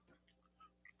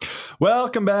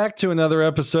Welcome back to another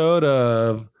episode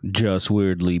of Just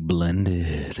Weirdly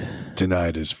Blended.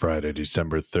 Tonight is Friday,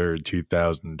 December 3rd,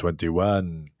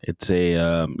 2021. It's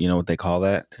a, you know what they call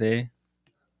that today?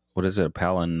 What is it? A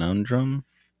palindrome?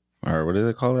 Or what do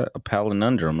they call it? A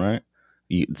palindrome, right?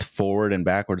 It's forward and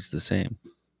backwards the same.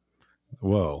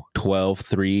 Whoa. 12,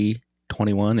 3,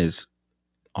 21 is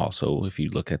also, if you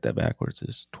look at that backwards,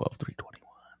 is 12, 3,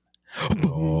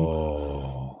 21.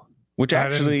 Oh. Which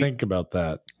actually, I didn't think about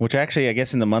that. Which actually, I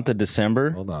guess in the month of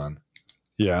December, Hold on.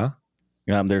 Yeah.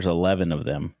 There's 11 of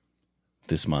them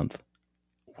this month.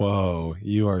 Whoa.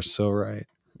 You are so right.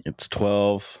 It's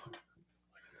 12.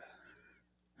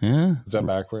 Yeah. Is that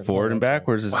backward? Forward and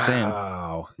backwards is the same.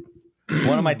 Wow.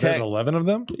 One of my There's tech. 11 of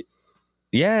them?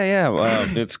 Yeah.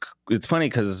 It's funny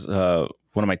because one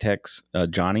of my techs,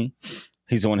 Johnny,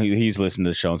 he's the one he's listened to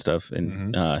the show and stuff,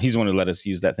 and he's the one who let us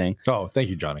use that thing. Oh, thank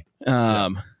you, Johnny.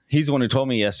 He's the one who told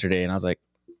me yesterday, and I was like,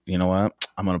 you know what?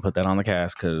 I'm gonna put that on the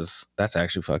cast because that's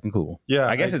actually fucking cool. Yeah,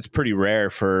 I guess it's pretty rare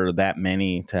for that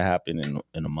many to happen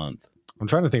in a month. I'm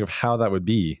trying to think of how that would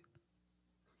be.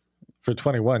 For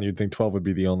 21, you'd think 12 would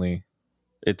be the only.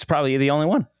 It's probably the only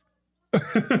one.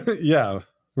 Yeah,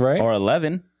 right? Or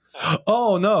 11.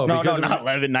 Oh, no. No, not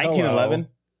 11. 1911.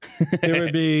 It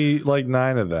would be like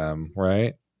 9 of them,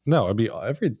 right? No, it'd be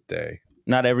every day.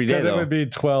 Not every day, though. It would be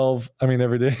 12. I mean,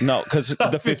 every day. No, because the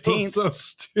 15th. So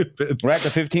stupid. Right, the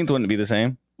 15th wouldn't be the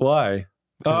same. Why?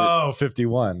 Oh,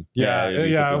 51. Yeah.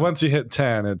 51. Once you hit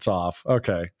 10, it's off.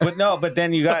 Okay. But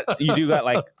then you do got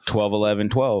like 12, 11,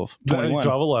 12, 21.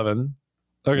 12, 11.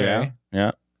 Okay.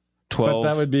 Yeah. 12. But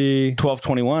that would be 12,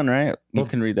 21, right? You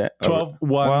can read that. 12,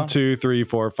 1, 2, 3,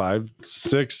 4, 5,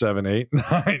 6, 7, 8,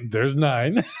 9. There's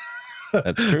 9.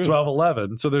 That's true. 12,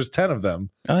 11. So there's 10 of them.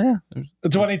 Oh, yeah.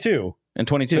 22. And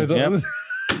 22. Yep.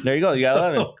 There you go. You got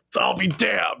 11. I'll be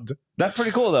damned. That's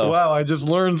pretty cool, though. Wow, I just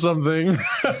learned something.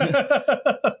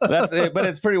 That's it, but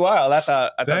it's pretty wild. I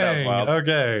thought that was wild.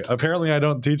 Okay. Apparently, I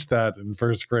don't teach that in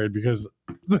first grade because,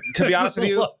 to be honest with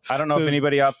you, I don't know if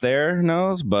anybody out there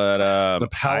knows, but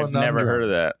I've never heard of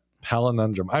that.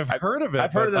 Palindrome. I've heard of it.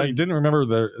 I've heard of it. I didn't remember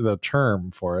the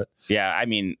term for it. Yeah, I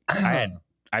mean,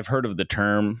 I've heard of the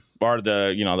term or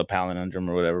the palindrome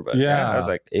or whatever, but yeah, I was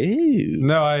like, ew.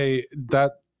 No,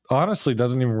 that honestly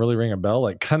doesn't even really ring a bell.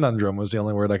 Like conundrum was the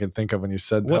only word I could think of when you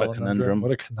said what a conundrum.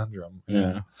 What a conundrum.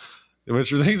 Yeah.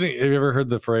 Which have you ever heard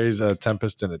the phrase "a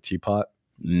tempest in a teapot"?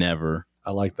 Never.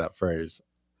 I like that phrase.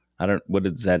 What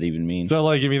does that even mean? So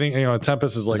like if you think, a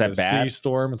tempest is like a bad? sea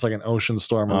storm, it's like an ocean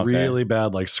storm, or really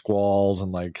bad like squalls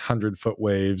and like 100-foot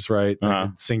waves, right? That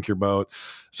could sink your boat.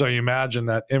 So you imagine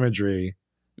that imagery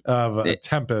of a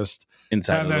tempest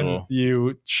inside, and then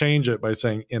you change it by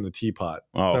saying in a teapot.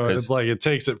 So it's like it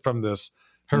takes it from this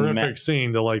horrific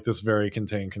scene to like this very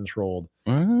contained, controlled.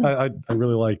 I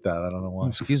really like that. I don't know why.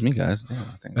 Excuse me, guys.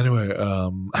 Anyway,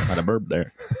 I had a burp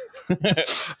there.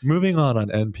 Moving on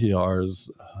NPR's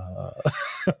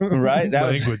right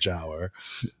language hour.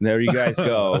 There you guys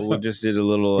go. We just did a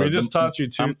little. We just taught you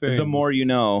two things. The more you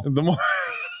know. The more.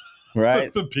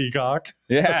 Right, the peacock.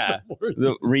 Yeah,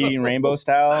 the reading rainbow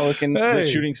style looking the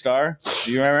shooting star.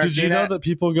 Do you remember? Did you know that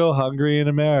people go hungry in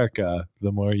America?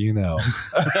 The more you know.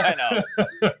 I know.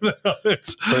 For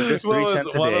just 3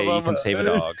 cents a day, you can save a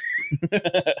dog.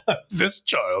 This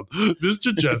child,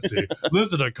 Mr. Jesse,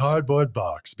 lives in a cardboard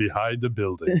box behind the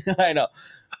building. I know.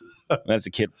 As a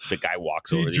kid, the guy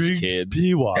walks over these kids.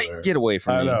 Pee water. Hey, get away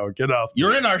from me! I know. Get off.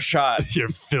 You're in our shot. You're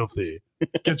filthy.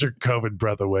 Get your COVID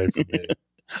breath away from me.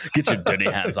 Get your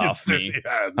dirty hands off me.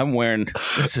 I'm wearing,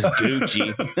 this is Gucci.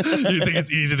 You think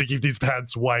it's easy to keep these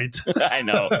pants white? I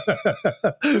know.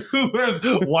 Who wears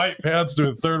white pants to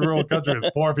a third world country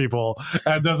with poor people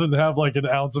and doesn't have like an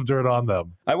ounce of dirt on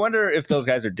them? I wonder if those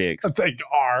guys are dicks. They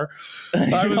are.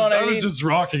 I was just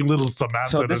rocking little Samantha.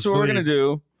 So this is what we're going to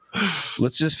do.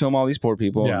 Let's just film all these poor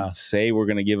people and say we're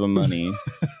going to give them money.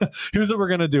 Here's what we're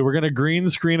going to do. We're going to green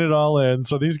screen it all in.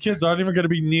 So these kids aren't even going to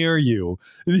be near you.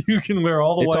 You can wear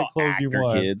all the white clothes you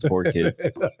want. Kids, poor kids.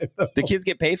 The kids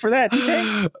get paid for that, do you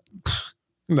think?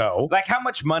 No. Like how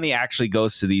much money actually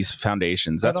goes to these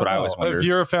foundations? That's what I always wonder. If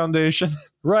you're a foundation,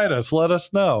 write us. Let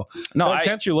us know. No,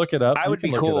 can't you look it up? I would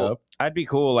be cool. I'd be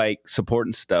cool like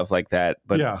supporting stuff like that.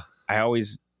 But I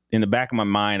always... in the back of my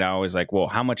mind, I always like, well,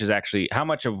 how much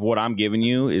of what I'm giving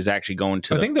you is actually going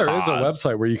to I think there is a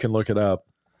website where you can look it up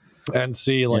and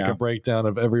see like a breakdown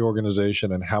of every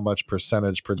organization and how much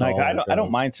percentage per dollar. Like I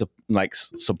don't mind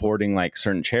supporting like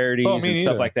certain charities and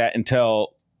stuff like that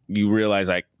until you realize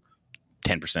like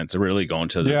 10%'s really going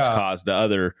to this cause. The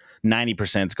other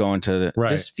 90%'s going to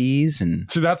just fees and.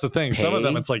 See, that's the thing. Some of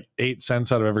them, it's like 8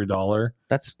 cents out of every dollar.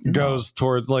 Goes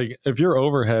towards, like, if your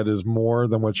overhead is more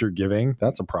than what you're giving,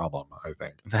 that's a problem. I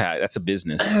think that's a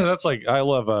business. That's like, I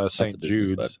love St.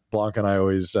 Jude's. Blanc and I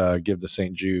always give to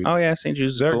St. Jude's. Oh yeah, St.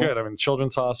 Jude's. They're good. I mean,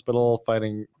 Children's Hospital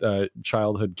fighting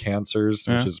childhood cancers,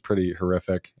 which is pretty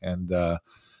horrific, and I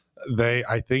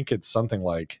think it's something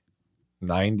like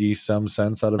 90 some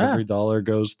cents out of every dollar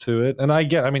goes to it. And I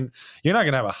mean, you're not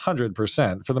gonna have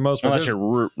 100% for the most part, unless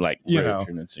you're like you know,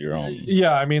 and it's your own.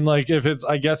 Yeah, I mean, like if it's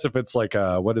like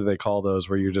what do they call those,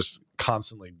 where you're just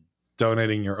constantly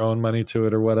donating your own money to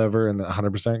it or whatever, and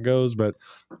 100% goes. But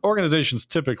organizations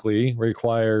typically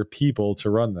require people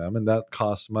to run them, and that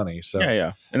costs money. So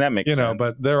yeah, and that makes sense.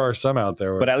 But there are some out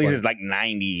there, but at least it's like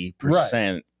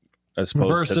 90%, as opposed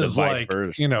versus to the vice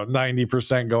versa.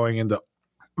 90% going into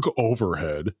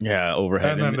overhead. Yeah,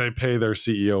 overhead. And then they pay their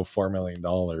CEO $4 million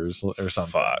or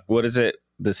something. Fuck. What is it?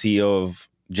 The CEO of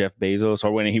Jeff Bezos,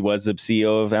 or when he was the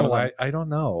CEO of Amazon? I don't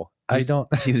know.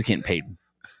 He was getting paid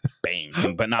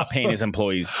bang, but not paying his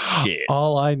employees shit.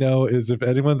 All I know is if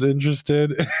anyone's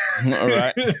interested all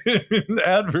right. in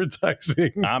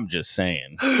advertising. I'm just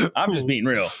saying. I'm just being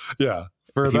real. Yeah.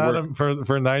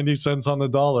 For 90 cents on the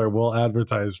dollar, we'll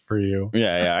advertise for you.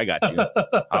 Yeah, I got you.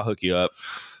 I'll hook you up.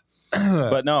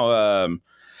 But no,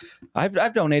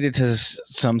 I've donated to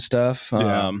some stuff,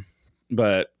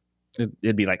 but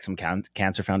it'd be like some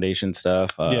cancer foundation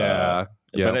stuff. But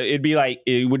it'd be like,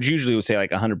 it would usually say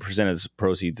like 100% of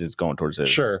proceeds is going towards this.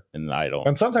 Sure. And I don't.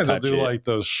 And sometimes I'll do like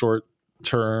those short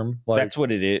term. Like, that's what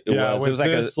it was. It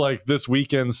was like this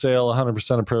weekend sale,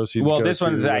 100% of proceeds. Well, this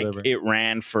one's like it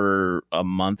ran for a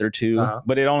month or two,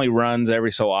 but it only runs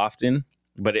every so often.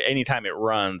 But anytime it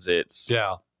runs, it's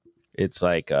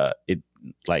like it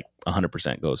like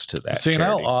 100% goes to that. See,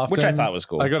 charity, and often, which I thought was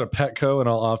cool. I go to Petco and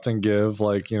I'll often give,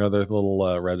 like, their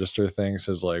little register thing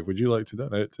says like, would you like to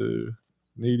donate to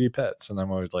needy pets? And I'm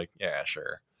always like, yeah,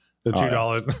 sure. The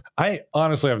 $2. I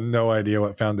honestly have no idea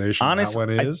what foundation that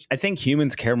one is. I think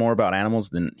humans care more about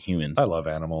animals than humans. I love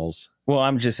animals. Well,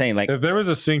 I'm just saying, like, if there was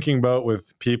a sinking boat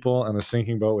with people and a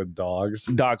sinking boat with dogs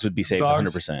would be saved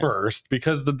 100% first,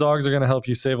 because the dogs are going to help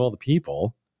you save all the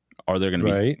people. Or they're going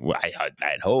to be, well,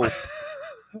 I'd hope.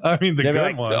 I mean, the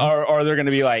good ones. Or they're going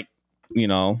to be like,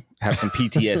 have some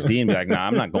PTSD and be like, nah,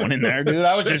 I'm not going in there, dude.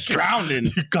 I was just drowning.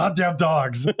 You goddamn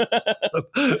dogs.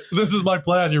 This is my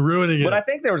plan. You're ruining it. But I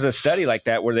think there was a study like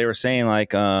that where they were saying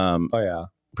like,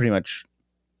 pretty much,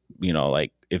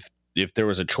 like if there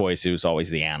was a choice, it was always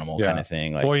the animal kind of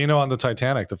thing. Like, well, on the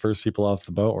Titanic, the first people off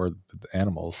the boat were the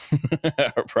animals.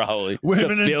 Probably.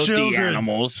 Women the and children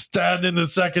animals stand in the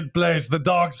second place. The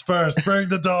dogs first. Bring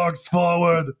the dogs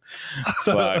forward.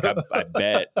 Fuck, I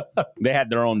bet. They had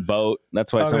their own boat.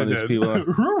 That's why some of these people...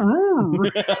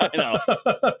 I know.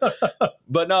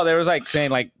 But no, there was like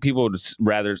saying like people would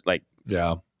rather like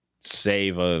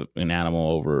save an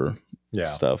animal over...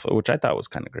 stuff, which I thought was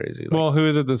kind of crazy. Like, well, who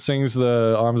is it that sings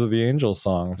the Arms of the Angel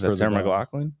song? Is that Sarah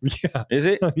McLachlan? Yeah. Is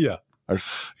it? Yeah.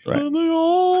 Right. In the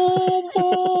arms of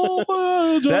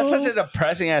the angel. That's such a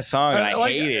depressing ass song, and I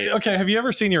hate it. Okay, have you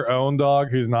ever seen your own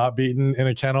dog who's not beaten in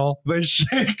a kennel? They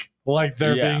shake like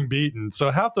they're being beaten.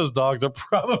 So half those dogs are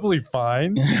probably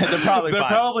fine. They're probably fine. They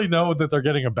probably know that they're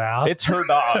getting a bath. It's her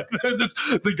dog. Just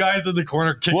the guys in the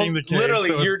corner kicking the cage. Literally,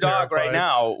 so your dog right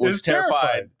now was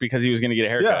terrified because he was going to get a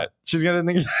haircut. Yeah, she's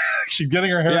getting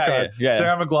her haircut. Yeah.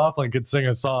 Sarah McLachlan could sing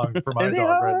a song for my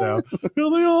dog right now.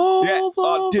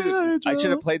 Dude, I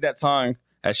should have played that song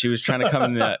as she was trying to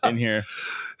come in here.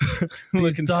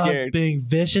 Looking scared, being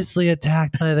viciously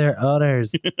attacked by their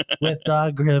owners with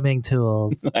dog grooming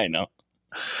tools. I know.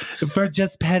 For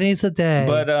just pennies a day.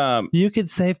 But you could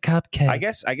save Cupcake. I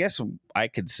guess I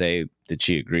could say, did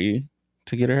she agree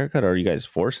to get a haircut, or are you guys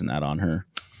forcing that on her?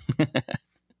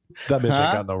 That bitch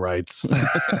ain't got no rights.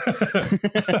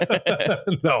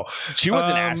 No, she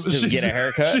wasn't asked to get a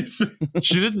haircut.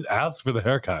 She didn't ask for the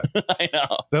haircut. I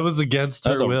know, that was against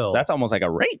her will. That's almost like a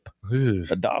rape.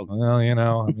 A dog. Well, I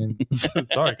mean,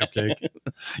 sorry, Cupcake.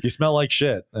 You smell like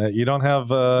shit. You don't have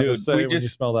Dude, say when you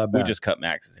smell that bad. We just cut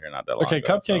Max's hair not that long ago.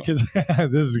 Cupcake is.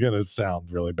 This is gonna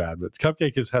sound really bad, but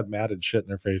Cupcake has had matted shit in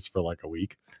her face for like a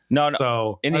week. No.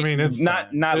 So I mean, it's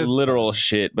not literal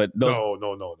shit, but those.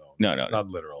 No, not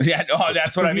literal. Yeah,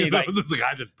 that's what I mean. Like,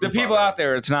 the people out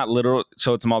there, it's not literal.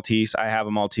 So it's Maltese. I have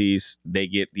a Maltese. They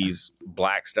get these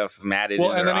black stuff matted.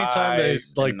 Well, and their anytime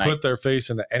eyes they put their face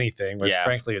into anything, which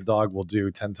frankly a dog will do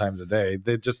 10 times a day,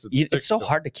 they just it's so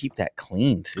hard to keep that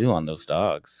clean too on those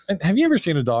dogs. And have you ever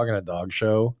seen a dog in a dog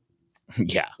show?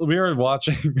 Yeah. We were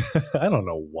watching, I don't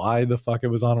know why the fuck it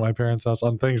was on at my parents' house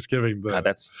on Thanksgiving. God,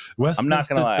 I'm not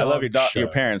going to lie. I love your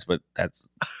parents, but that's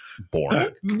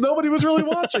boring. Nobody was really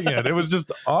watching it. It was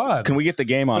just on. Can we get the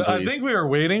game on, please? I think we were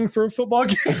waiting for a football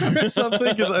game or something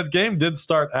because a game did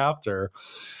start after.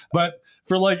 But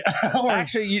for like hours,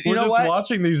 actually, you we're know just what?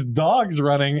 watching these dogs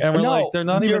running, and we're like, they're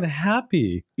not even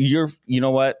happy. You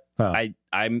know what? Huh.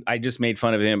 I just made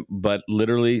fun of him, but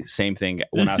literally same thing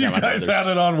when I was at my guys brother's. had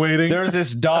it on waiting. There was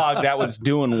this dog that was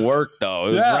doing work though.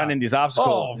 It was running these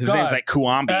obstacles. His name's like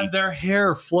Kuambi. And their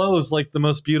hair flows like the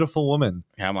most beautiful woman.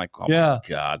 Yeah, I'm like, oh my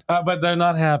God. But they're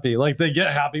not happy. Like they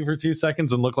get happy for 2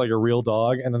 seconds and look like a real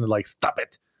dog, and then they're like, stop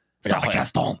it. Stop it,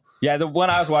 Gaston. Yeah, the one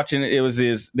I was watching,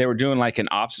 they were doing like an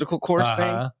obstacle course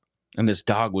thing, and this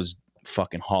dog was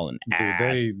fucking hauling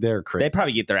ass. They're crazy. They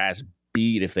probably get their ass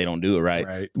beat if they don't do it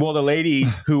right. Well, the lady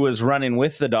who was running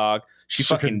with the dog, she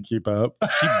fucking couldn't keep up.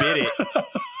 She bit it.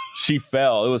 She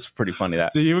fell. It was pretty funny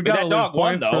that. So you got to lose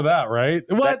points for that, right?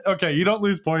 What? Okay, you don't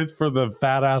lose points for the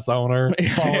fat ass owner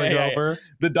falling over.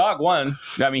 The dog won.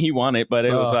 I mean, he won it, but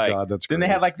it was like. God, that's then great.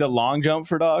 they had like the long jump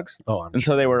for dogs. Oh, and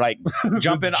so they were like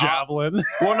jumping javelin. Off.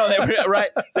 Well, no, they were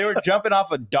right. They were jumping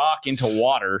off a dock into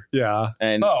water. Yeah,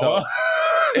 and so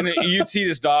and you'd see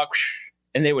this dog,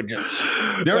 and they would just.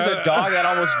 There was a dog that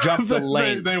almost jumped the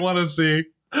length. They want to see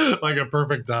like a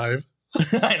perfect dive.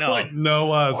 I know, like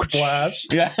no splash.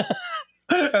 Yeah.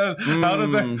 How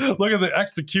did they look at the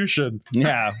execution?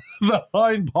 Yeah, the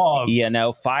hind paws. Yeah,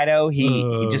 no, Fido.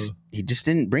 He just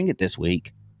didn't bring it this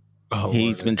week.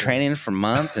 He's been training for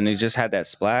months, and he just had that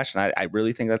splash, and I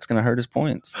really think that's going to hurt his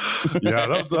points. Yeah,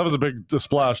 that was a big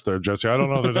splash there, Jesse. I don't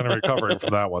know if there's any recovering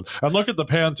from that one. And look at the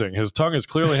panting. His tongue is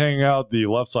clearly hanging out the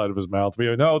left side of his mouth.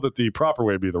 We know that the proper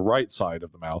way would be the right side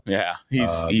of the mouth. Yeah, he's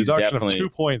deduction definitely of 2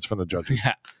 points from the judges.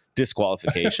 Yeah.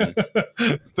 Disqualification.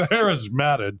 The hair is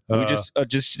matted. We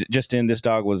just in. This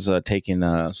dog was taking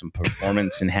some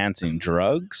performance enhancing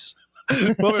drugs.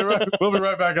 We'll be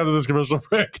right back after this commercial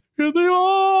break. Here they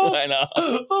are. I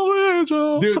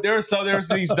know, dude. There was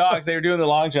these dogs. They were doing the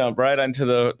long jump right into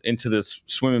the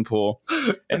swimming pool,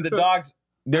 and the dogs.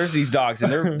 There's these dogs,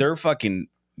 and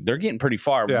they're getting pretty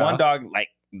far. Yeah. One dog like.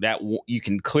 That you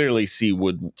can clearly see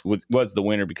was the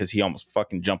winner because he almost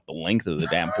fucking jumped the length of the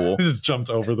damn pool. He just jumped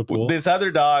over the pool. This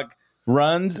other dog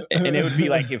runs, and it would be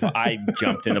like if I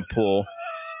jumped in a pool,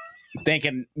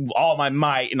 thinking all my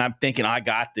might, and I'm thinking I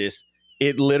got this.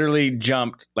 It literally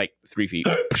jumped like 3 feet.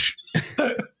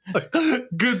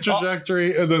 Good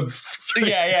trajectory, and then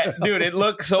yeah, dude. It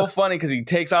looked so funny because he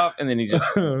takes off and then he just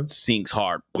sinks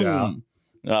hard. Boom. Yeah.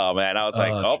 Oh man, I was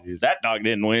like, geez. That dog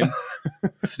didn't win.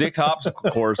 Stick to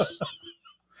obstacle course.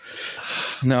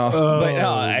 No, but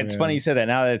no, it's funny you said that.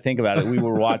 Now that I think about it, we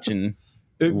were watching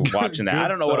that. I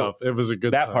don't know what it was a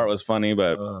good. That time. Part was funny,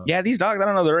 but yeah, these dogs. I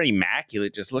don't know. They're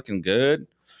immaculate, just looking good.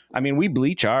 I mean, we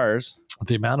bleach ours.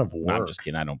 The amount of work. No, I'm just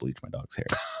kidding. I don't bleach my dog's hair.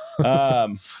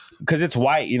 Because it's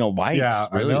white. You know,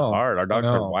 white's really hard. Our dogs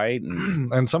are white,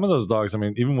 and some of those dogs. I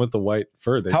mean, even with the white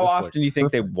fur, how often do you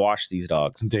think they wash these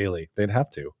dogs? Daily. They'd have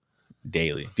to.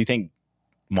 Daily. Do you think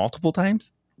multiple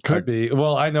times? Could be.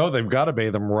 Well, I know they've got to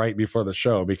bathe them right before the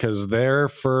show because their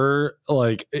fur,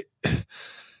 like,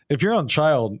 if your own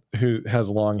child who has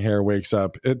long hair wakes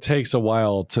up, it takes a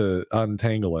while to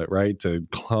untangle it, right? To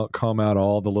comb out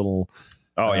all the little.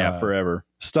 Oh yeah, forever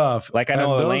stuff. Like I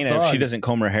know Elena, dogs, if she doesn't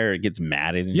comb her hair, it gets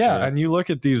matted. And shit. And you look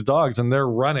at these dogs, and they're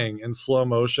running in slow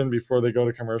motion before they go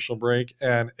to commercial break,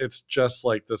 and it's just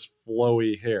like this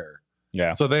flowy hair.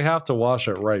 Yeah. So they have to wash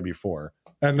it right before,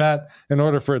 and that in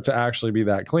order for it to actually be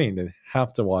that clean, they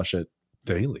have to wash it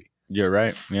daily. You're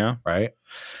right. Yeah. Right.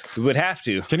 We would have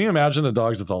to. Can you imagine the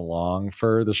dogs with the long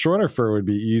fur? The shorter fur would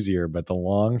be easier, but the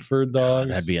long fur dogs,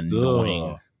 that'd be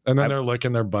annoying. Ugh. And then they're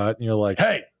licking their butt, and you're like,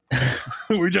 hey.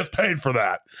 We just paid for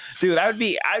that, dude. I'd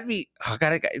be. Oh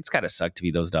God, it's gotta suck to be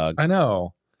those dogs. I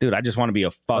know, dude. I just want to be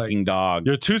a fucking dog.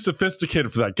 You're too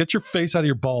sophisticated for that. Get your face out of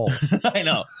your balls. I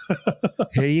know.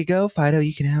 Here you go, Fido.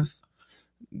 You can have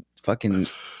fucking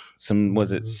some.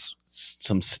 Was it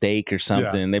some steak or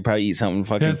something? Yeah. They probably eat something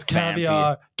fucking it's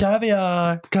caviar.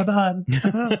 Caviar. Come on.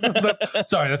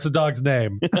 Sorry, that's the dog's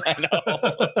name. I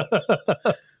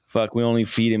know. Fuck, we only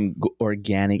feed him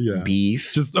organic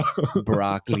beef, just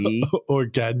broccoli.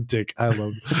 Organic. I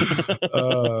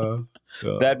love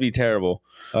that'd be terrible.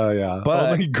 Oh, yeah.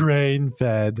 But only grain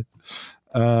fed.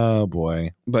 Oh,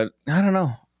 boy. But I don't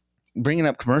know. Bringing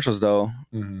up commercials, though,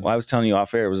 well, I was telling you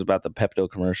off air, it was about the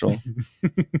Pepto commercial.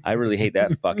 I really hate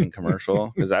that fucking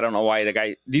commercial because I don't know why the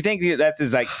guy. Do you think that's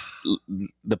his, like,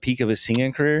 the peak of his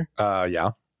singing career?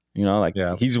 Yeah. You know, like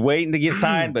he's waiting to get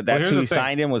signed, but that's who he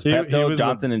signed him was Pepto, he was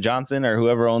Johnson & Johnson, or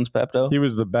whoever owns Pepto. He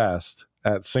was the best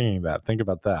at singing that. Think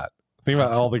about that. Think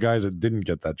about all the guys that didn't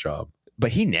get that job.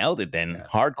 But he nailed it then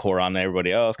hardcore on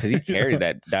everybody else because he carried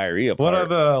that diarrhea part. What are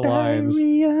the lines?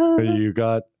 You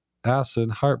got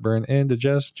acid, heartburn,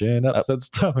 indigestion, upset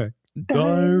stomach.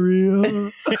 Diarrhea.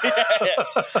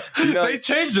 You know, they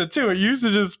changed it too. It used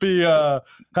to just be how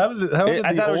did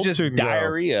I thought it was just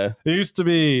diarrhea. It used to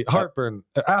be heartburn,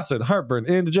 acid, heartburn,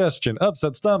 indigestion,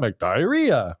 upset stomach,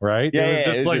 diarrhea, right? Yeah, it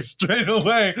was just like straight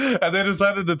away. And they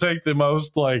decided to take the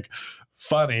most like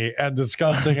funny and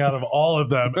disgusting out of all of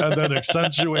them and then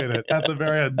accentuate it at the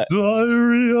very end.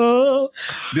 Diarrhea.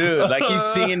 Dude, like he's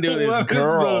singing to his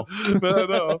girl.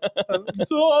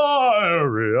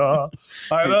 Diarrhea.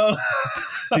 I know.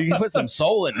 You can put some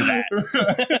soul into that.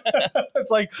 It's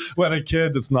like when a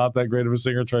kid that's not that great of a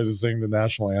singer tries to sing the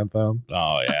national anthem.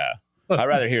 Oh, yeah. I'd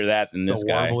rather hear that than this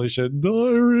guy. Shit.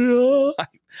 Diarrhea.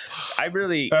 I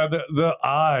really... the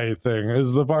eye thing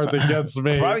is the part that gets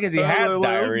me. Probably because he has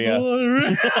diarrhea.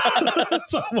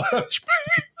 So much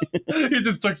pain. He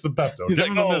just took some Pepto. He's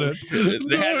like,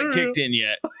 they haven't kicked in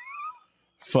yet.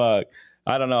 Fuck.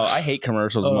 I don't know. I hate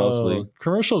commercials mostly.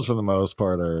 Commercials for the most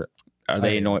part are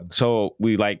they annoying? So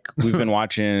we've been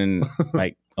watching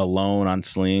like Alone on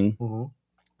Sling,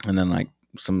 and then like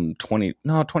some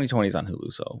 2020's on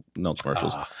Hulu, so no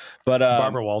commercials. But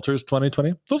Barbara Walters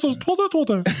 2020. This is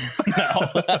 2020.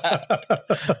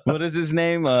 What is his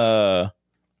name?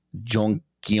 John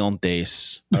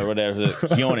Quiontes or whatever,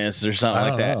 Quiones or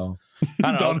something like that.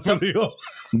 I don't know. Julio.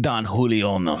 Don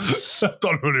Julio's.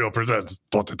 Don Julio presents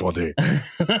 2020.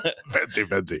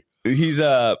 2020. He's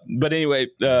but anyway,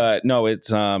 no, it's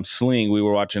Sling. We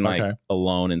were watching like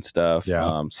Alone and stuff.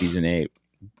 Yeah. Season 8,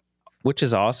 which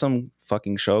is awesome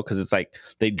fucking show because it's like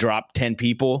they drop 10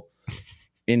 people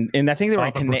and I think they were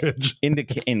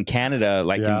in Canada,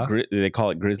 like they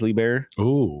call it grizzly bear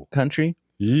country.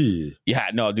 Yeah,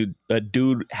 no, dude, a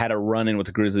dude had a run-in with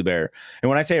a grizzly bear. And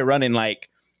when I say a run-in, like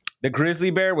the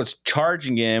grizzly bear was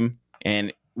charging him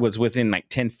and was within like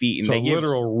 10 feet. And so they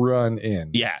literal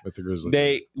run-in with the grizzly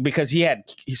bear. Because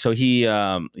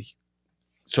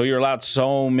so you're allowed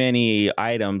so many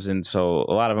items, and so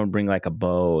a lot of them bring like a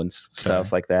bow and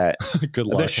stuff like that. Good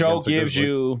luck. The show gives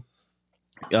you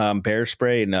bear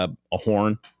spray and a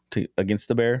horn against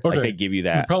the bear. Like they give you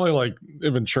that. Probably like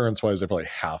if insurance wise, they probably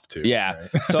have to. Yeah. Right?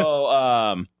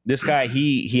 So this guy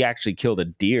he actually killed a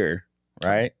deer,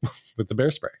 right? With the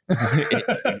bear spray.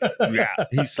 Yeah.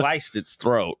 He sliced its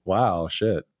throat. Wow,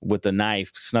 shit. With a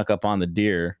knife, snuck up on the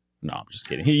deer. No, I'm just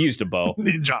kidding. He used a bow.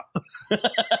 Ninja.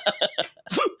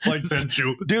 Like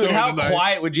Tenchu. Dude, how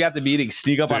quiet would you have to be to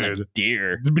sneak up on a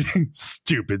deer?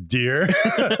 Stupid deer.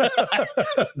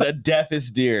 The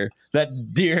deafest deer.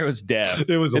 That deer was deaf.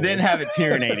 It was. It didn't have its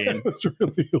hearing aid in. It was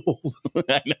really old.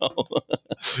 I know.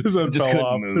 It just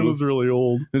couldn't move. It was really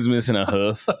old. It was missing a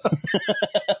hoof.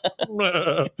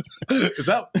 Is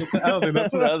that? I don't think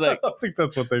that's what I was like. I don't think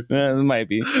that's what they said. It might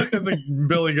be. It's like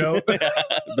Billy Goat. Yeah,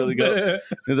 Billy Goat.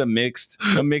 There's a mixed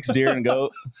deer and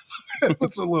goat.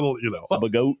 It's a little, a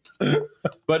goat.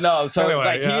 But no, so anyway,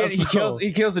 like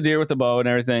he kills the deer with the bow and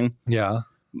everything. Yeah.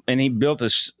 And he built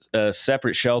a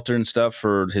separate shelter and stuff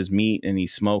for his meat, and he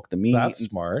smoked the meat. That's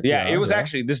smart. Yeah, it was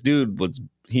actually, this dude was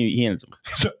he ends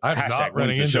up I'm not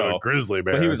running into a grizzly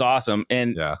bear. But he was awesome.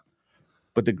 And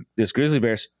but this grizzly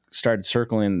bear started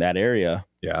circling that area.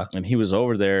 Yeah. And he was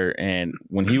over there, and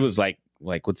when he was like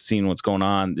seeing what's going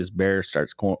on, this bear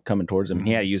starts coming towards him. And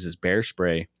he had to use his bear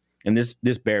spray. And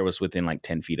this bear was within like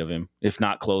 10 feet of him, if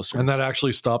not closer. And that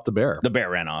actually stopped the bear. The bear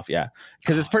ran off, yeah.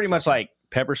 Because it's pretty much like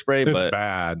pepper spray, it's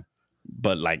bad.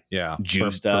 But like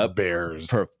juiced up. For bears.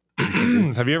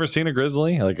 Have you ever seen a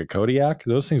grizzly? Like a Kodiak?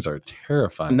 Those things are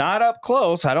terrifying. Not up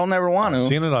close. I don't never want to. I've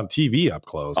seen it on TV up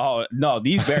close. Oh, no.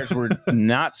 These bears were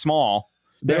not small.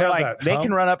 They're like, they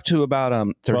can run up to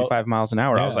about 35 miles an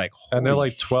hour. Yeah. I was like, and they're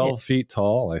like 12 feet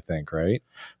tall, I think, right?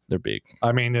 They're big.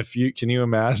 I mean, can you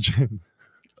imagine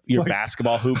your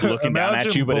basketball hoop looking down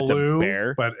at you, but Baloo, it's a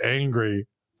bear, but angry?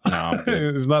 No,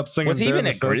 he's not singing. Was he even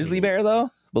a grizzly bear though?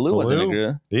 Baloo wasn't a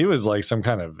grizzly. He was like some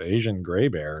kind of Asian gray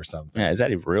bear or something. Yeah, is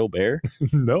that a real bear?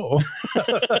 No.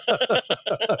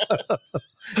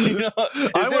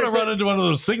 I want to run into one of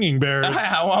those singing bears.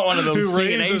 I want one of those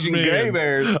singing Asian gray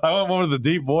bears. I want one with the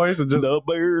deep voice and just the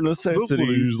bare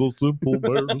necessities, the simple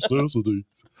bare necessities.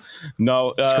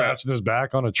 No, scratching his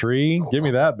back on a tree. Give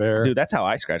me that bear, dude. That's how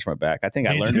I scratch my back. I think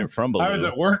I learned it from Baloo. I was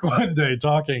at work one day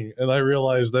talking, and I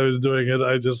realized I was doing it.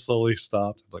 I just slowly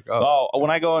stopped. Like,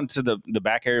 when I go into the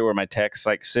back area where my techs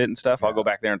like sit and stuff, I'll go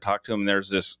back there and talk to him. And there's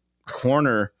this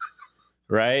corner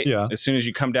right? Yeah. As soon as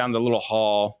you come down the little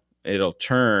hall, it'll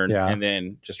turn, Yeah. and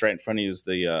then just right in front of you is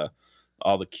the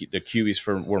all the cubies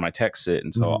for where my techs sit,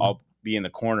 and so I'll be in the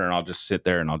corner and I'll just sit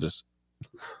there and I'll just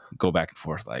go back and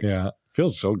forth like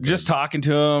feels so good. Just talking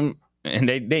to them, and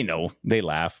they know, they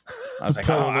laugh. I was like,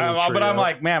 but I'm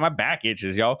like, man, my back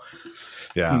itches, yo.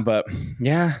 Yeah, but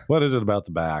yeah, what is it about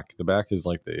the back? The back is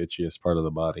like the itchiest part of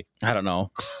the body. I don't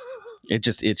know. It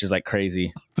just itches like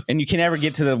crazy, and you can never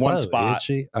get to the one spot.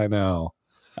 Itchy? I know.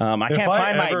 I can't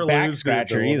find my back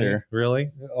scratcher either.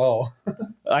 Really? Oh,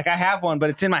 like I have one, but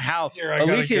it's in my house. Here,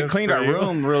 Alicia cleaned our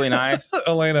room really nice.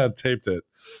 Elena taped it,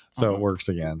 so it works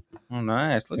again. Oh,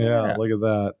 nice! Look at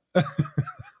that.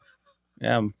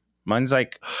 Yeah, mine's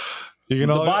like the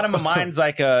bottom of mine's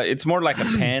like it's more like a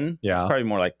pen. Yeah, it's probably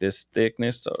more like this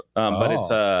thickness. So, but it's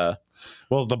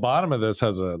well, the bottom of this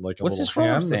has a little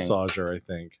hand massager. I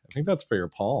think that's for your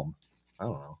palm. I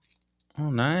don't know. Oh,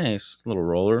 nice little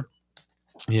roller.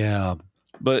 Yeah,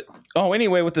 but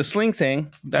anyway, with the sling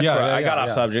thing, that's right. I got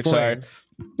off subject. Sling.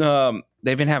 Sorry.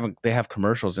 They have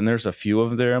commercials, and there's a few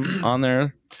of them on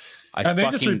there. And they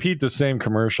just repeat the same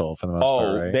commercial for the most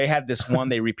part, right? They had this one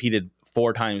they repeated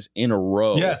 4 times in a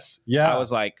row. Yes, yeah. I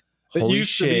was like, holy used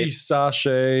shit. To be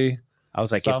sachet. I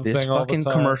was like, if this fucking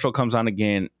commercial comes on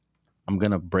again, I'm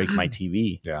gonna break my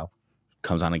TV. Yeah,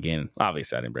 comes on again.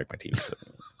 Obviously, I didn't break my TV. So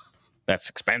that's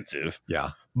expensive.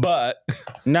 Yeah, but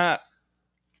not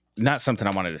something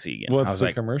I wanted to see again. What's I was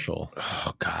the commercial?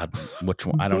 Oh God, which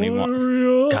one? I don't even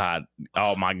want. God,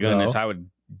 oh my goodness, I would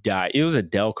die. It was a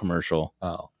Dell commercial.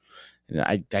 Oh,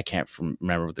 and I can't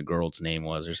remember what the girl's name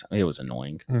was or something. It was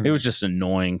annoying. It was just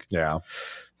annoying. Yeah,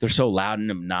 they're so loud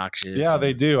and obnoxious. Yeah,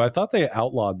 they do. I thought they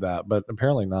outlawed that, but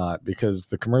apparently not because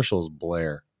the commercials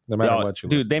blare no matter what you.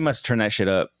 Dude, they must turn that shit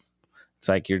up. It's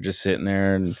like you're just sitting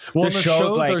there, and the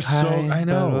shows like, are so. I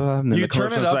know. And you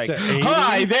turn it up like, to 80.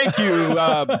 Hi, thank you,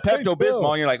 Pepto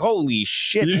Bismol. And you're like, holy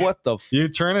shit, what the? You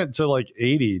turn it to like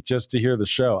 80 just to hear the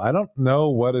show. I don't know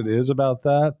what it is about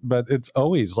that, but it's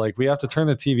always like we have to turn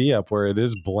the TV up where it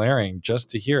is blaring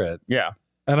just to hear it. Yeah,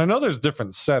 and I know there's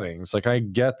different settings. Like I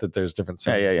get that there's different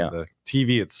settings in the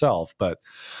TV itself, but.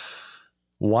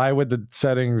 Why would the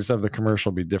settings of the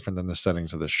commercial be different than the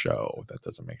settings of the show? That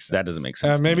doesn't make sense. That doesn't make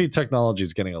sense. Maybe technology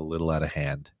is getting a little out of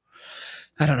hand.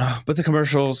 I don't know, but the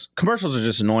commercials are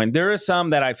just annoying. There is some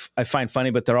that I find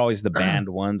funny, but they're always the banned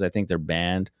ones. I think they're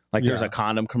banned. Like there's a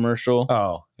condom commercial.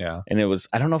 Oh, yeah. And it was,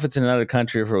 I don't know if it's in another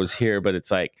country or if it was here, but it's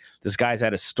like this guy's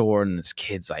at a store and this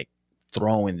kid's like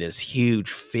throwing this huge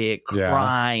fit,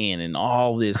 crying and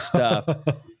all this stuff.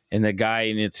 And the guy,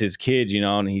 and it's his kid,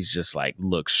 and he's just like,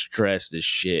 looks stressed as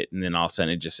shit. And then all of a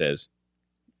sudden it just says,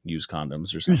 use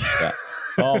condoms or something like that.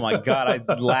 Oh my God,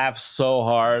 I laughed so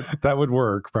hard. That would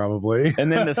work, probably.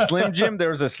 And then the Slim Jim,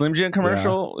 there was a Slim Jim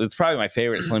commercial. Yeah. It's probably my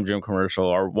favorite Slim Jim commercial,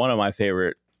 or one of my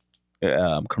favorite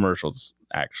commercials,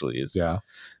 actually, is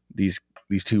these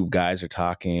 2 guys are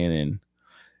talking,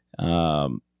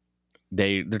 and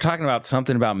they're talking about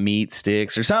something about meat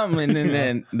sticks or something, and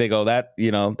then they go, that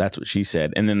that's what she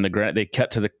said, and then they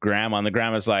cut to the grandma, and the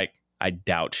grandma's like, I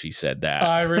doubt she said that.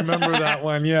 I remember that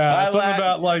one. Yeah, something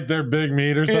about like their big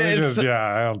meat or something.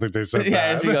 I don't think they said that.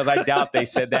 Yeah, she goes, I doubt they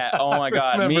said that. Oh my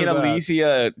God, me and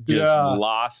Alicia just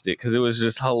lost it because it was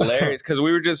just hilarious because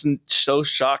we were just so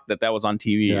shocked that was on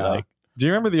TV. Yeah. Like, do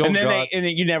you remember the old? And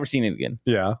then you never seen it again.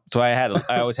 Yeah. So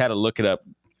I always had to look it up.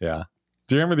 Yeah.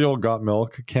 Do you remember the old Got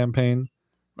Milk campaign?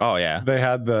 Oh yeah. They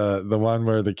had the one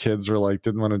where the kids were like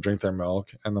didn't want to drink their milk,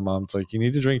 and the mom's like, you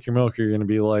need to drink your milk or you're gonna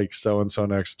be like so and so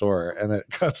next door. And it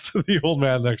cuts to the old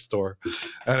man next door,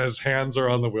 and his hands are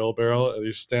on the wheelbarrow, and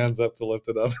he stands up to lift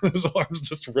it up, and his arms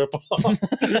just rip off. And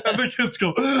the kids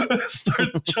go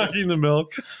start chugging the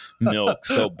milk. Milk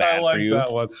so bad I like for you.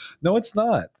 That one. No, it's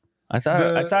not. I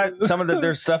thought some of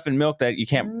there's stuff in milk that you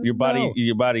can't your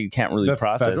body can't really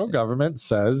process. The federal government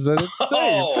says that it's safe.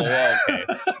 Oh, okay.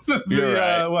 You're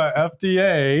right.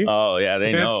 FDA? Oh yeah,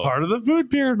 they know. It's part of the food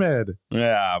pyramid.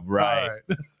 Yeah, right.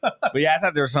 But yeah, I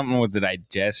thought there was something with the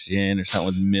digestion or something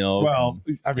with milk. Well,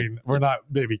 I mean, we're not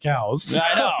baby cows. So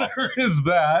I know there is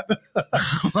that.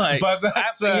 But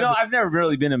that's I've never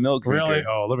really been a milk drinker. Really?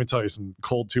 Oh, let me tell you, some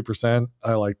cold 2%.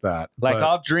 I like that. Like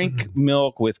I'll drink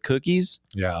milk with cookies.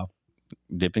 Yeah.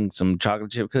 Dipping some chocolate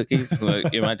chip cookies.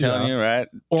 Like, am I telling you, right?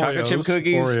 Oreos, chocolate chip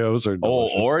cookies. Oreos are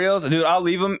delicious. Oreos? Dude, I'll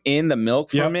leave them in the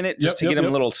milk for a minute just to get them a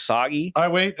little soggy. I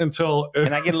wait until...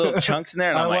 and I get little chunks in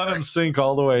there. And I let them sink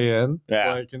all the way in.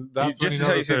 Yeah. Like, and that's when you know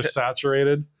that they're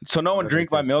saturated. So no one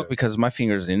drink my milk because my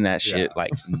finger's in that shit.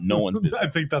 Like no one's business. I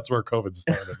think that's where COVID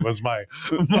started, was my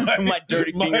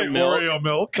dirty finger milk. Oreo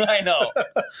milk. I know.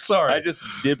 Sorry. I just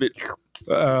dip it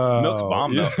Milk's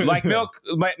bomb yeah. though. Like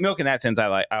milk in that sense.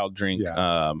 I'll drink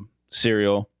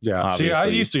cereal. Yeah. Obviously. See, I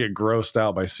used to get grossed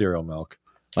out by cereal milk.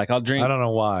 Like I'll drink. I don't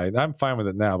know why. I'm fine with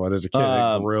it now, but as a kid, it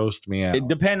grossed me out. It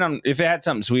depends on if it had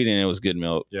something sweet in it, it was good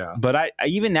milk. Yeah. But I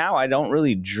even now I don't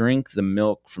really drink the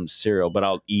milk from cereal, but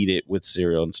I'll eat it with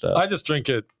cereal and stuff. I just drink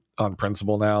it on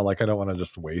principle now. Like I don't want to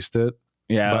just waste it.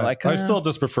 Yeah. But like I still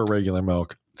just prefer regular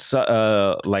milk.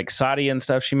 So, like Sadia and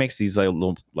stuff, she makes these like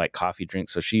little like coffee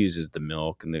drinks. So she uses the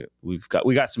milk, and we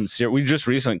got some cereal. We just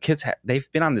recently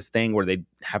they've been on this thing where they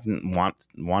haven't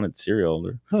wanted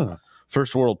cereal.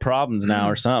 First world problems now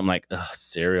or something. Like,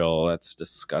 cereal, that's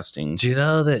disgusting. Do you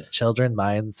know that children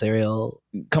mind cereal?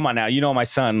 Come on now, you know my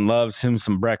son loves him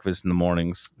some breakfast in the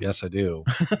mornings. Yes, I do.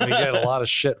 We get a lot of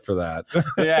shit for that.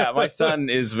 Yeah, my son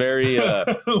is very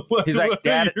he's like,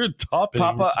 Dad, your toppings?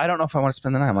 Papa, I don't know if I want to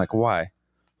spend the night. I'm like, why?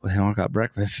 Well, they don't got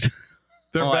breakfast.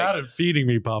 They're bad at feeding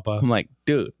me, Papa. I'm like,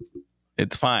 dude,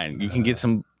 it's fine. You can get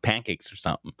some pancakes or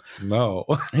something. No.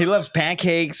 He loves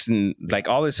pancakes and like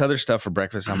all this other stuff for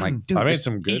breakfast. I'm like, dude, I made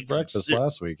some good breakfast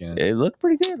last weekend. It looked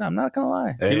pretty good. I'm not gonna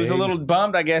lie. He was a little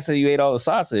bummed, I guess, that you ate all the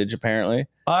sausage. Apparently,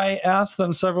 I asked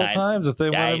them several times if they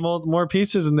wanted more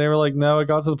pieces, and they were like, "No." It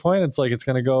got to the point; it's like it's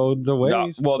going to go to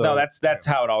waste. No, that's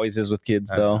how it always is with kids,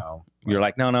 though. You're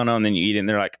like, no, and then you eat it, and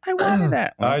they're like, I wanted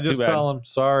that. Well, I just tell them,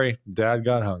 sorry, Dad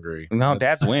got hungry. No,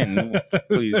 Dad's win.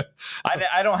 Please,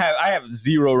 I have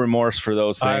zero remorse for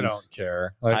those things. I don't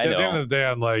care. Like, at the end of the day,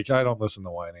 I'm like, I don't listen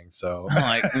to whining. So I'm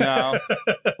like, no.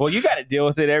 Well, you got to deal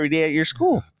with it every day at your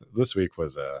school. This week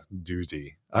was a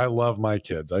doozy. I love my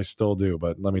kids. I still do.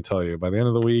 But let me tell you, by the end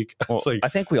of the week, it's like, I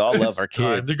think we all love our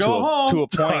kids to go home. To a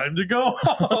point. Time to go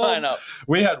home. I know.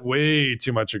 We had way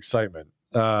too much excitement.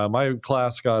 My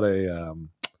class got a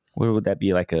what would that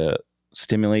be, like a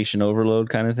stimulation overload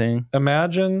kind of thing?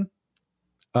 Imagine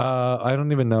I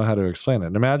don't even know how to explain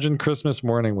it. Imagine Christmas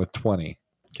morning with 20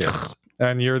 kids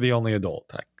and you're the only adult.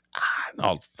 Like,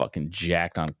 all fucking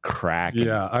jacked on crack.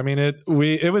 Yeah, I mean it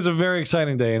was a very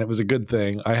exciting day and it was a good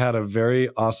thing. I had a very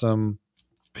awesome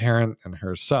parent and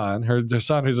her son who's a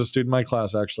student in my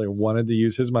class actually wanted to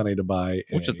use his money to buy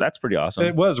that's pretty awesome.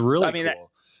 It was really cool.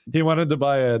 He wanted to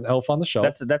buy an Elf on the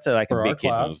Shelf. That's like a big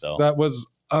kid move, though. That was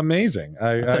amazing.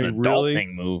 That's an adult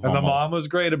thing move. And the mom was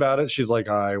great about it. She's like,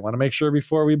 I want to make sure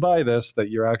before we buy this that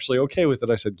you're actually okay with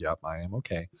it. I said, yep, I am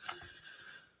okay.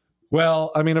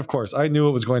 Well, I mean, of course, I knew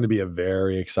it was going to be a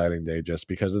very exciting day just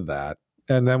because of that.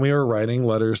 And then we were writing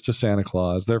letters to Santa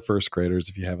Claus. They're first graders,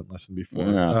 if you haven't listened before.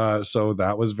 Yeah. So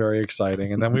that was very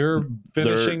exciting. And then we were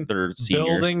finishing they're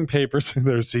building papers.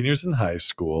 They're seniors in high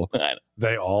school.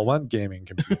 They all want gaming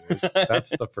computers.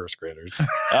 That's the first graders.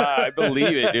 I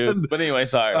believe it, dude. But anyway,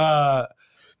 sorry.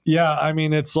 Yeah, I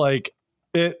mean, it's like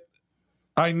it.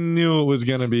 I knew it was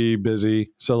going to be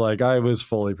busy. So like I was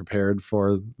fully prepared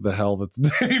for the hell that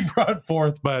they brought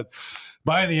forth. But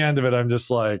by the end of it, I'm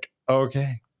just like,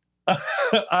 okay.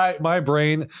 My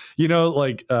brain,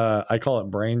 like I call it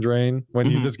brain drain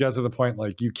when you just get to the point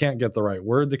like you can't get the right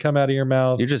word to come out of your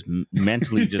mouth. You're just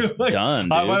mentally just like, done, dude.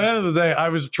 By the end of the day, I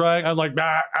was trying. I'm like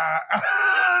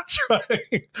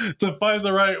trying to find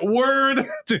the right word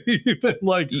to even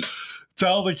like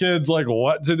tell the kids like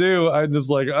what to do. I just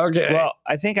like okay. Well,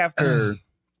 I think after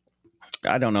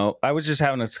I don't know. I was just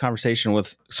having this conversation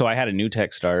so I had a new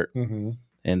tech start,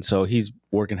 and so he's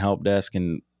working help desk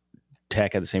and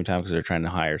tech at the same time because they're trying to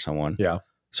hire someone. Yeah.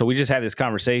 So we just had this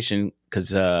conversation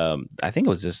because I think it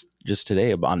was just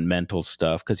today on mental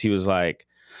stuff because he was like,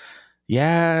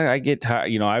 yeah, I get tired.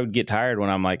 I would get tired when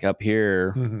I'm like up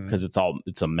here because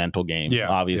it's a mental game. Yeah.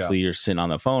 Obviously, you're sitting on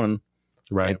the phone.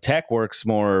 Right. And tech works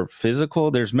more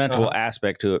physical. There's mental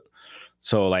aspect to it.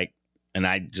 So like, and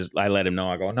I let him know.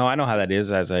 I go, no, I know how that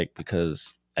is. I was like,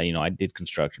 because I did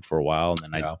construction for a while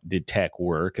and then I did tech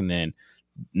work and then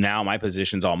now my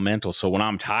position's all mental. So when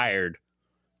I'm tired,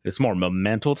 it's more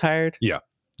mental tired. Yeah.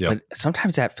 Yeah. But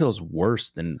sometimes that feels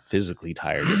worse than physically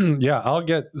tired. Yeah. I'll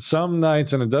get some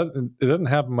nights and it doesn't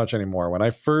happen much anymore. When I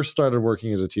first started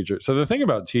working as a teacher. So the thing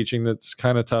about teaching that's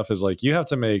kind of tough is like you have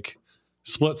to make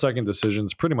split-second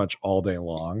decisions pretty much all day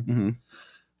long.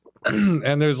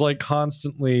 And there's like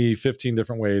constantly 15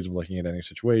 different ways of looking at any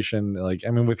situation. Like, I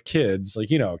mean, with kids, like,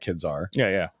 how kids are.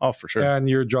 Yeah. Oh, for sure. And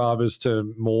your job is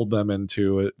to mold them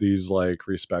into these like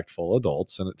respectful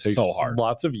adults. And it takes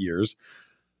lots of years.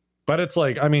 But it's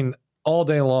like, I mean, all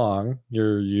day long,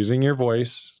 you're using your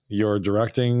voice, you're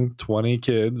directing 20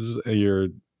 kids, you're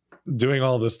doing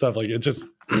all this stuff. Like, it just,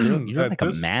 you're like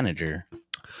a manager.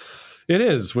 It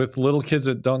is with little kids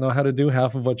that don't know how to do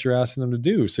half of what you're asking them to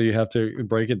do. So you have to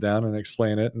break it down and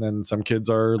explain it. And then some kids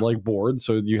are like bored.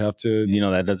 So you have to.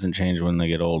 That doesn't change when they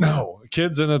get older. No,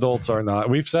 kids and adults are not.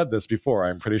 We've said this before.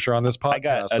 I'm pretty sure on this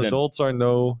podcast. Adults are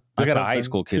no. I got a high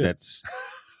school kid that's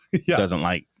doesn't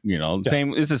like,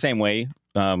 same. It's the same way.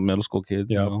 Middle school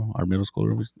kids, our middle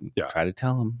schoolers, try to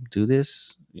tell them, do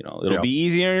this. It'll be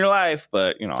easier in your life,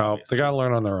 but they got to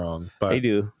learn on their own. But they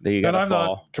do. They got to fall. I'm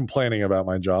not complaining about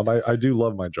my job. I do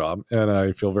love my job, and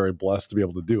I feel very blessed to be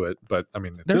able to do it. But I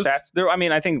mean,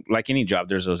 I think like any job,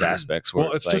 there's those aspects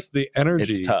where it's just the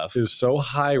energy is so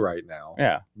high right now.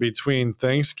 Yeah, between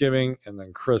Thanksgiving and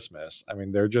then Christmas, I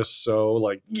mean, they're just so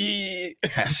like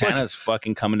Santa's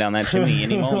fucking coming down that chimney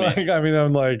any moment.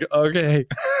 I'm like, okay.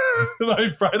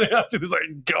 Like Friday afternoon is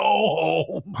like, go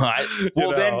home.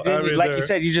 Like you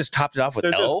said, you just topped it off with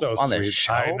Elf on the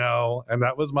shelf. I know, and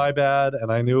that was my bad,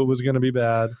 and I knew it was going to be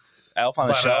bad. Elf on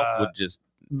the shelf would just.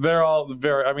 They're all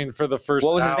very. I mean, for the first.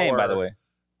 What was his name, by the way?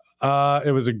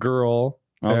 It was a girl,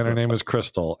 and her name was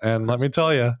Crystal. And let me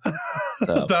tell you,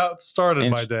 that started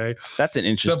my day. That's an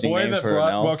interesting name for an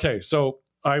elf. Okay, so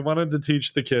I wanted to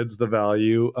teach the kids the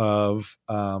value of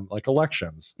like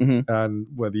elections, and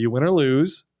whether you win or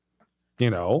lose.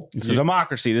 It's a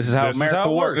democracy. This is how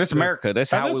America works. This is America.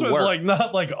 That's how we work. This was like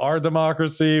not like our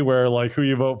democracy where like who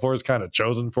you vote for is kind of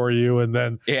chosen for you, and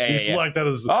then you select that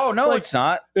as. Oh no, it's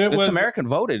not. It's American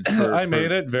voted. I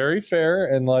made it very fair,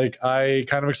 and like I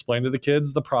kind of explained to the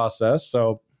kids the process.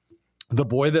 So the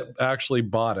boy that actually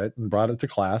bought it and brought it to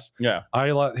class,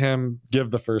 I let him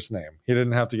give the first name. He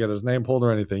didn't have to get his name pulled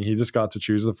or anything. He just got to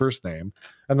choose the first name,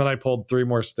 and then I pulled 3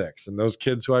 more sticks, and those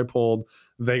kids who I pulled.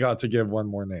 They got to give one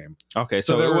more name. Okay,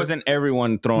 so it wasn't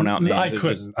everyone thrown out names. I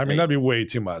couldn't. That'd be way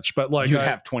too much. But like, you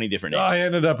have 20 different names. I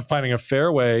ended up finding a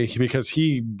fair way because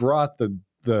he brought the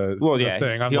thing.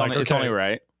 I'm like, it's only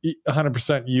right.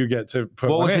 100% you get to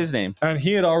put. What was his name? And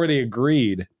he had already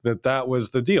agreed that was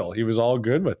the deal. He was all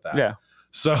good with that. Yeah.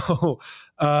 So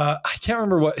I can't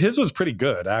remember what his was. Pretty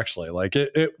good actually. Like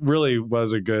it really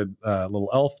was a good little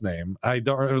elf name. It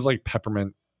was like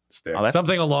Peppermint. Stick.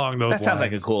 Something along those lines. That sounds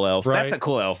like a cool elf. Right? That's a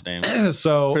cool elf name.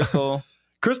 So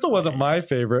Crystal wasn't my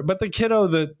favorite, but the kiddo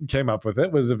that came up with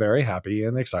it was very happy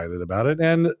and excited about it.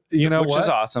 And which is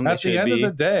awesome. At the end of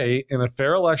the day, in a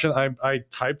fair election, I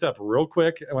typed up real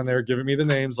quick when they were giving me the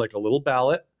names, like a little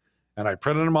ballot, and I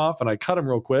printed them off and I cut them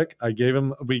real quick.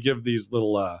 We give these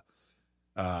little,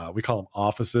 we call them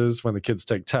offices when the kids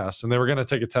take tests, and they were going to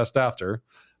take a test after.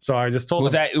 So I just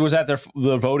told them. Was that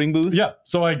the voting booth? Yeah.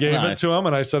 So I gave it to them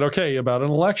and I said, okay, about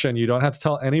an election, you don't have to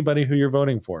tell anybody who you're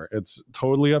voting for. It's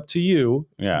totally up to you.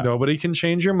 Yeah. Nobody can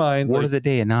change your mind. Word of the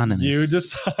day, anonymous. You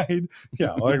decide,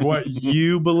 like what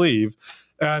you believe.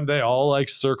 And they all like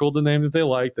circled the name that they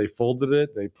liked. They folded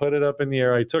it. They put it up in the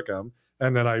air. I took them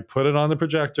and then I put it on the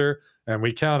projector and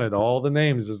we counted all the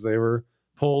names as they were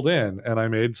pulled in. And I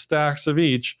made stacks of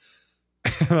each.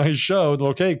 And I showed,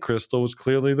 okay, Crystal was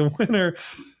clearly the winner.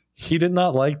 He did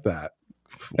not like that.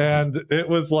 And it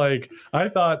was like, I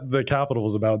thought the Capitol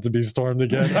was about to be stormed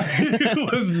again. He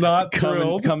was not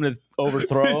thrilled. Coming to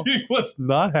overthrow. He was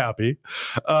not happy.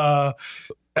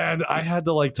 And I had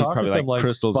to talk with him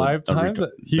Crystal's 5 times.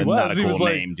 He was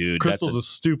like, name, dude. Crystal's a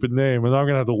stupid name, and I'm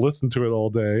going to have to listen to it all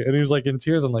day. And he was like in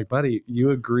tears. I'm like, buddy, you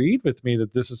agreed with me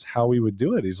that this is how we would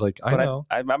do it. He's like, I know.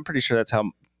 I'm pretty sure that's how.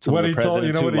 What he told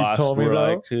me though?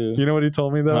 You know what he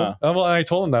told me though? Well, I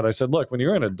told him that. I said, look, when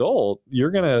you're an adult, you're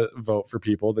gonna vote for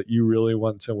people that you really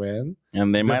want to win,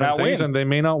 and they might not win, and they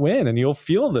may not win, and you'll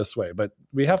feel this way. But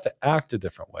we have to act a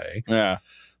different way. Yeah,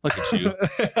 look at you.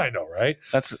 I know, right?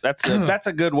 That's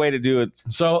a good way to do it.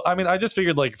 So, I mean, I just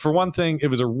figured, for one thing, it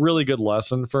was a really good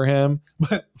lesson for him.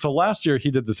 But so last year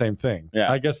he did the same thing.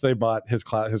 Yeah, I guess they bought his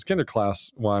kinder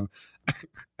class one.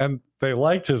 And they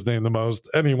liked his name the most,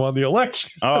 and he won the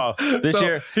election. Oh, this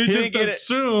year he just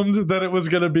assumed that it was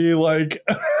going to be a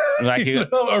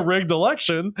rigged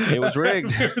election. It was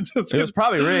rigged. It was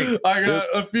probably rigged. I got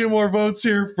a few more votes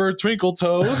here for Twinkle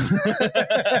Toes.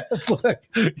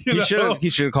 He should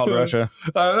have called Russia.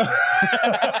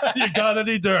 You got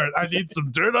any dirt? I need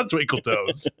some dirt on Twinkle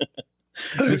Toes.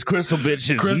 This Crystal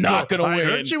bitch is not going to win. I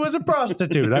heard she was a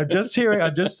prostitute. I'm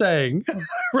just saying.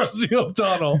 Rosie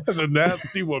O'Donnell is a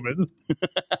nasty woman.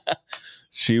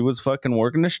 She was fucking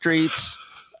working the streets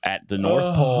at the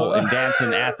North Pole and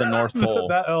dancing at the North Pole.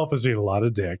 That elf has eaten a lot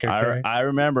of dick. Okay? I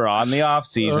remember on the off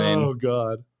season. Oh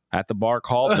God. At the bar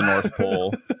called the North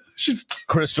Pole.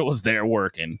 Crystal was there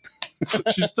working.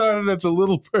 She started as a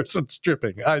little person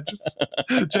stripping. I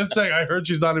just saying. I heard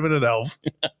she's not even an elf.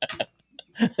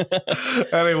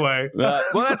 Anyway, well,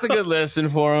 that's a good lesson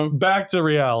for him. Back to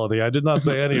reality. I did not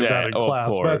say any of that in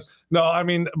class, but no, I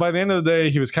mean, by the end of the day,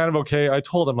 he was kind of okay. I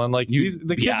told him, I'm like,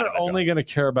 the kids are only going to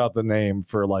care about the name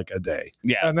for like a day.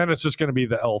 Yeah. And then it's just going to be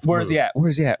the elf. Where's he at?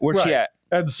 Where's she at?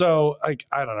 And so, like,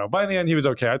 I don't know. By the end, he was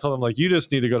okay. I told him, like, you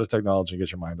just need to go to technology and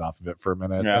get your mind off of it for a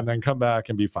minute and then come back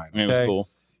and be fine. Okay? It was cool.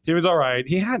 He was all right.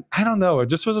 He had, I don't know, it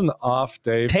just was an off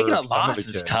day. Taking a loss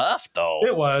is tough, though.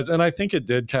 It was, and I think it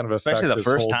did kind of affect especially the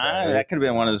first time. Day. That could have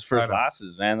been one of his first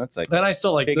losses, man. That's like, and I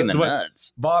still like taking the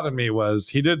nuts. What bothered me was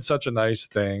he did such a nice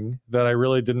thing that I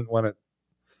really didn't want it.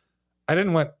 I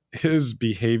didn't want his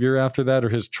behavior after that or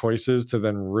his choices to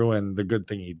then ruin the good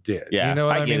thing he did. Yeah, you know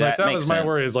what I mean? Like that was my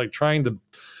worry, is like trying to,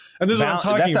 and this is what I'm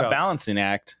talking about. That's a balancing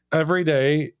act. Every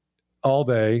day, all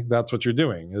day, that's what you're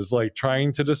doing, is like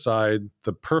trying to decide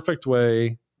the perfect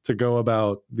way to go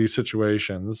about these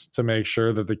situations to make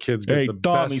sure that the kids get the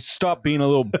Tommy, best. Stop being a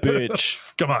little bitch.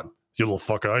 Come on, you little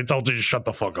fucker. I told you to shut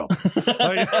the fuck up.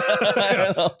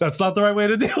 That's not the right way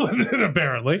to deal with it,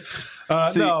 apparently.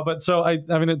 No, but so I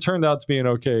mean, it turned out to be an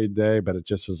okay day, but it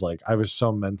just was like, I was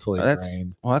so mentally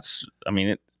drained. Well,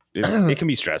 it can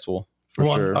be stressful for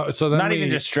sure. So then not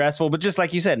even just stressful, but just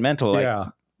like you said, mental. Like, yeah.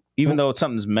 Even though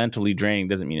something's mentally draining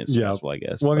doesn't mean it's stressful, I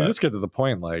guess. Well, you just get to the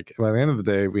point, like, by the end of the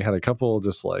day, we had a couple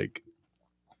just like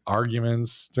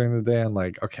arguments during the day. I'm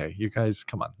like, okay, you guys,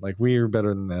 come on. Like, we're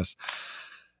better than this.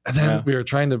 And then we were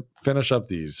trying to finish up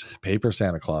these paper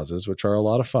Santa Clauses, which are a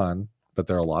lot of fun, but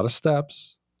they're a lot of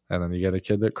steps. And then you get a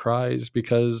kid that cries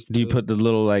because... Do you put the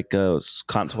little, like,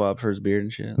 cotton swab for his beard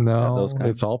and shit? No,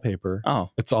 it's all paper. Oh.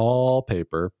 It's all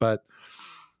paper, but...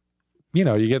 You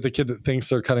know, you get the kid that thinks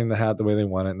they're cutting the hat the way they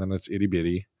want it, and then it's itty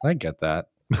bitty. I get that.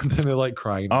 But then they're like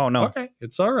crying. Oh, no. Okay,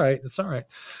 it's all right. It's all right.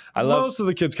 Most of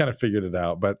the kids kind of figured it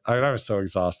out, but I was so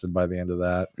exhausted by the end of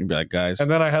that. You'd be like, guys. And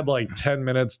then I had like 10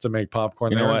 minutes to make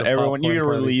popcorn. You know what? Everyone, you get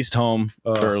released home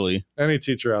early. Any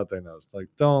teacher out there knows. Like,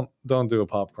 don't do a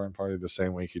popcorn party the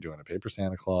same week you're doing a paper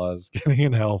Santa Claus, getting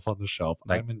an elf on the shelf.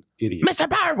 Like, I'm an idiot. Mr.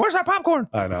 Power, where's our popcorn?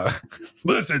 I know.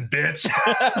 Listen, bitch.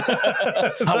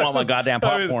 I want my goddamn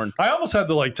popcorn. I almost had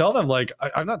to like tell them, like,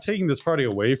 I'm not taking this party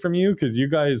away from you because you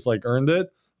guys like earned it,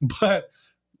 but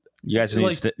you guys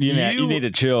need you need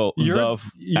to chill. Yeah,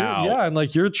 and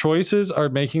like your choices are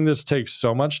making this take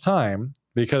so much time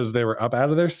because they were up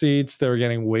out of their seats. They were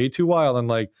getting way too wild, and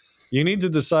like you need to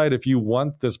decide if you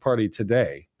want this party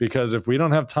today, because if we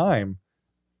don't have time,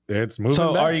 it's moving.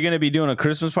 So, back. Are you going to be doing a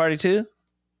Christmas party too?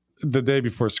 The day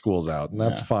before school's out, and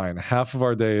that's fine. Half of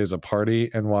our day is a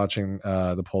party and watching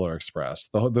the Polar Express.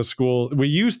 The school, we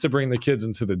used to bring the kids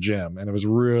into the gym, and it was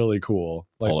really cool.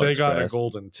 Like Polar they Express. Got a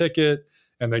golden ticket,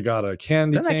 and they got a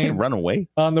candy cane. Didn't that kid run away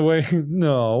on the way?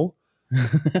 No,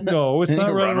 it's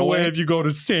not running away if you go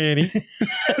to Sandy. He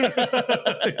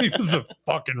was a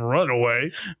fucking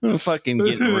runaway. Fucking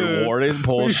getting rewarded.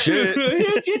 Bullshit.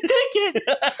 Here's your ticket.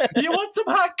 You want some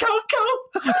hot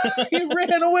cocoa? You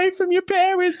ran away from your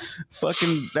parents.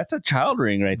 Fucking, that's a child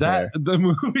ring right there. The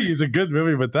movie is a good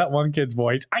movie, but that one kid's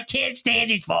voice, I can't stand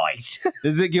his voice.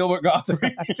 Is it Gilbert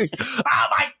Gottfried? Oh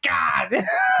my God.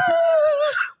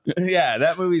 Yeah,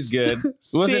 that movie's good.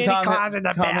 Wasn't Tom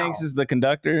Hanks is the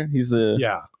conductor? He's the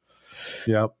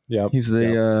Yep. He's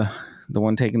the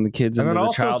one taking the kids into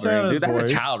the child ring. Dude, that's a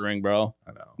child ring, bro.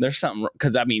 I know. There's something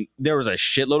because I mean there was a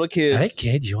shitload of kids. Hey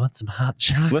kid, you want some hot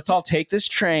chocolate? Let's all take this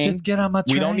train. Just get on my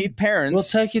train. We don't need parents.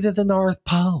 We'll take you to the North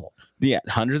Pole. Yeah,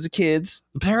 hundreds of kids.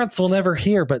 The parents will never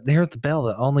hear, but there's the bell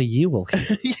that only you will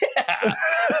hear. Yeah.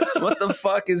 What the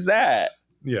fuck is that?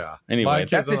 Yeah. Anyway,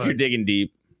 that's if you're digging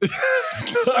deep.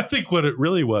 I think what it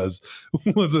really was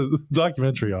a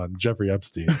documentary on Jeffrey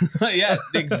Epstein. Yeah,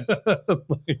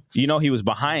 you know he was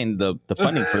behind the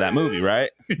funding for that movie, right?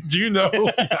 Do you know?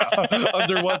 Yeah.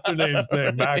 Under what's her name's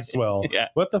name? Maxwell. Yeah.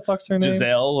 What the fuck's her name?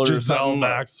 Giselle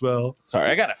Maxwell.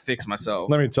 Sorry, I gotta fix myself.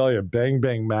 Let me tell you, Bang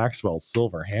Bang Maxwell,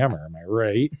 Silver Hammer. Am I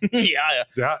right? Yeah.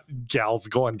 That gal's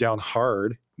going down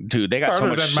hard. Dude, they got so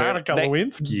much shit. Monica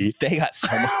Lewinsky. They got so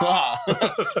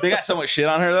much. They got so much shit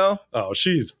on her though. Oh,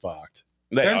 she's fucked,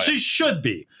 she should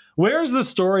be. Where's the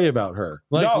story about her?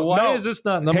 Like, why is this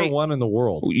not number one in the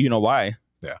world? You know why?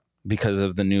 Yeah, because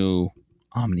of the new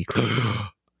Omnicron.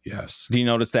 Yes. Do you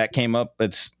notice that came up?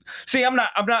 I'm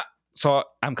not. So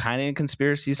I'm kind of in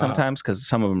conspiracy sometimes because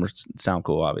some of them sound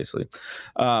cool. Obviously,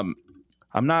 I'm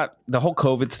not the whole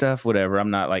COVID stuff. Whatever.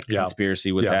 I'm not like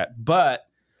conspiracy with that, but.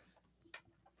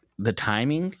 The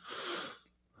timing,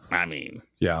 I mean,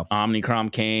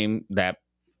 Omnicron came, that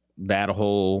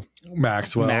whole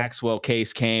Maxwell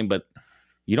case came, but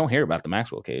you don't hear about the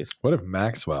Maxwell case. What if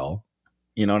Maxwell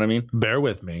You know what I mean? Bear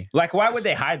with me. Like, why would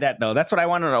they hide that though? That's what I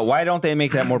want to know. Why don't they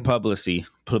make that more publicity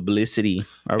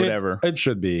or whatever? It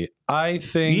should be. I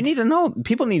think you need to know.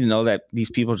 People need to know that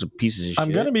these people are pieces of shit.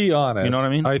 I'm going to be honest. You know what I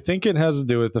mean? I think it has to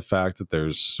do with the fact that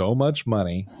there's so much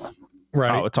money.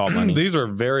 Right. Oh, it's all money. These are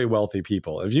very wealthy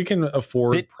people. If you can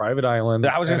afford private islands,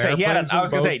 I was going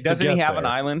to say, doesn't he have an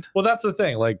island? Well, that's the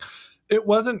thing. Like, it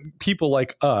wasn't people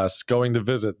like us going to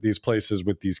visit these places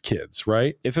with these kids,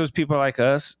 right? If it was people like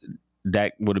us,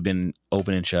 that would have been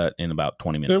open and shut in about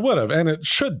 20 minutes. It would have, and it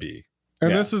should be.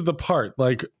 And this is the part.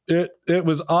 Like, it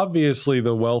was obviously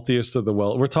the wealthiest of the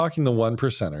We're talking the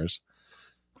 1%ers.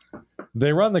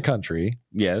 They run the country.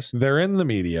 Yes. They're in the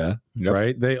media,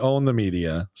 right? They own the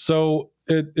media. So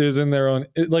it is in their own...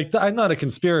 I'm not a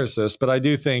conspiracist, but I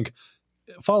do think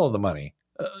follow the money.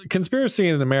 Conspiracy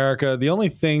in America, the only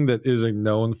thing that is a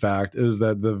known fact is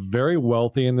that the very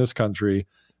wealthy in this country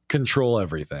control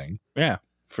everything. Yeah.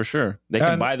 For sure. They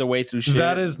can buy their way through shit.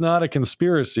 That is not a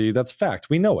conspiracy. That's fact.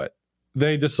 We know it.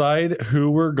 They decide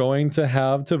who we're going to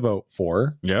have to vote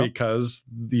for because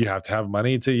you have to have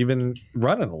money to even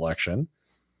run an election.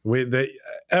 They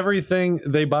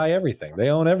buy everything. They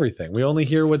own everything. We only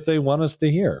hear what they want us to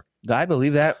hear. I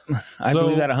believe that. I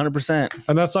believe that 100%.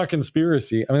 And that's not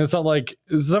conspiracy. I mean, it's not like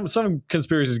some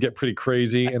conspiracies get pretty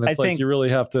crazy, and it's like you really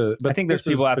have to. But I think there's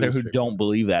people out there who don't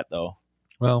believe that, though.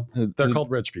 Well, they're called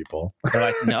rich people. They're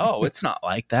like, no, it's not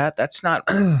like that. That's not.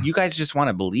 You guys just want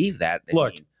to believe that.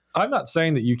 Look, I'm not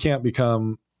saying that you can't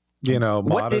become,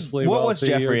 modestly. What was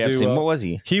Jeffrey Epstein? What was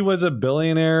he? He was a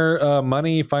billionaire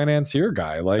money financier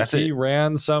guy. Like he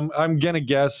ran some. I'm gonna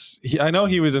guess. I know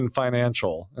he was in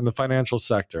the financial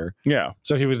sector. Yeah.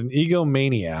 So he was an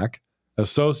egomaniac, a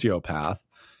sociopath,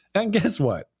 and guess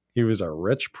what? He was a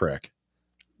rich prick.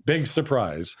 Big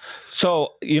surprise.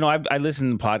 So, I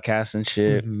listen to podcasts and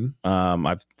shit. Mm-hmm.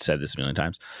 I've said this a million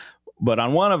times. But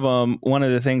on one of them, one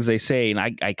of the things they say, and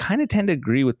I kind of tend to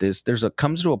agree with this,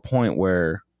 comes to a point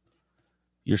where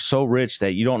you're so rich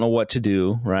that you don't know what to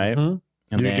do, right? Mm-hmm.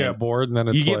 And you get bored, and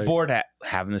then you get bored at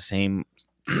having the same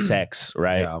sex,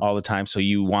 right? Yeah. All the time. So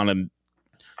you want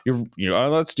to,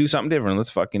 let's do something different. Let's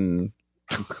fucking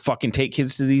take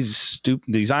kids to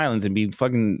these islands and be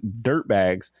fucking dirt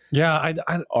bags. Yeah,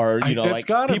 like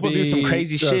people do some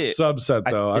crazy shit. Subset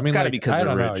though. It's got to be because I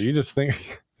don't rich. know. You just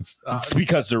think it's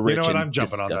because they're rich. You know what? I'm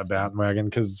jumping on that bandwagon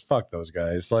because fuck those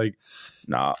guys. Like,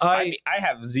 no, I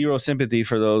have zero sympathy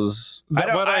for those. Is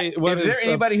there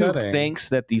anybody who thinks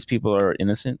that these people are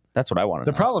innocent? That's what I want to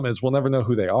know. The problem is we'll never know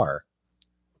who they are.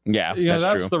 Yeah,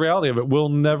 that's true. The reality of it. We'll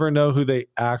never know who they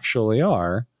actually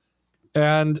are,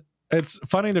 and it's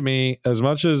funny to me, as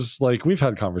much as like we've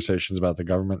had conversations about the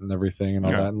government and everything and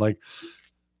all that. And like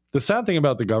the sad thing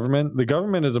about the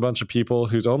government is a bunch of people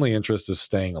whose only interest is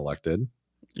staying elected.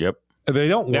 Yep. They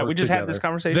don't work. Yeah, we just together. had this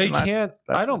conversation. They can't.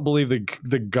 I don't believe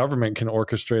the government can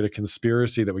orchestrate a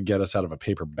conspiracy that would get us out of a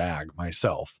paper bag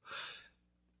myself.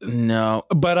 No.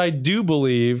 But I do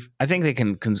believe. I think they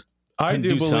can. I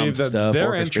do believe that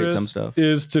their interest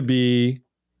is to be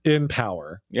in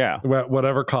power,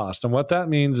 whatever cost. And what that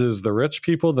means is the rich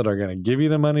people that are going to give you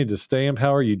the money to stay in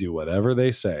power, you do whatever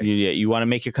they say. You want to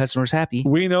make your customers happy.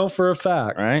 We know for a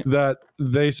fact that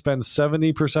they spend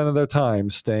 70% of their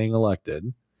time staying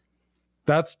elected.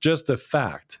 That's just a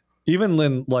fact. Even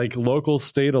in like local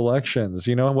state elections,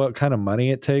 you know what kind of money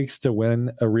it takes to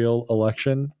win a real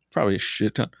election? Probably a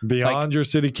shit ton. Beyond your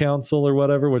city council or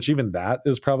whatever, which even that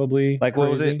is probably like,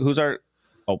 what was it? Who's our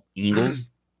Ingalls?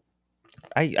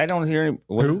 I don't hear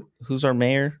any. Who's our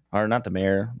mayor? Or not the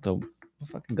mayor, the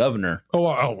fucking governor. Oh,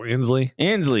 Inslee.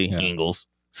 Yeah. Ingalls.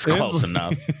 It's close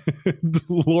enough.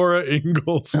 Laura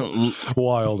Ingalls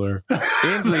Wilder.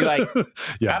 Inslee,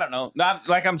 I don't know.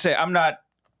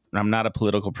 I'm not a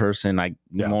political person. I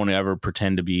won't ever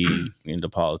pretend to be into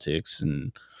politics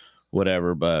and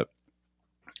whatever, but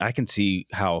I can see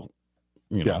how,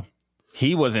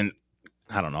 he wasn't.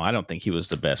 I don't know. I don't think he was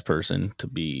the best person to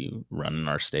be running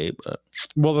our state, but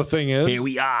the thing is, here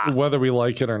we are. Whether we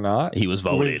like it or not, he was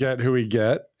voted. We get who we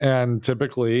get, and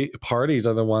typically parties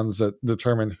are the ones that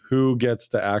determine who gets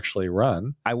to actually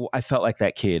run. I felt like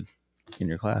that kid in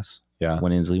your class,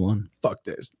 when Inslee won. Fuck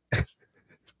this.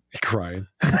 Crying.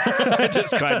 I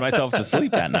just cried myself to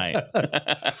sleep that night.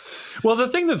 Well, the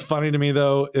thing that's funny to me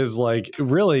though is like,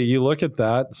 really, you look at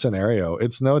that scenario.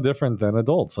 It's no different than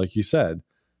adults, like you said.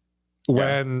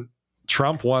 When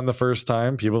Trump won the first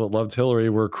time, people that loved Hillary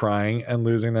were crying and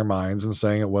losing their minds and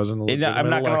saying it wasn't a legitimate I'm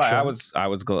not gonna election. lie. I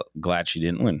was glad she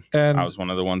didn't win, and I was one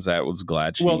of the ones that was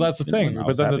glad she. Well, that's the thing.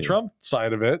 But then the Trump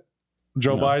side of it,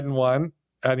 Joe Biden won.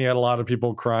 and you had a lot of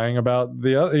people crying about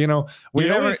the other. No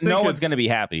one's going to be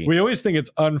happy. We always think it's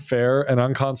unfair and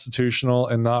unconstitutional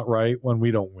and not right when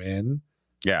we don't win.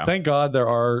 Yeah. Thank God there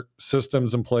are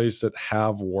systems in place that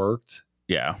have worked.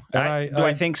 Yeah.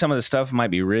 I think some of the stuff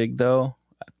might be rigged, though?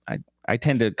 I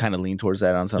tend to kind of lean towards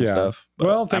that on some stuff. But,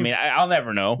 well, I'll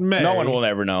never know. No one will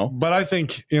ever know. But I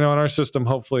think, in our system,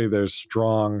 hopefully there's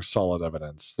strong, solid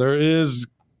evidence. There is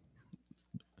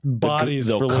bodies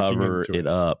they'll for cover it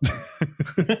up.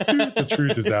 The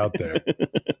truth is out there.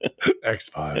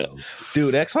 X-Files.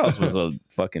 Dude, X-Files was a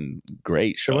fucking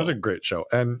great show. It was a great show.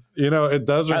 And, it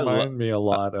does remind me a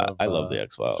lot of I love the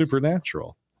X-Files.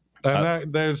 Supernatural.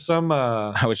 And there's some...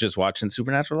 I was just watching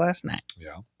Supernatural last night.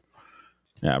 Yeah.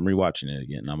 Yeah, I'm rewatching it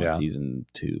again. I'm on season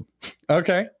 2.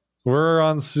 Okay. We're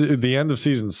on the end of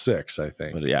season 6, I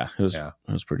think. But yeah, it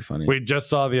was pretty funny. We just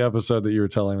saw the episode that you were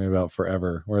telling me about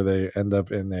forever, where they end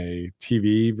up in a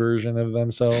TV version of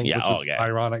themselves. Yeah, which is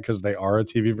ironic because they are a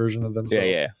TV version of themselves.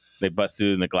 Yeah. They bust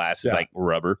through and the glass is like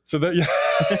rubber. So that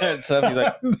and stuff. He's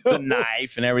like the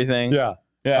knife and everything. Yeah.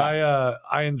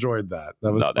 I enjoyed that.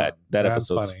 That was fun. that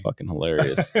episode's fucking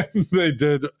hilarious. They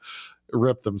did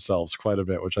rip themselves quite a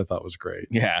bit, which I thought was great.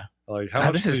 Yeah. Like, how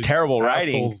much this is terrible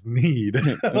writing. Need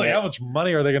how much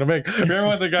money are they going to make? Remember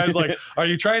when the guy's like, "Are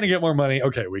you trying to get more money?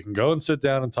 Okay, we can go and sit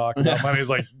down and talk about money." He's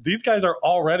like, "These guys are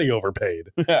already overpaid."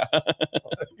 Yeah.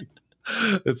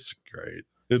 It's great.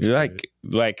 It's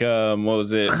like what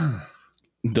was it?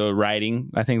 The writing,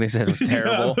 I think they said it was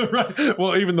terrible.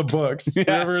 Well, even the books.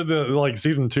 Remember the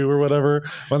season 2 or whatever,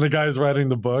 when the guy's writing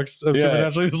the books of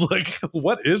Supernatural, he was like,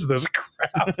 "What is this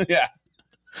crap?" Yeah.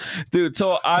 Dude,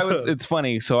 so it's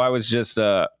funny. So I was just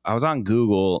I was on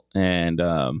Google and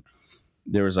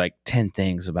there was 10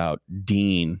 things about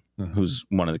Dean, who's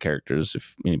one of the characters,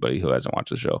 if anybody who hasn't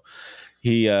watched the show.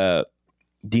 He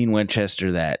Dean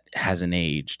Winchester that hasn't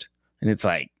aged. And it's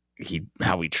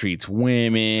how he treats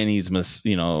women, he's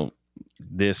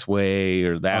this way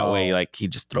or that way, he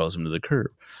just throws them to the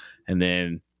curb. And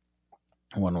then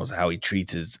one was how he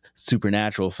treats his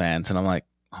Supernatural fans, and I'm like,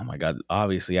 oh my god,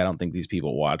 obviously I don't think these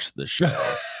people watch the show.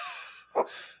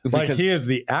 He is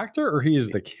the actor or he is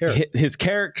the character? His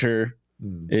character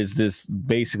is this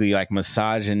basically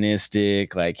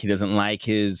misogynistic, he doesn't like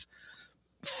his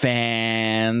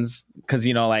fans because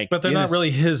but they're not really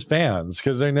his fans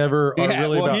because they never are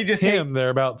really about him.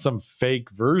 They're about some fake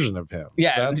version of him.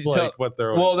 That's what they're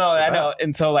about. I know.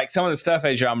 And so some of the stuff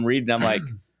as I'm reading, I'm like,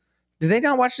 did they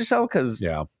not watch the show? Because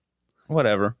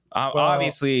whatever.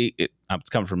 Obviously it's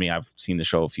come from me. I've seen the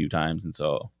show a few times, and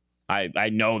so I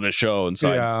know the show, and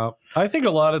so I think a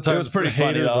lot of times it was pretty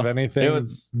haters funny, of anything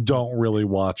don't really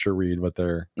watch or read what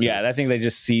they're. Yeah, I think they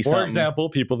just see. For example,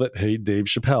 people that hate Dave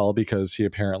Chappelle because he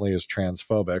apparently is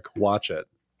transphobic. Watch it.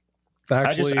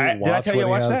 Actually, watch did I tell you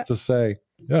what I he watched has to say.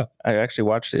 Yeah, I actually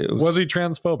watched it. Was he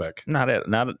transphobic? Not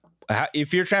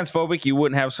if you're transphobic, you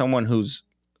wouldn't have someone who's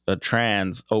a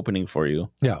trans opening for you.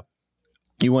 Yeah,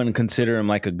 you wouldn't consider him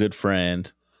like a good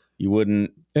friend. You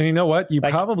wouldn't. And you know what? You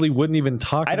probably wouldn't even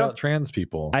talk about trans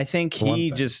people. I think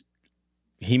he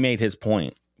made his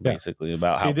point basically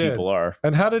about how people are.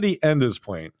 And how did he end his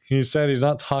point? He said he's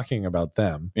not talking about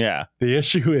them. Yeah. The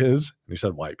issue is, he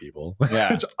said white people.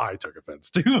 Yeah. Which I took offense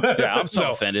to. Yeah, I'm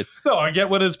so offended. No, I get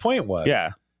what his point was.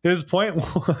 Yeah. His point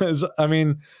was, I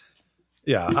don't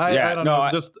know.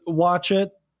 Just watch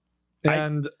it.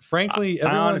 And frankly,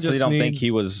 I honestly don't think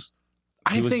he was.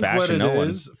 I think what it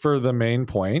is for the main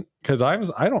point, because I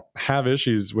don't have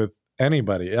issues with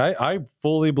anybody. I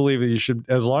fully believe that you should,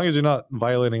 as long as you're not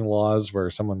violating laws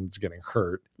where someone's getting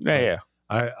hurt. Yeah.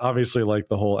 I obviously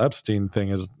the whole Epstein thing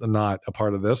is not a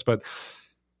part of this, but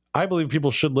I believe people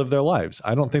should live their lives.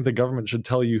 I don't think the government should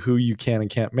tell you who you can and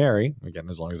can't marry. Again,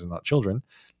 as long as they're not children.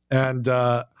 And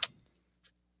but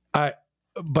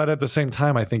at the same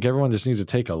time, I think everyone just needs to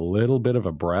take a little bit of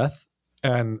a breath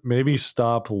and maybe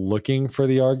stop looking for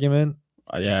the argument.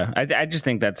 Yeah, I just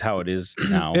think that's how it is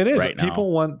now. It is. Right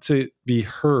People want to be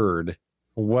heard,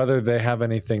 whether they have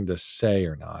anything to say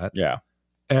or not. Yeah.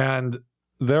 And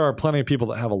there are plenty of people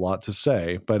that have a lot to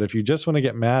say, but if you just want to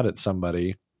get mad at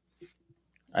somebody,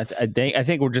 I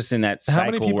think we're just in that cycle. How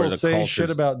many people where the say shit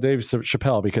about Dave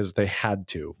Chappelle because they had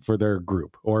to for their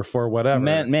group or for whatever?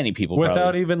 Many people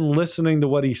without even listening to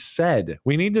what he said.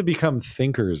 We need to become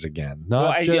thinkers again,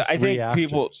 not just I think reactors.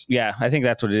 People. Yeah, I think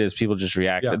that's what it is. People just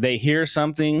react. Yeah. They hear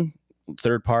something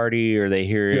third party, or they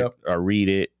hear it or read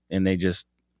it, and they just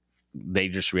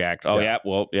react. Oh yeah,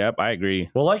 well, yep, I agree.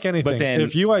 Well, like anything, but then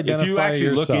if you actually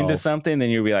look into something, then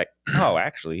you'll be like, oh,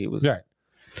 actually, he was. Yeah.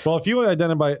 Well, if you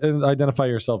identify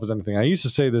yourself as anything, I used to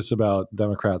say this about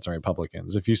Democrats and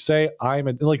Republicans. If you say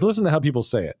listen to how people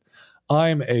say it.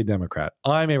 I'm a Democrat.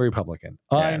 I'm a Republican.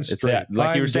 I'm straight.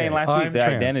 Like you were saying last week, I'm the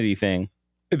trans. identity thing.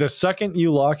 The second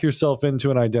you lock yourself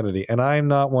into an identity, and I'm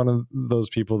not one of those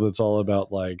people that's all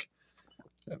about like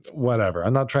whatever.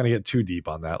 I'm not trying to get too deep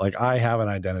on that. Like I have an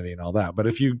identity and all that. But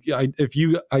if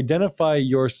you identify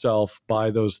yourself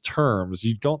by those terms,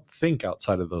 you don't think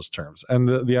outside of those terms. And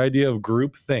the idea of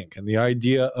group think and the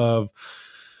idea of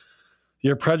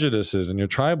your prejudices and your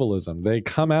tribalism, they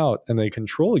come out and they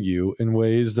control you in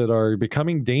ways that are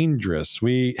becoming dangerous.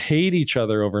 We hate each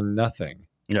other over nothing.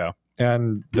 Yeah.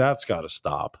 And that's got to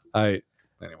stop. Not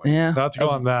to go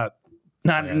on that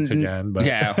again, but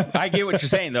yeah, I get what you're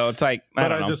saying though. It's like,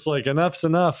 I just like enough's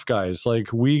enough, guys.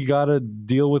 Like we got to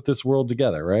deal with this world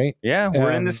together, right? Yeah,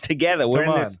 we're in this together. We're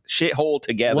in this shithole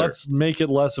together. Let's make it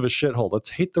less of a shithole. Let's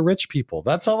hate the rich people.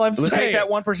 That's all I'm saying. Let's hate that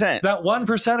 1%. That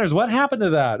 1%ers. What happened to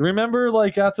that? Remember,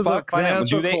 like after the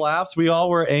financial collapse, we all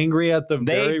were angry at the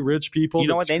very rich people. You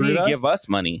know what? They need to give us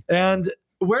money. And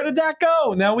where did that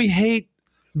go? Now we hate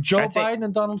Joe Biden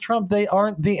and Donald Trump. They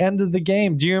aren't the end of the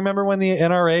game. Do you remember when the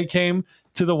NRA came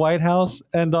to the White House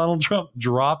and Donald Trump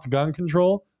dropped gun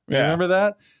control? Yeah. Remember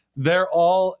that? They're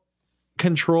all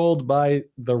controlled by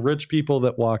the rich people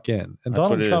that walk in. And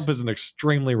Donald Trump is an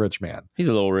extremely rich man. He's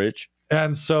a little rich.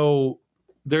 And so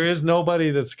there is nobody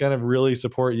that's going to really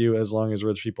support you as long as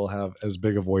rich people have as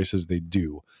big a voice as they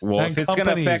do. Well, if it's going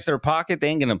to affect their pocket, they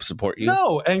ain't going to support you.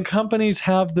 No, and companies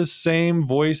have the same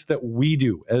voice that we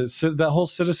do. That whole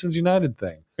Citizens United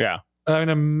thing. Yeah. I mean,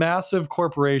 a massive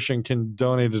corporation can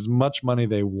donate as much money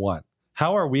they want.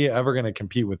 How are we ever going to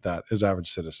compete with that as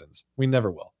average citizens? We never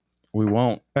will. We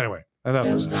won't. Anyway, enough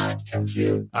of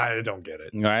that. I don't get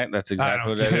it. All right, that's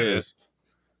exactly what that is.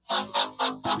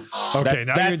 Okay,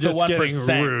 now you're just getting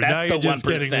rude. Now you're just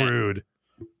getting rude.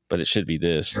 But it should be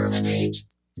this.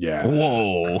 Yeah.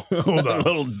 Whoa. Hold on. A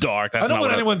little dark. I don't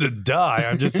want anyone to die.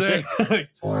 I'm just saying, like,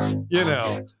 you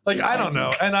know, like, I don't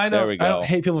know. And I don't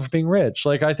hate people for being rich.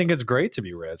 Like, I think it's great to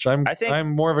be rich. I'm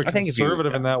more of a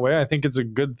conservative in that way. I think it's a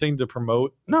good thing to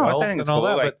promote. I think it's cool.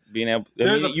 That, like being able,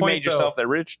 you made yourself that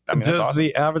rich. I mean, does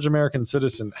the average American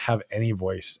citizen have any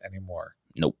voice anymore?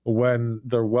 Nope. When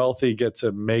the wealthy get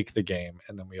to make the game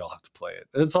and then we all have to play it.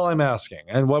 That's all I'm asking.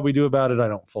 And what we do about it, I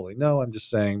don't fully know. I'm just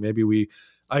saying maybe we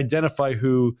identify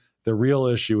who the real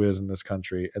issue is in this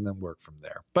country and then work from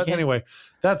there. But anyway,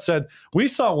 that said, we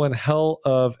saw one hell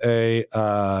of a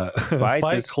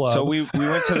fight club. So we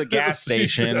went to the gas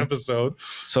station episode.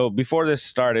 So before this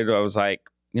started, I was like,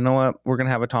 you know what? We're going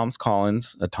to have a Tom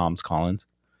Collins, and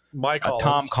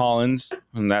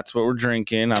that's what we're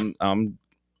drinking.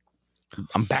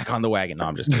 I'm back on the wagon. No,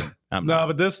 I'm just kidding.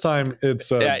 But this time it's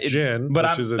gin,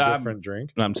 which is a different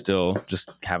drink. I'm still just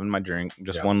having my drink,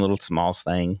 one little small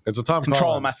thing. It's a Tom Collins.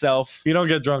 Controlling myself. You don't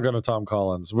get drunk on a Tom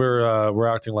Collins. We're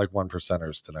acting like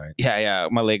 1%ers tonight. Yeah.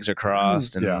 My legs are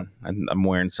crossed, and I'm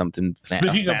wearing something.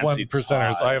 Speaking of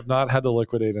 1%ers, I have not had to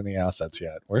liquidate any assets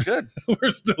yet. We're good.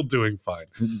 We're still doing fine.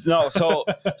 No, so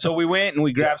we went and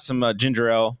we grabbed some ginger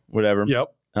ale, whatever.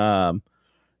 Yep.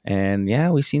 And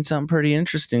we seen something pretty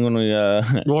interesting when we roll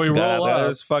up. That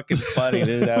was fucking funny,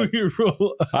 dude.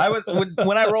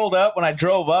 When I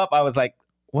drove up, I was like,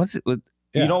 what's it?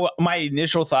 You know what? My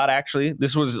initial thought, actually,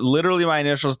 this was literally my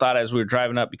initial thought as we were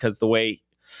driving up, because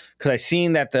I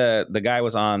seen that the guy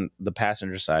was on the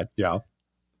passenger side. Yeah.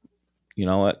 You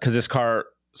know what? Because this car,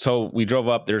 so we drove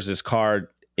up, there's this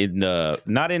car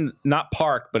not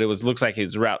parked, but looks like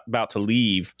it's about to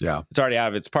leave. Yeah. It's already out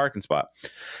of its parking spot.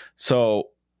 So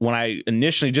when I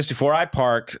initially, just before I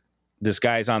parked, this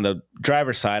guy's on the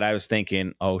driver's side, I was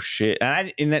thinking, oh shit.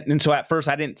 And so at first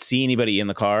I didn't see anybody in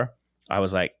the car. I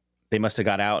was like, they must have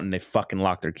got out and they fucking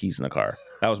locked their keys in the car.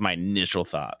 That was my initial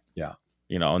thought. Yeah.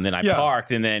 You know, and then I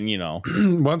parked, and then,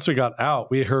 once we got out,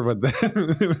 we heard what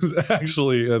it was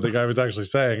actually, the guy was actually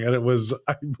saying, and it was,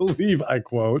 I believe, I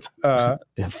quote,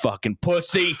 fucking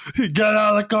pussy. Get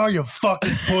out of the car, you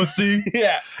fucking pussy.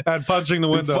 Yeah. And punching the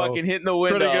window. Fucking hitting the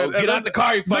window. Get out the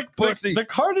car, you fucking pussy. The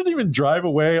car didn't even drive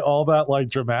away all that, like,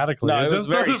 dramatically. No, it was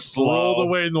very slow. Rolled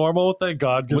away normal, thank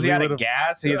God. Was he at a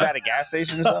gas? He was at a gas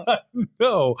station or something?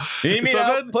 No. You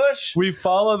mean push? We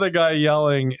follow the guy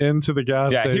yelling into the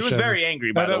gas station. Yeah, he was very angry.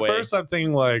 By the way, at first I'm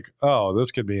thinking like, oh, this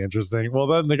could be interesting. Well,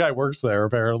 then the guy works there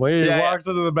apparently. He walks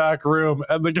into the back room,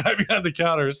 and the guy behind the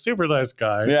counter is super nice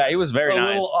guy. Yeah, he was very nice. A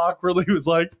little awkwardly, he was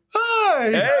like,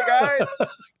 "Hi, hey guys."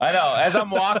 I know. As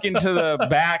I'm walking to the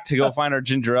back to go find our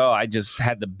ginger ale, I just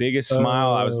had the biggest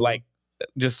smile. I was like,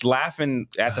 just laughing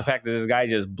at the fact that this guy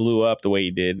just blew up the way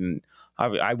he did, and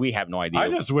we have no idea. I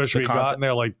just wish we'd gotten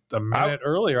there like a minute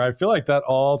earlier. I feel like that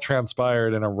all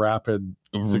transpired in a rapid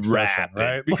succession,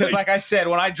 right? Because like I said,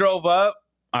 when I drove up,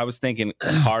 I was thinking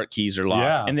car keys are locked.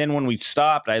 Yeah. And then when we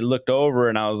stopped, I looked over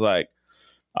and I was like,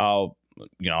 oh,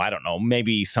 I don't know.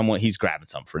 Maybe he's grabbing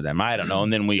something for them. I don't know.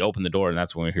 And then we opened the door and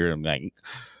that's when we hear him like,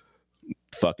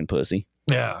 fucking pussy.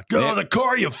 Yeah. Get out of the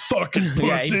car, you fucking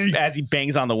pussy. Yeah, as he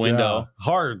bangs on the window.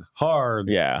 Yeah. Hard.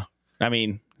 Yeah. I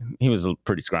mean, he was a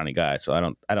pretty scrawny guy, so I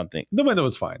don't think the window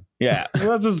was fine. Yeah.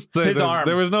 Let's just say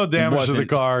there was no damage to the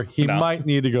car. He might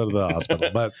need to go to the hospital,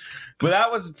 but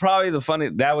that was probably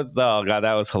that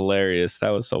was hilarious. That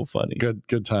was so funny.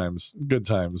 Good times.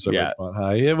 Yeah.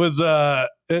 High. It was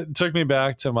it took me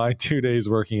back to my 2 days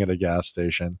working at a gas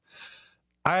station.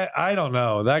 I don't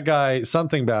know. That guy,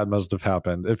 something bad must have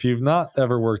happened. If you've not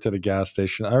ever worked at a gas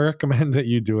station, I recommend that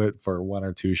you do it for 1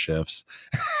 or 2 shifts.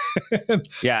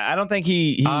 Yeah, I don't think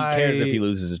he cares if he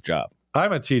loses his job.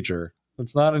 I'm a teacher.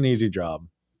 It's not an easy job.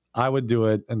 I would do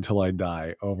it until I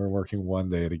die over working 1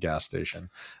 day at a gas station.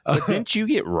 But didn't you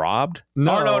get robbed?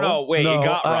 No. Wait, you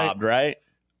got robbed, right?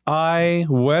 I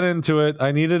went into it.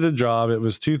 I needed a job. It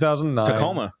was 2009.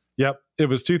 Tacoma. Yep. It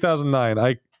was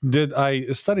 2009. I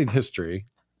studied history.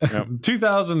 Yep.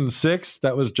 2006,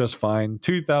 that was just fine.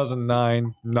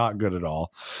 2009, not good at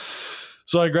all.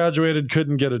 So I graduated,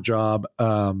 couldn't get a job.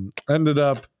 Ended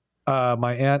up,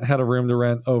 my aunt had a room to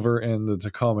rent over in the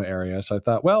Tacoma area. So I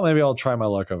thought, well, maybe I'll try my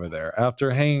luck over there.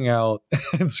 After hanging out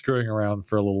and screwing around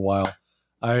for a little while,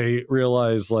 I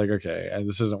realized, like, okay,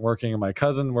 this isn't working. And my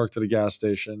cousin worked at a gas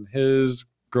station. His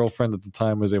girlfriend at the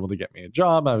time was able to get me a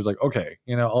job. I was like, okay,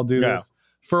 I'll do this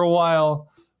for a while,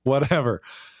 whatever.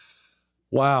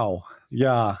 Wow.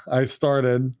 Yeah, I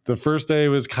started. The first day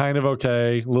was kind of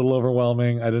okay, a little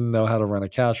overwhelming. I didn't know how to run a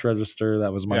cash register.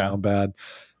 That was my own bad.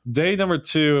 Day number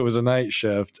 2, it was a night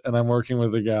shift, and I'm working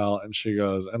with a gal, and she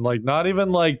goes, and like not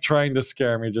even like trying to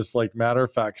scare me, just like matter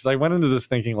of fact, because I went into this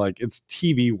thinking like it's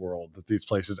TV world that these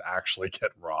places actually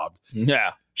get robbed.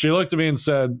 Yeah. She looked at me and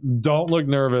said, "Don't look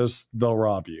nervous. They'll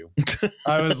rob you."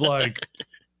 I was like,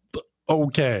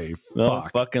 okay,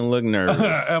 don't fucking look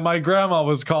nervous. And my grandma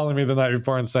was calling me the night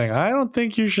before and saying, I don't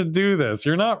think you should do this.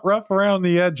 You're not rough around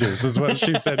the edges, is what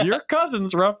she said. Your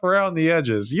cousin's rough around the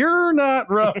edges. You're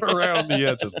not rough around the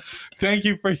edges. Thank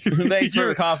you for Thanks for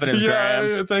the confidence,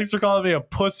 Grams. Thanks for calling me a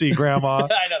pussy, Grandma.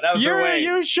 I know, that was her way.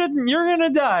 You shouldn't. You're going to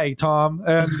die, Tom.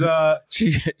 And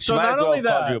she so might not as well only have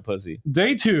that, called you a pussy.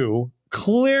 Day 2,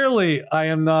 clearly I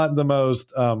am not the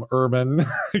most urban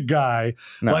guy.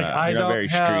 I don't very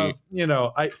have,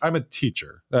 street. I'm a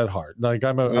teacher at heart. Like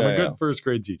I'm a good first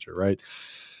grade teacher, right?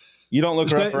 You don't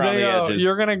look rough around the edges.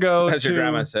 You're going to go as your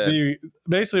grandma said.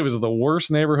 Basically it was the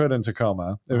worst neighborhood in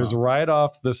Tacoma. It was right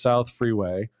off the South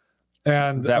Freeway.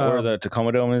 And is that where the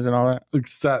Tacoma Dome is and all that?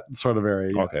 That sort of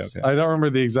area. Yes. Okay. I don't remember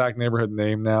the exact neighborhood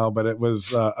name now, but it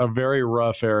was a very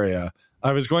rough area.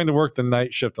 I was going to work the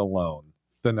night shift alone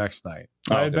the next night.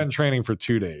 I had been training for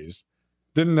 2 days.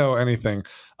 Didn't know anything.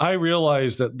 I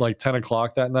realized at like 10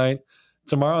 o'clock that night,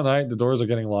 tomorrow night, the doors are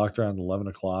getting locked around 11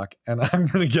 o'clock and I'm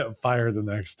going to get fired the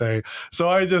next day. So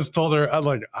I just told her, I was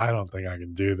like, I don't think I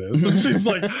can do this. And she's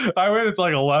like, I waited till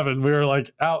like 11. We were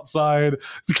like outside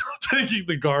taking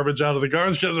the garbage out of the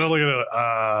garbage because they're looking at it.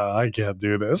 I can't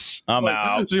do this. I'm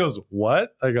out. She goes,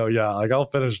 what? I go, yeah, like I'll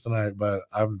finish tonight, but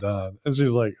I'm done. And she's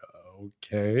like,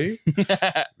 okay.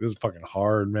 This is fucking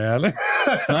hard, man.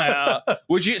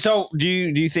 Would you? So do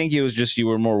you think it was just you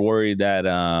were more worried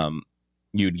that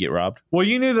you'd get robbed? Well,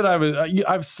 you knew that I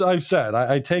was. I've said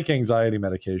I take anxiety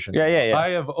medication. Yeah. I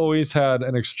have always had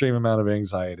an extreme amount of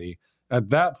anxiety.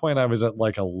 At that point, I was at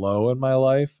like a low in my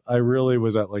life. I really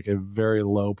was at like a very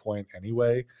low point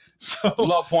anyway. So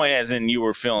low point, as in you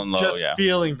were feeling low, just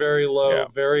feeling very low,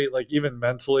 very like even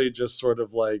mentally, just sort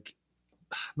of like.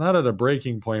 Not at a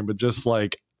breaking point, but just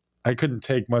like I couldn't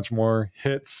take much more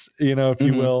hits, if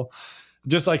you will.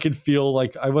 Just I could feel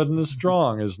like I wasn't as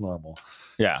strong as normal.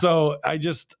 Yeah. So I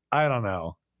don't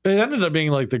know. It ended up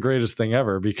being like the greatest thing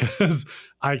ever because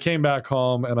I came back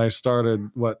home and I started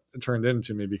what turned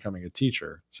into me becoming a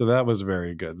teacher. So that was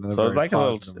very good. So it's like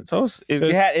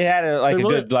it had a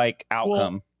good like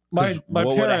outcome. Well, my what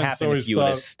would have parents happened always if you would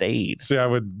have stayed? See, I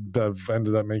would have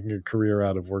ended up making a career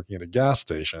out of working at a gas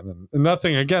station, and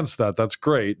nothing against that. That's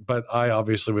great, but I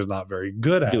obviously was not very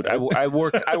good at it. Dude, I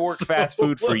worked fast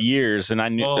food for years, and I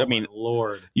knew. Oh,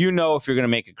 Lord, if you're going to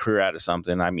make a career out of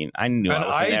something. I knew I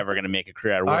was never going to make a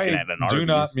career out of working at an Arby's. I do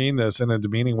not mean this in a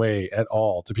demeaning way at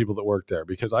all to people that work there,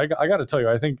 because I got to tell you,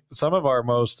 I think some of our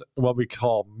most what we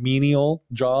call menial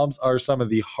jobs are some of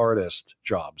the hardest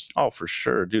jobs. Oh, for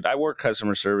sure, dude. I work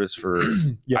customer service for.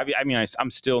 Yeah. I'm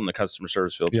still in the customer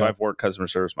service field, so I've worked customer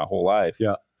service my whole life.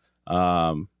 Yeah.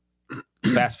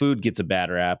 Fast food gets a bad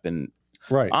rap, and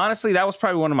Right. Honestly, that was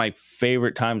probably one of my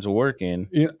favorite times working.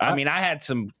 Yeah, I mean, I had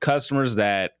some customers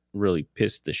that really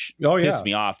pissed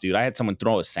me off, dude. I had someone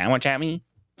throw a sandwich at me.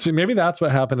 See, maybe that's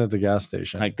what happened at the gas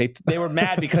station. Like they were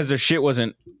mad because their shit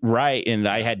wasn't right, and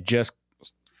I had just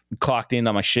clocked in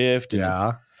on my shift. And,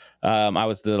 yeah. I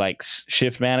was the like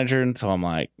shift manager, and so I'm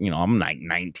like, I'm like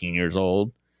 19 years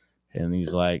old, and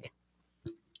he's like,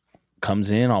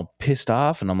 comes in all pissed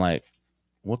off, and I'm like,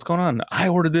 what's going on? I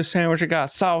ordered this sandwich, it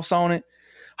got sauce on it.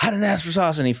 I didn't ask for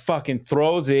sauce, and he fucking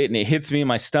throws it, and it hits me in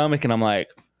my stomach, and I'm like,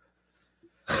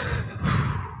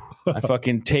 I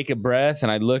fucking take a breath,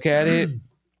 and I look at it.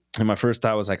 And my first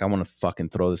thought was like, I want to fucking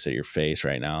throw this at your face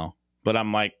right now. But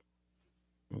I'm like,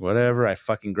 whatever. I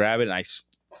fucking grab it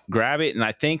and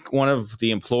I think one of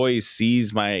the employees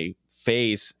sees my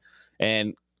face,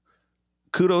 and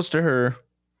kudos to her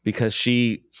because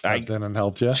she stepped in and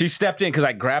helped you. She stepped in because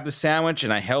I grabbed the sandwich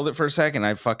and I held it for a second.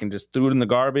 I fucking just threw it in the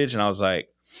garbage, and I was like,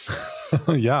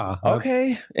 yeah,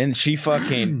 okay. And she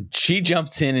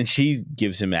jumps in and she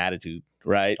gives him attitude,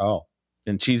 right? Oh,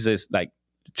 and she's this like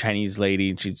Chinese lady,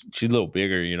 and she's a little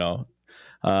bigger,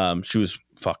 she was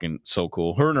fucking so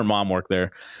cool. Her and her mom work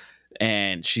there,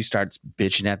 and she starts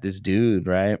bitching at this dude,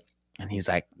 right? And he's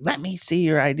like, let me see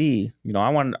your ID, I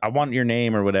want your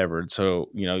name or whatever. And so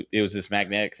it was this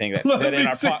magnetic thing that set in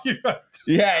our pocket.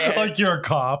 Yeah, like you're a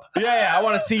cop. Yeah, I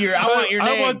want to see I want your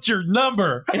name. I want your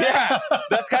number. Yeah,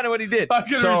 that's kind of what he did. I'm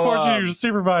gonna report you to your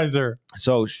supervisor.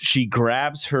 So she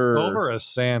grabs her over a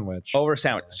sandwich.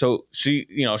 So she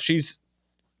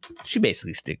she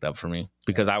basically sticked up for me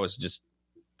because I was just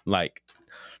like,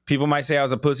 people might say I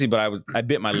was a pussy, but I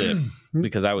bit my lip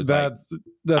because I was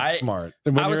that's smart.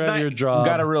 When I was you're at your job,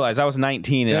 gotta realize I was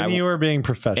 19 and you were being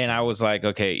professional. And I was like,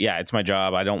 okay, yeah, it's my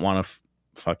job. I don't want to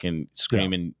fucking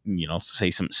scream and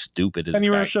say something stupid. And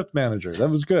you were a shift manager. That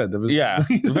was good. That was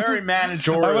very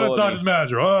managerial. I want to talk to the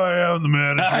manager. I am the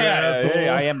manager.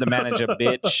 I am the manager,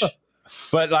 bitch.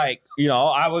 But like,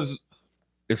 I was.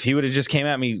 If he would have just came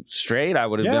at me straight, I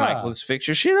would have been like, let's fix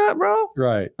your shit up, bro.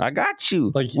 Right. I got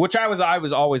you. Like, which I was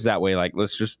always that way. Like,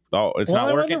 let's just, it's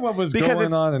not working. I wonder what was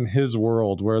going on in his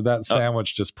world where that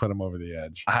sandwich just put him over the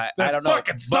edge. I don't know.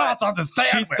 Fucking thoughts on the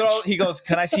sandwich. He goes,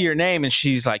 can I see your name? And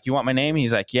she's like, you want my name?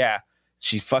 He's like, yeah.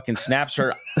 She fucking snaps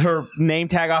her name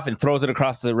tag off and throws it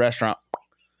across the restaurant.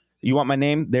 You want my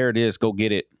name? There it is. Go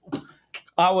get it.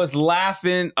 I was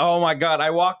laughing. Oh my God.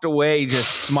 I walked away just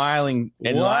smiling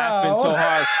and laughing so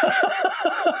hard.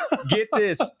 Get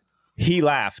this. He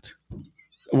laughed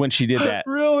when she did that.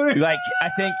 Really? Like, I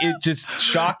think it just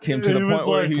shocked him to the point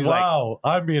where he was wow,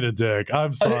 I'm being a dick.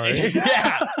 I'm sorry.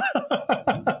 Yeah.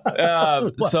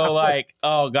 So like,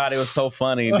 oh God, it was so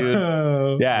funny,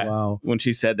 dude. Yeah. Wow. When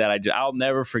she said that, I'll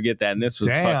never forget that. And this was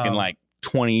fucking like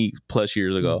 20 plus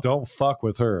years ago. Don't fuck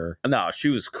with her. No, she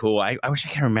was cool. I wish I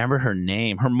could remember her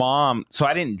name. Her mom. So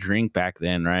I didn't drink back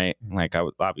then, right? Like I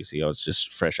was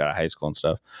just fresh out of high school and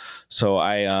stuff. So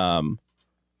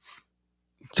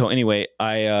so anyway,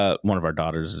 one of our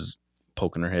daughters is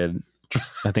poking her head.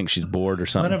 I think she's bored or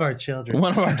something. One of our children.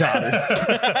 One of our daughters.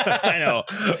 I know.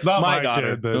 Not my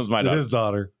daughter. Kid, it was my daughter. His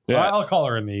daughter. Yeah. I'll call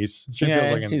her a niece. She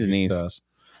feels like she's a niece. To us.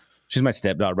 She's my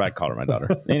stepdaughter, but I call her my daughter.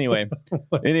 Anyway,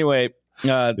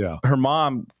 her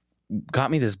mom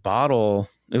got me this bottle.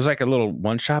 It was like a little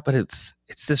one shot, but it's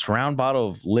this round bottle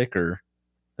of liquor.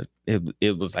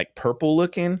 It was like purple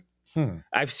looking.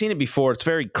 I've seen it before. It's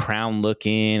very crown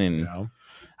looking, and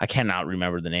I cannot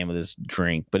remember the name of this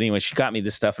drink. But anyway, she got me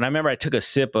this stuff, and I remember I took a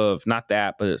sip of not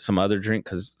that, but some other drink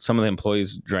because some of the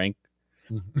employees drank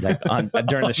like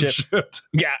during the shift.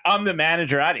 Yeah, I'm the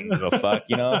manager. I didn't give a fuck,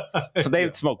 So they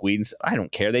would smoke weed. And I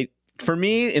don't care. For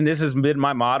me, and this has been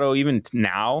my motto even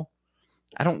now,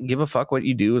 I don't give a fuck what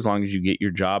you do as long as you get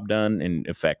your job done and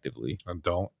effectively. And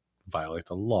don't violate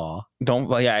the law.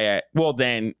 Well,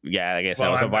 then, I guess that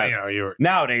was a violation.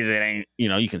 Nowadays, it ain't,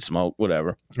 you can smoke,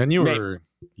 whatever. And you were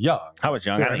young. I was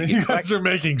young. You guys are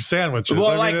making sandwiches.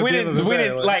 Well, we didn't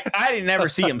I didn't never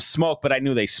see them smoke, but I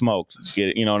knew they smoked.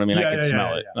 You know what I mean? I could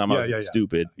smell it. I'm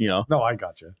stupid, No, I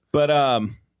got you. But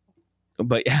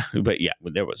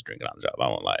there was drinking on the job. I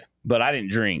won't lie. But I didn't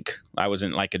drink. I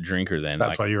wasn't like a drinker then.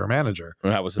 That's why you were a manager.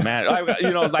 I was the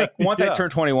manager. Once I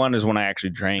turned 21 is when I actually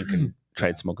drank and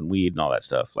tried smoking weed and all that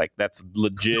stuff. Like that's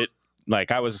legit.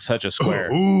 Like I was such a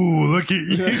square. Ooh, look at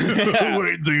you!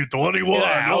 Wait until you're 21.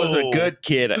 Yeah, I was a good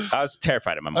kid. I was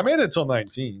terrified of my mom. I made it till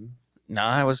 19. No,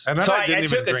 I was. And so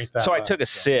I took a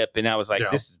sip, and I was like,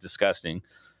 "This is disgusting."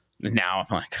 And now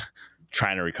I'm like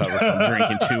trying to recover from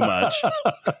drinking too much.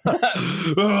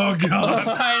 Oh God!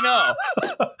 I know.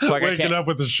 Like waking up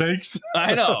with the shakes.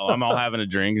 I know. I'm all having a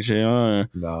drink and shit. No,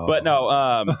 but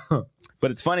no.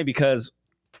 But it's funny because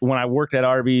when I worked at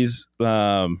Arby's,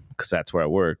 because that's where I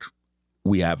worked,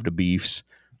 we have the beefs.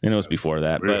 And it was before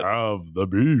that. We but have the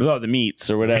beef. Oh, the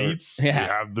meats or whatever. Meats? Yeah. We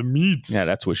have the meats. Yeah,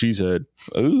 that's what she said.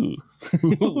 Ooh.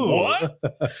 What?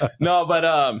 No, but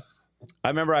I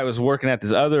remember I was working at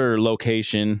this other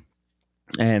location,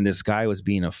 and this guy was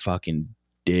being a fucking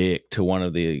dick to one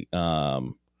of the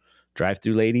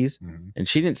drive-through ladies, and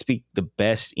she didn't speak the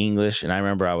best English. And I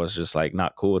remember I was just like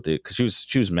not cool with it because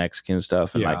she was Mexican and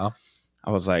stuff, and like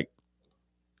I was like,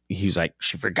 he was like,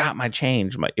 she forgot my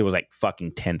change. It was like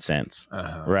fucking 10 cents,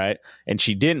 right? And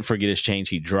she didn't forget his change.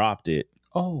 He dropped it.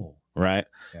 Oh, right.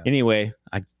 Yeah. Anyway,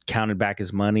 I counted back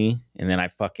his money, and then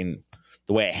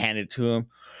the way I handed it to him,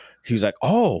 he was like,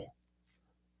 "Oh,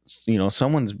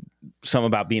 something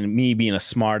about me being a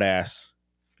smart ass,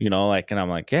 like." And I'm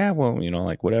like, "Yeah, well,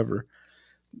 like whatever."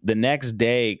 The next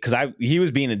day, because he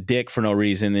was being a dick for no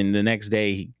reason, and the next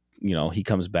day, he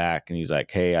comes back and he's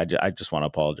like, "Hey, I just want to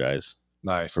apologize."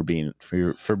 Nice for being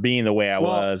the way I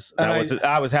was.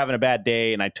 I was having a bad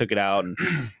day, and I took it out, and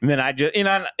then I just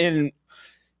I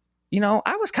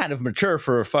was kind of mature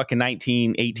for a fucking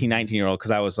 18, 19-year-old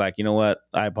because I was like, you know what,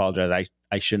 I apologize.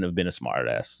 I shouldn't have been a smart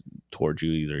ass towards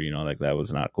you either. Like that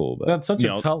was not cool. But that's such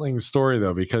a telling story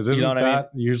though, because isn't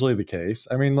that usually the case?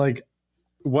 I mean, like.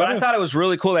 I thought it was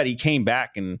really cool that he came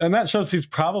back and that shows he's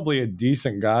probably a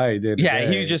decent guy.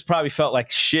 He just probably felt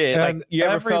like shit. And like you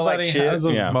ever felt like shit? Has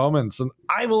those moments, and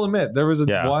I will admit there was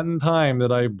one time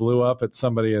that I blew up at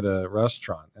somebody at a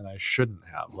restaurant, and I shouldn't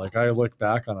have. Like I look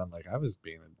back on it, like I was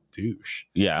being a douche.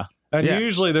 Yeah, and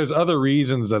usually there's other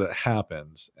reasons that it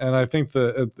happens, and I think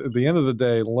that at the end of the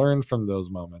day, learn from those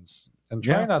moments. And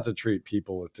try not to treat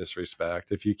people with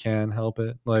disrespect if you can help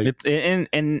it. Like,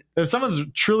 and if someone's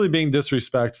truly being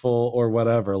disrespectful or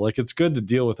whatever, like it's good to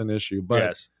deal with an issue.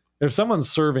 But if someone's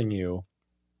serving you,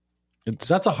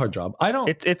 that's a hard job. I don't.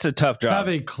 It's a tough job. Have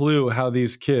a clue how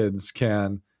these kids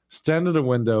can stand at a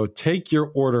window, take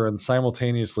your order, and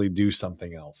simultaneously do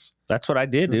something else. That's what I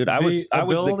did, dude. I was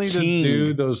the king to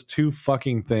do those two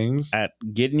fucking things at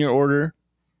getting your order,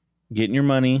 getting your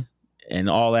money. And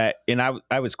all that, and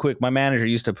I was quick. My manager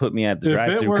used to put me at the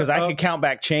drive-thru because I could count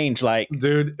back change. Like,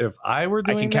 dude, if I were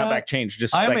doing, I can count back change.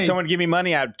 Just like someone give me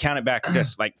money, I'd count it back.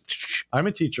 Just like, I'm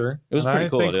a teacher. It was pretty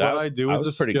cool. Dude. I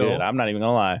was pretty good. I'm not even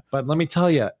gonna lie. But let me tell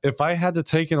you, if I had to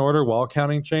take an order while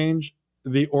counting change,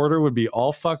 the order would be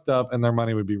all fucked up and their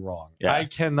money would be wrong. Yeah. I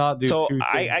cannot do. So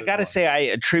I gotta say,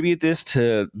 I attribute this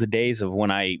to the days of when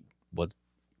I was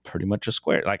pretty much a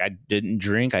square. Like I didn't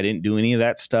drink, I didn't do any of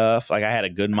that stuff. Like I had a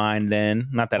good mind then.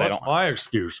 Not that What's my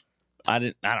excuse? I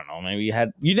don't know. Maybe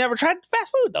you never tried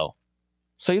fast food though,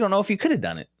 so you don't know if you could have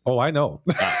done it. Oh, I know.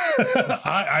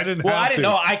 I didn't. Well, I didn't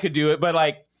know I could do it, but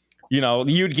like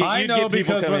you'd get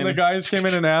because when the guys came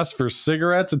in and asked for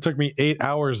cigarettes, it took me 8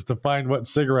 hours to find what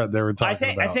cigarette they were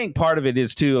talking about. I think part of it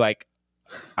is too like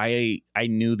I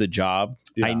knew the job.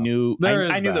 Yeah. I knew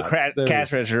the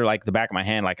cash register like the back of my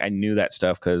hand. Like I knew that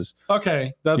stuff because that's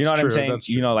you know what true. I'm saying. That's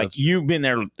true. You know, like you've been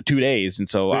there 2 days, and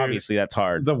so obviously that's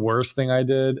hard. The worst thing I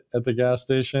did at the gas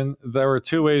station, there were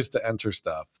 2 ways to enter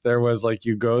stuff. There was like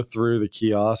you go through the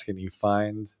kiosk and you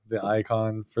find the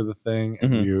icon for the thing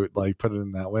and you like put it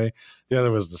in that way. The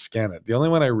other was to scan it. The only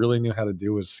one I really knew how to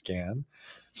do was scan.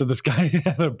 So this guy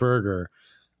had a burger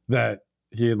that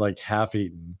he had like half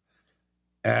eaten,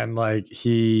 and like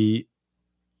he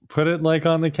put it like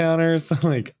on the counter. So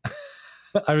like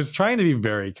I was trying to be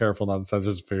very careful not to touch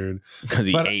his food because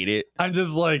he ate it. I'm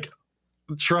just like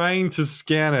trying to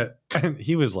scan it, and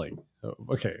he was like, oh,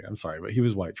 okay, I'm sorry, but he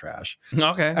was white trash.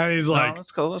 Okay. And he's like,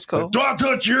 let's go. Do I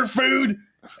touch your food?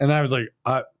 And I was like,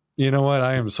 you know what?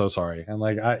 I am so sorry. And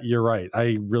like, you're right.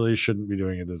 I really shouldn't be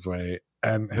doing it this way.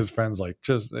 And his friend's like,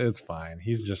 it's fine.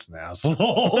 He's just an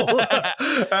asshole.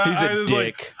 He's a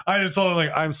dick. I just told him like,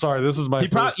 I'm sorry. This is my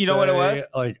first you know what it was?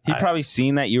 Like he probably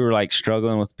seen that you were like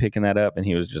struggling with picking that up, and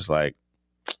he was just like,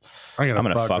 I'm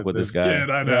gonna fuck with this guy. Kid,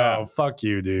 I know. Yeah. Fuck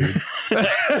you, dude.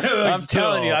 I'm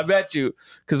telling you, I bet you,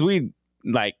 because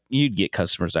you'd get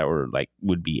customers that were like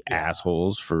would be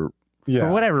assholes for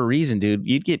whatever reason, dude.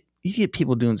 You get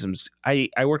people doing some. I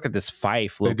worked at this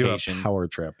Fife location. They do a power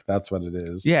trip. That's what it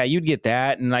is. Yeah, you'd get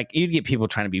that, and like you'd get people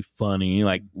trying to be funny.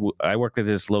 Like I worked at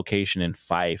this location in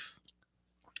Fife,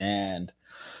 and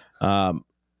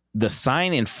the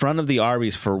sign in front of the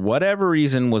Arby's for whatever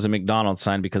reason was a McDonald's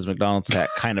sign because McDonald's sat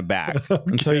kind of back,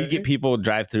 and so you get people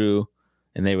drive through,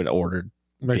 and they would order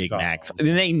Big Macs, and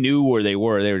they knew where they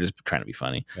were. They were just trying to be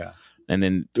funny. Yeah, and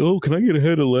then can I get a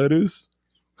head of lettuce?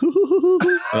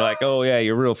 They're like, oh yeah,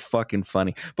 you're real fucking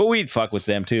funny. But we'd fuck with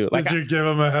them too. Like, did you give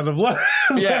him a head of lettuce?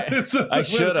 Yeah, I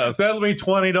should have. That'll be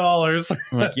 $20.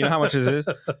 Like, you know how much this is?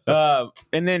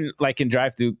 And then like in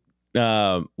drive-thru,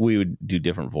 we would do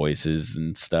different voices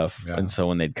and stuff. Yeah. And so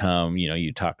when they'd come, you know,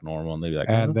 you talk normal and they'd be like,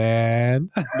 and then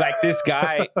like this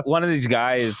guy, one of these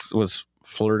guys was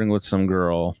flirting with some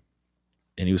girl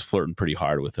and he was flirting pretty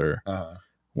hard with her.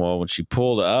 Well, when she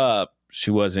pulled up, she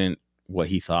wasn't what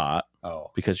he thought.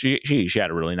 Oh, because she had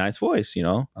a really nice voice, you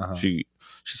know. She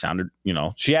sounded, you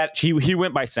know, he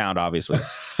went by sound, obviously.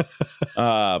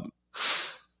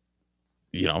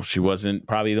 You know, she wasn't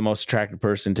probably the most attractive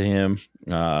person to him.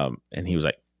 And he was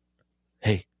like,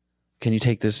 hey, can you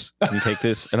take this? Can you take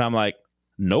this? And I'm like,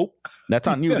 nope, that's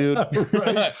on you, dude.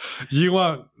 Right. You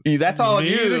want that's all me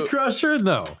you to crush her?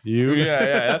 No, you.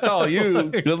 Yeah, that's all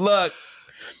you. Good luck.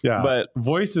 Yeah, but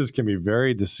voices can be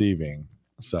very deceiving.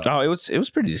 So it was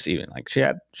pretty deceiving. Like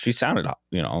she sounded,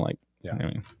 you know, like, yeah. I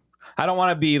mean, I don't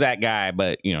want to be that guy,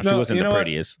 but you know, she wasn't the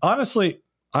prettiest. What? Honestly,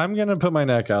 I'm gonna put my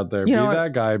neck out there, be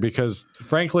that guy, because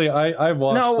frankly, I've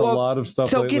watched a lot of stuff.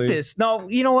 So lately. Get this. No,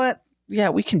 you know what? Yeah,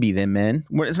 we can be them, man.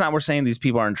 We're saying these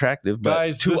people aren't attractive, but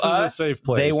guys, to this us, is a safe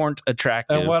place. They weren't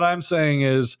attractive. And what I'm saying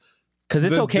is, because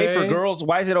it's okay for girls.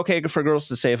 Why is it okay for girls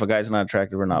to say if a guy's not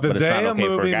attractive or not? But it's not okay for a guy to do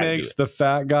it. The day a movie makes the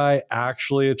fat guy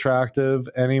actually attractive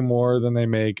any more than they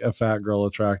make a fat girl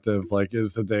attractive, like,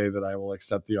 is the day that I will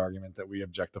accept the argument that we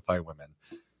objectify women.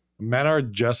 Men are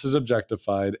just as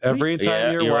objectified every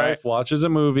time your wife watches a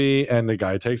movie and the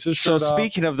guy takes his shirt off. So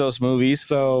speaking of those movies,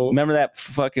 remember that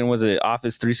fucking, was it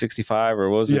Office 365 or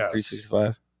what was it?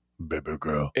 365? Baby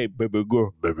girl. Hey, baby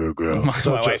girl. Baby girl.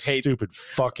 Such a stupid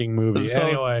fucking movie. So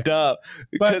anyway. Dumb.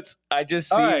 Because I just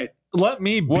see. Right, let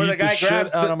me beat the guy shit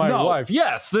out of my wife.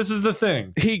 Yes, this is the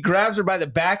thing. He grabs her by the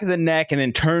back of the neck and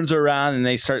then turns her around and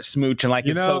they start smooching like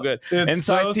it's so good. And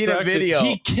so I seen a video.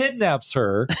 He kidnaps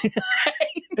her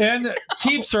and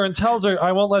keeps her and tells her,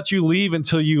 I won't let you leave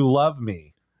until you love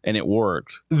me. And it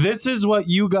worked. This is what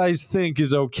you guys think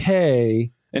is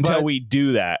okay. Until we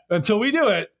do that. Until we do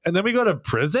it. And then we go to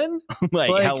prison? like,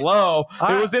 hello.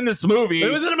 It was in this movie. It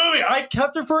was in a movie. I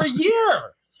kept her for a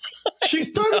year. She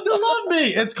started to love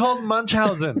me. It's called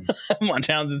Munchausen.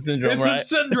 Munchausen syndrome, it's a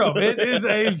syndrome. It is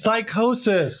a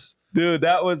psychosis. Dude,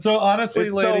 that was... So honestly,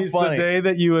 ladies, the day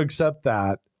that you accept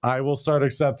that, I will start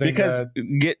accepting because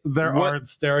there aren't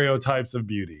stereotypes of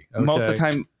beauty. Okay? Most of the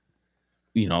time,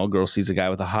 you know, a girl sees a guy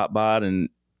with a hot bod and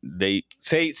they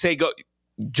say go...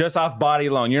 Just off body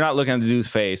alone, you're not looking at the dude's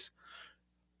face.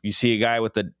 You see a guy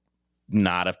with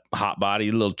not a hot body,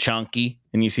 a little chunky,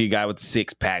 and you see a guy with a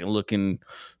 6-pack looking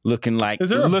like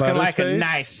a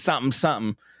nice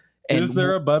something. And is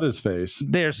there a butt his face?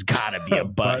 There's gotta be a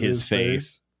butt his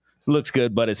face. Looks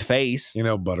good, but his face. You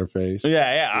know, Butterface.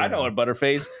 Yeah, I know what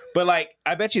Butterface. But like,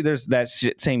 I bet you there's that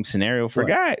same scenario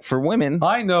for women.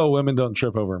 I know women don't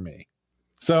trip over me.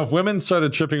 So if women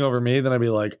started tripping over me, then I'd be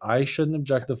like, I shouldn't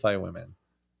objectify women.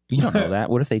 You don't know that.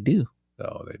 What if they do?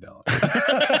 No, they don't.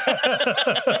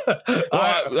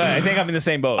 I think I'm in the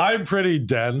same boat. I'm pretty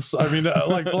dense. I mean,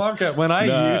 like Blanca, when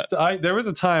there was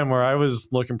a time where I was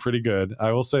looking pretty good.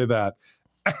 I will say that.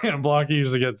 And Blanca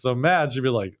used to get so mad. She'd be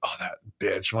like, oh, that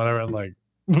bitch. Whenever I'm like,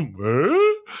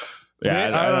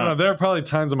 yeah, I don't know. There are probably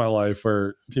times in my life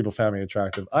where people found me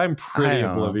attractive. I'm pretty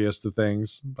oblivious to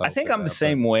things. I think I'm the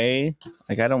same way.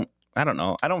 Like, I don't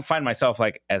know. I don't find myself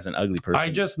like as an ugly person.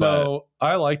 I just know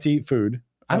I like to eat food.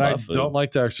 And I don't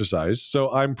like to exercise. So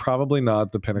I'm probably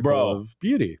not the pinnacle of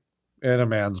beauty in a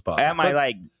man's body. At my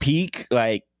like peak,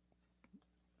 like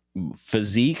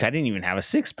physique, I didn't even have a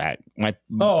 6-pack. I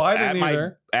didn't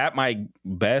either. At my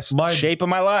best shape of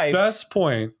my life. Best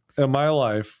point in my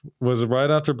life was right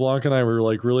after Blanca and I were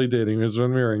like really dating. It was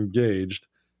when we were engaged.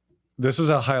 This is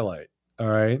a highlight. All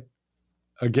right.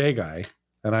 A gay guy.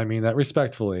 And I mean that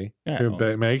respectfully,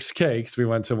 who makes cakes. We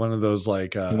went to one of those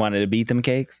like... you wanted to beat them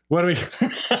cakes? What do we...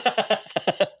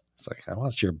 It's like, I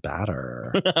want your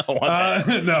batter. I want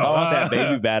that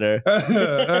baby batter.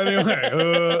 Anyway,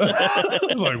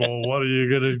 like, well, what are you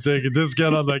going to take a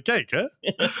discount on that cake, huh?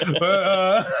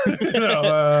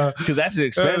 Because that's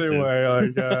expensive.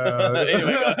 Anyway,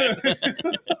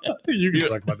 you can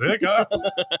suck my dick, huh?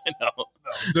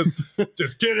 No,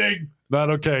 just kidding. Not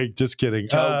okay. Just kidding.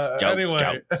 Jokes.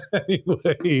 Anyway,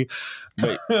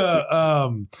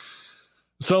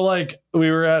 so like we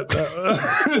were at,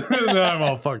 I'm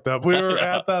all fucked up. We were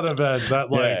at that event that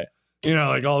like, you know,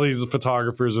 like all these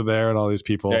photographers are there and all these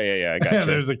people. Yeah. I got you.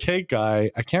 There's a cake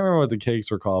guy. I can't remember what the cakes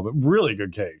were called, but really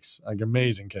good cakes, like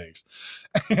amazing cakes.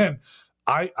 And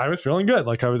I was feeling good.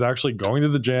 Like I was actually going to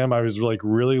the gym. I was like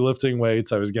really lifting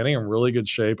weights. I was getting in really good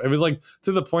shape. It was like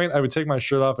to the point I would take my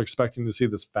shirt off expecting to see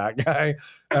this fat guy,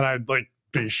 and I'd like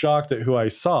be shocked at who I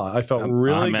saw. I felt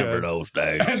really good. I remember those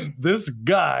days. And this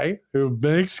guy who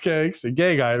makes cakes, a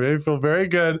gay guy, made me feel very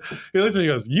good. He looked at me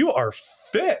and goes, "You are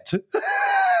fit."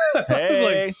 Hey. I was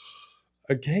like,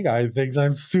 a gay guy thinks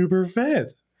I'm super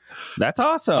fit. That's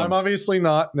awesome. I'm obviously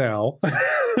not now.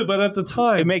 But at the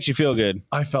time, it makes you feel good.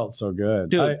 I felt so good.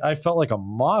 Dude. I felt like a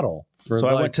model. So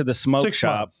I went to the smoke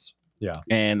shop. Months. Yeah.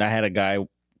 And I had a guy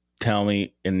tell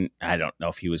me, and I don't know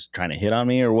if he was trying to hit on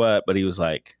me or what, but he was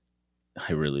like,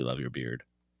 "I really love your beard."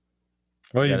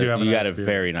 Well, you do have a nice got a beard.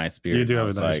 very nice beard. You do have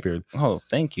a nice beard. Oh,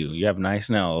 thank you. You have nice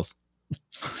nails.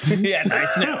 Yeah,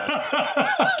 nice nails.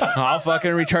 I'll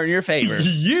fucking return your favor.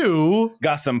 You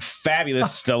got some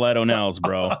fabulous stiletto nails,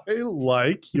 bro. I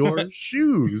like your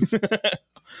shoes.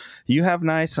 You have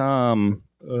nice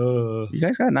you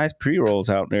guys got nice pre-rolls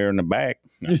out there in the back.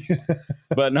 No.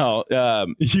 But no,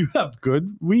 you have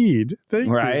good weed. Thank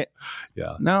right? You.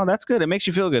 Yeah. No, that's good. It makes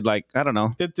you feel good. Like, I don't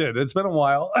know. It did. It's been a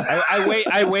while.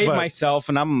 I weighed myself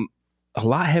and I'm a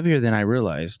lot heavier than I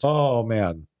realized. Oh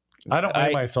man. I don't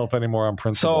weigh myself anymore on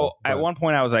principle. So at one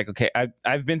point I was like, okay,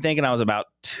 I've been thinking I was about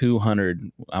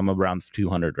 200. I'm around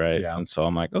 200, right? Yeah. And so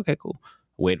I'm like, okay, cool.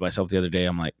 Weighed myself the other day.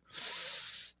 I'm like,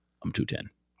 I'm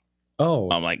 210. Oh,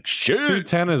 I'm like, shit.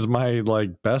 210 is my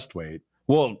like best weight.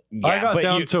 Well, yeah, I got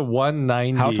down to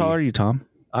 190. How tall are you, Tom?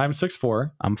 I'm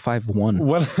 6'4". I'm 5'1".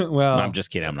 Well, no, I'm just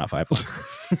kidding. I'm not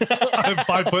 5'1". I'm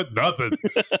 5 foot nothing.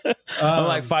 I'm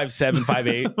like 5'7",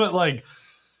 5'8". But like,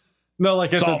 no,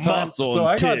 like at the time. So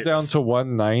I got down to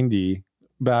 190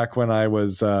 back when I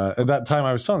was at that time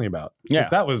I was telling you about. Yeah,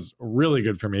 like, that was really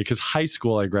good for me because high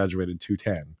school I graduated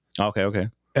 210. Okay.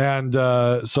 And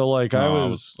so like I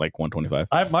was like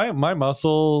 125. My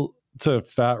muscle to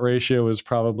fat ratio was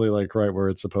probably like right where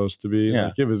it's supposed to be. Yeah.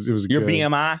 Like it was your good.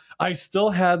 BMI. I still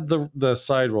had the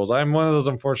side rolls. I'm one of those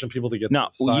unfortunate people to get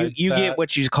you get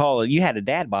what you call it. You had a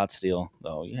dad bod still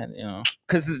though. You had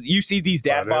because you see these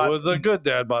dad bods. It was a good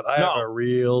dad bod. I have a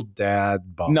real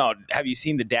dad bod. No, have you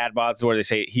seen the dad bods where they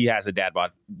say he has a dad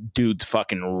bod? Dude's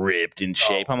fucking ripped in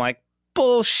shape. I'm like,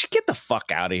 bullshit. Get the fuck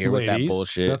out of here with that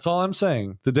bullshit. That's all I'm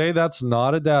saying. The day that's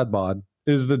not a dad bod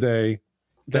is the day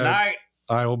that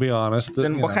I will be honest.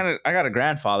 Then what kind of? I got a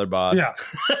grandfather bod. Yeah,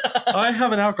 I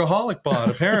have an alcoholic bod.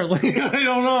 Apparently, I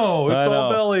don't know. It's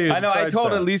all belly. I know. I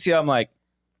told Alicia, I'm like,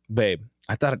 babe,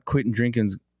 I thought quitting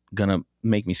drinking's gonna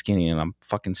make me skinny, and I'm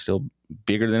fucking still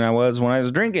bigger than I was when I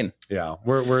was drinking. Yeah,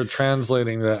 we're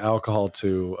translating the alcohol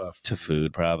to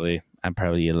food. Probably. I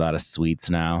probably eat a lot of sweets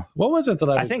now. What was it that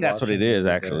I think that's what it is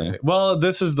actually. Well,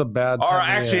 this is the bad time. Or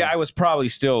actually, I was probably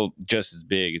still just as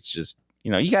big. It's just.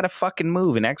 You got to fucking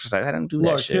move and exercise. I don't do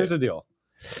that shit. Here's the deal.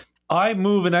 I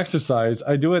move and exercise.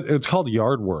 I do it. It's called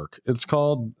yard work. It's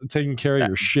called taking care of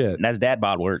your shit. That's dad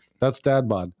bod work. That's dad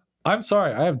bod. I'm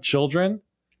sorry. I have children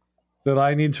that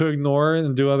I need to ignore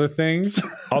and do other things.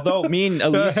 Although me and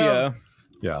Alicia,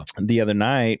 yeah, the other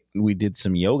night we did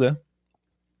some yoga.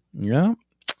 Yeah.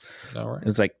 All right. It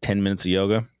was like 10 minutes of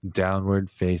yoga.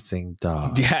 Downward facing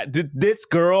dog. Yeah, this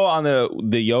girl on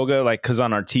the yoga, like, because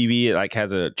on our TV it like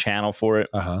has a channel for it.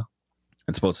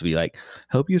 It's supposed to be like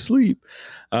help you sleep.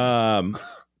 Move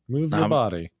your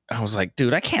body. I was like,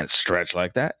 dude, I can't stretch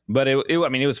like that. But I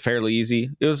mean, it was fairly easy.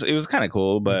 It was kind of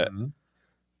cool, but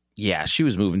yeah, she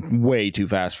was moving way too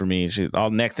fast for me.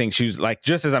 Next thing, she was like,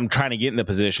 just as I'm trying to get in the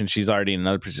position, she's already in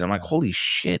another position. I'm like, holy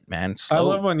shit, man. I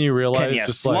love when you realize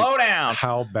just slow down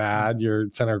how bad your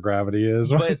center of gravity is.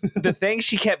 But the thing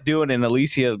she kept doing, and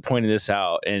Alicia pointed this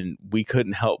out, and we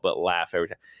couldn't help but laugh every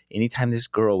time. Anytime this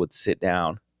girl would sit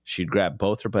down, she'd grab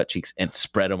both her butt cheeks and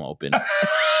spread them open.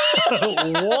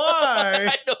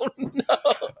 Why? I don't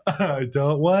know. I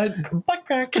don't what? Butt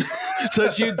crack. So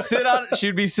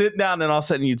she'd be sitting down, and all of a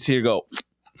sudden you'd see her go.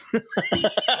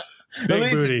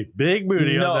 Big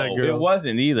booty no, on that girl. It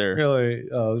wasn't either. Really?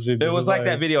 Oh, it was like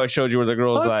that video I showed you where the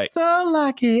girl was like, "So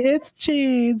lucky, it's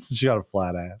cheese." She got a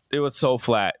flat ass. It was so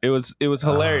flat. It was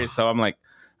hilarious. So I'm like,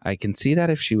 I can see that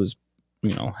if she was,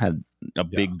 had a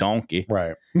big donkey.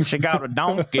 Right. She got a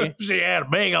donkey. She had a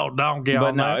big old donkey.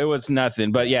 But no, it was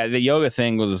nothing. But yeah, the yoga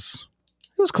thing was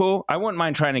cool. I wouldn't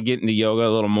mind trying to get into yoga a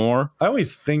little more. I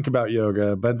always think about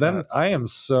yoga, but then I am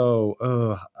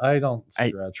so I don't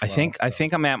stretch. I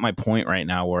think I'm at my point right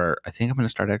now where I think I'm going to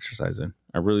start exercising.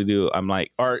 I really do. I'm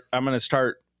like, I'm going to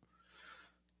start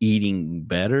eating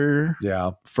better.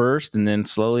 Yeah. First, and then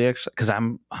slowly exercise. Because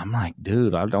I'm like,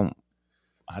 dude, I don't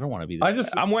want to be.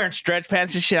 I'm wearing stretch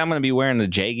pants and shit. I'm going to be wearing the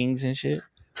jeggings and shit.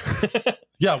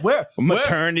 Yeah,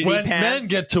 maternity when pants. men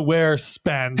get to wear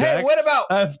spandex. Hey, what about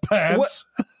as pants?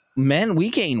 Men?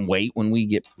 We gain weight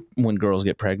when girls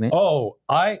get pregnant. Oh,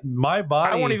 my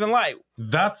body. I won't even lie.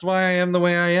 That's why I am the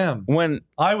way I am. When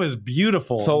I was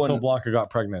beautiful until Blanca got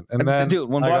pregnant, and then dude,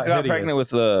 when Blanca got pregnant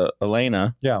with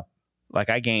Elena, yeah, like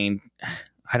I gained,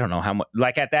 I don't know how much.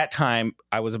 Like at that time,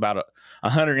 I was about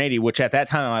 180, which at that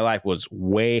time in my life was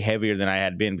way heavier than I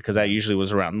had been because I usually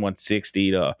was around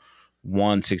 160 to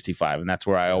 165, and that's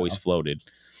where I always floated.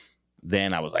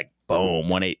 Then I was like, boom,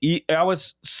 180. I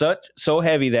was so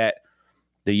heavy that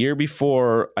the year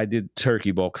before I did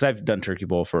Turkey Bowl, because I've done Turkey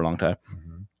Bowl for a long time. Mm-hmm.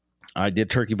 I did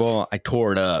Turkey Bowl. I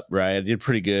tore it up, right? I did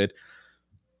pretty good.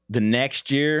 The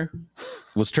next year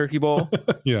was Turkey Bowl.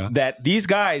 Yeah. That these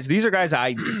are guys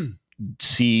I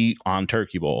see on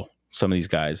Turkey Bowl. Some of these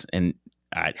guys, and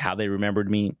how they remembered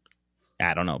me,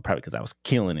 I don't know. Probably because I was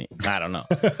killing it. I don't know.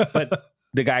 But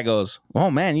the guy goes,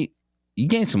 "Oh man, you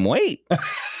gained some weight."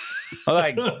 I'm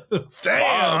like,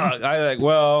 damn. I like,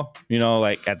 well,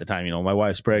 like at the time, my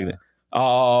wife's pregnant. Yeah.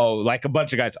 Oh, like a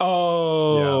bunch of guys.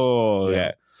 Oh,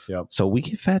 yeah. Yep. So we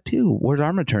get fat too. Where's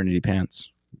our maternity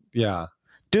pants? Yeah.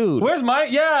 Dude. Where's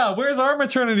our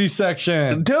maternity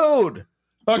section? Dude.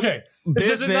 Okay.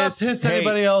 Does it not piss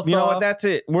anybody else off? You know what? That's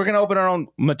it. We're going to open our own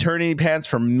maternity pants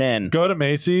for men. Go to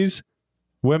Macy's.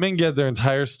 Women get their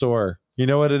entire store. You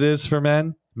know what it is for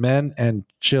men? Men and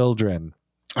children.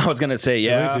 I was going to say,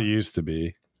 yeah. At least it used to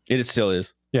be. It still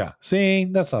is. Yeah. See,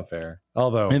 that's not fair.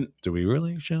 Although, do we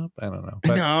really shop? I don't know.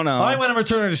 But no. I want a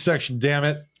maternity section, damn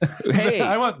it. Hey.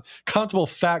 I want comfortable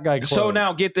fat guy clothes. So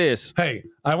now get this. Hey,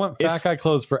 I want fat guy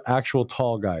clothes for actual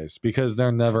tall guys because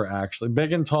they're never actually.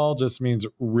 Big and tall just means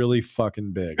really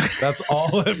fucking big. That's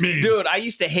all it means. Dude, I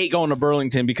used to hate going to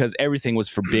Burlington because everything was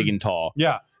for big and tall.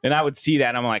 Yeah. And I would see that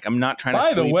and I'm like, I'm not trying to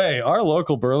By the way, our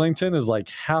local Burlington is like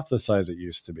half the size it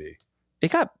used to be.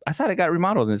 I thought it got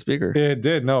remodeled and it's bigger. It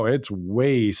did. No, it's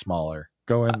way smaller.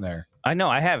 Go in there. I know.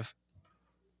 I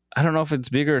don't know if it's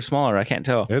bigger or smaller. I can't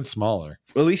tell. It's smaller.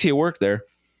 Alicia worked there.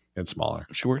 It's smaller.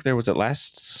 She worked there. Was it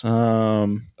last?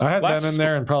 I had been in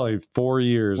there in probably 4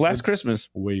 years. Last Christmas.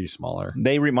 Way smaller.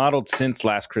 They remodeled since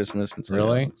last Christmas. And so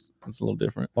really? It's a little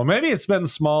different. Well, maybe it's been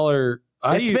smaller.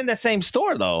 It's been the same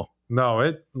store though. No,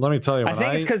 let me tell you. I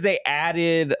think it's because they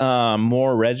added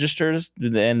more registers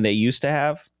than they used to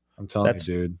have. I'm telling you,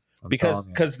 dude.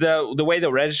 Because the way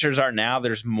the registers are now,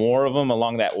 there's more of them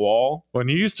along that wall. When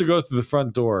you used to go through the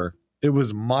front door, it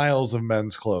was miles of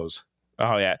men's clothes.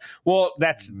 Oh yeah. Well,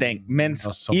 that's the thing.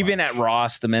 Even at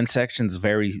Ross, the men's section's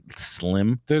very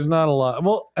slim. There's not a lot.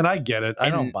 Well, and I get it. I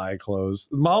don't buy clothes.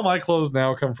 All my clothes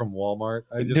now come from Walmart.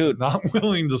 I just am not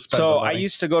willing to spend. So I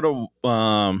used to go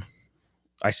to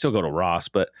I still go to Ross,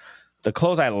 but the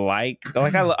clothes I like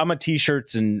I'm a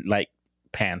t-shirts and like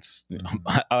pants.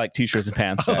 I like t-shirts and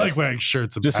pants. Guys. I like wearing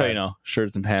shirts and just pants. so you know,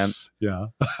 shirts and pants. Yeah.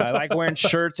 I like wearing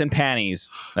shirts and panties.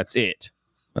 That's it.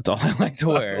 That's all I like to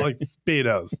wear. Like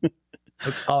Speedos.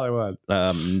 That's all I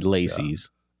want. Lacy's.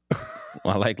 Yeah.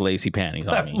 Well, I like lacy panties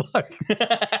on me.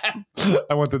 I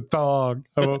want the thong.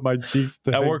 I want my cheeks.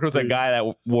 I worked with a guy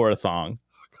that wore a thong.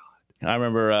 I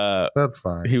remember that's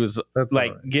fine. He was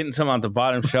getting some on the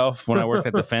bottom shelf when I worked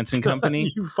at the fencing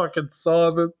company. You fucking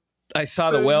saw the I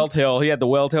saw the whale tail. He had the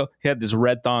whale tail. He had this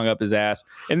red thong up his ass.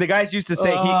 And the guys used to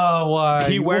say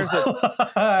he wears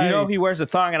he wears a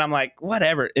thong, and I'm like,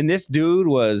 whatever. And this dude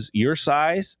was your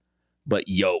size, but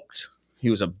yoked. He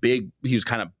was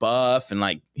kind of buff and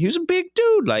like he was a big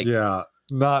dude. Like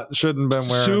shouldn't been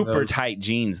wearing super tight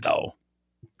jeans though.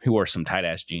 He wore some tight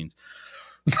ass jeans.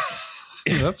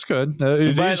 That's good.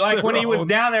 But like when he was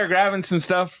down there grabbing some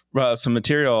stuff, some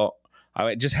material,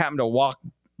 I just happened to walk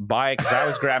by because I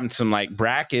was grabbing some like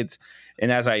brackets,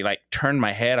 and as I like turned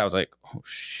my head, I was like, "Oh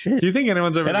shit!" Do you think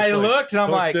anyone's ever? And I looked, and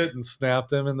I'm like, it and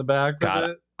snapped him in the back. God,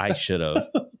 with it? I should have.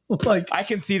 Like, I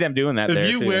can see them doing that. If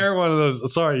you wear one of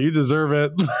those, sorry, you deserve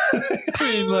it. I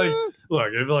mean, like,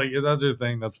 look, if that's your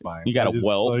thing, that's fine. You got a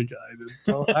welt. Like,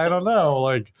 I don't know,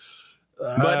 like.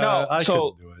 But no, I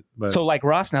couldn't do it. But. So like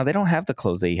Ross now, they don't have the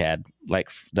clothes they had like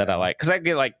that I like because I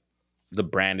get like the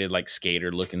branded like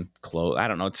skater looking clothes. I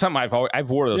don't know. It's something I've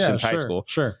wore those since high school.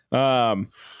 Sure.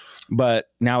 But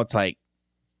now it's like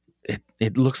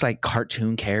it looks like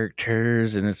cartoon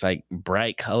characters and it's like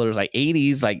bright colors, like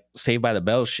 80s, like Saved by the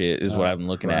Bell shit is what I'm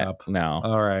looking at now.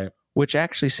 All right. Which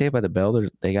actually Saved by the Bell,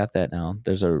 they got that now.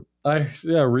 There's a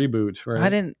reboot.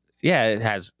 Right. It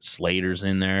has Slater's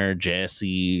in there,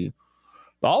 Jesse.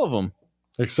 All of them.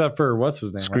 Except for, what's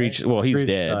his name? Screech. Right? Well, he's Screech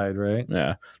dead. Died, right?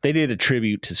 Yeah. They did a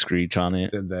tribute to Screech on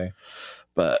it. Did they?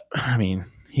 But, I mean,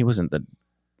 he wasn't the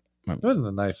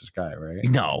nicest guy, right?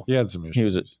 No. He had some issues. He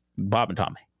was Bob and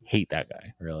Tom hate that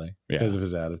guy. Really? Yeah. Because of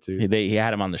his attitude? He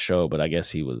had him on the show, but I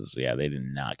guess he was, they did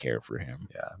not care for him.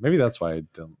 Yeah. Maybe that's why I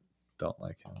don't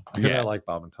like him. Because I like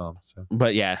Bob and Tom. So.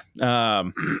 But yeah.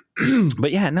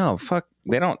 But yeah, no, fuck.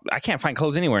 They don't, I can't find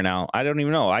clothes anywhere now. I don't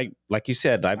even know. Like you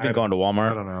said, I've been going to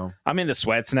Walmart. I don't know. I'm into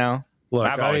sweats now. Look,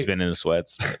 I've always been into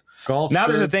sweats. Golf now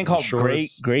there's a thing called gray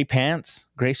shorts. gray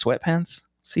sweatpants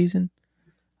season.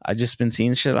 I've just been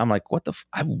seeing shit. I'm like, what the?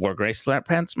 I wore gray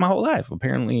sweatpants my whole life.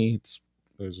 Apparently,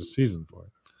 there's a season for it.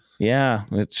 Yeah,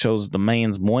 it shows the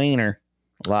man's wiener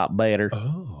a lot better.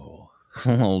 Oh,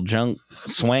 little junk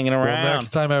swinging around. Well, next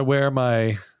time I wear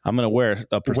I'm gonna wear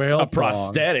a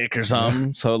prosthetic or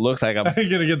something, so it looks like I'm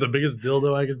gonna get the biggest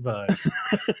dildo I can find.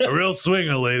 A real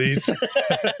swinger, ladies.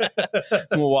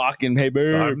 Walking, hey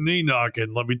babe. I'm knee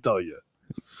knocking. Let me tell you.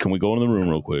 Can we go in the room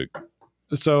real quick?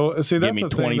 So see, that's the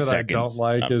thing that seconds. I don't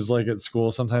like is like at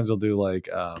school. Sometimes they'll do like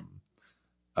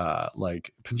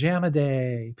pajama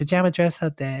day, pajama dress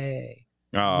up day.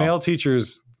 Oh. Male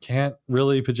teachers can't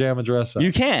really pajama dress up.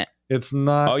 You can't. It's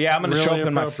not. Oh yeah, I'm gonna really show up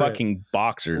in my fucking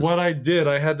boxers. What I did,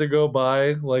 I had to go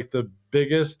buy like the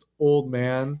biggest old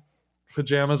man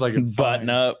pajamas I could button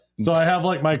up. So I have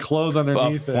like my clothes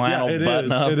underneath it. Flannel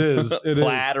button up. It is.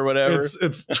 Plaid or whatever.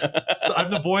 It's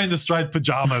I'm the boy in the striped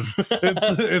pajamas.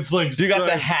 It's like. So you got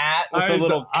the hat with the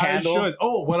little candle. I should.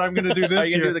 Oh, what I'm gonna do this Are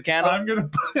you year? Gonna do the candle?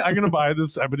 I'm gonna buy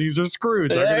this Ebenezer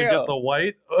Scrooge. I'm gonna get the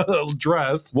white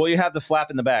dress. Well, you have the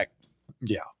flap in the back.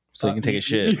 Yeah. So you can take a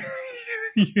shit.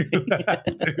 You have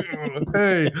to.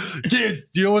 Hey,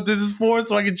 kids, do you know what this is for?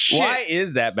 So I can shit. Why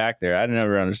is that back there? I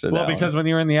never understood that. Well, because when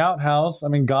you're in the outhouse, I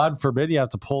mean, God forbid you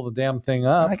have to pull the damn thing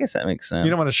up. I guess that makes sense.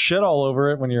 You don't want to shit all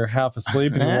over it when you're half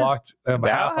asleep and you walked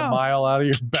half a mile out of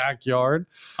your backyard.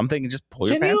 I'm thinking just pull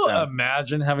your pants down. Can you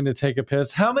imagine having to take a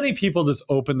piss? How many people just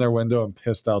opened their window and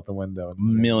pissed out the window?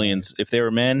 Millions. If they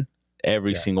were men,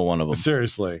 every single one of them.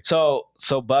 Seriously. So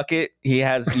Bucket, he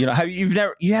has, you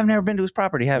have never been to his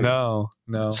property, have you?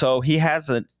 No. So he has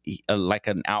a like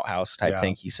an outhouse type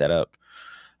thing he set up.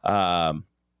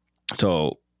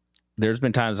 So there's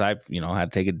been times I've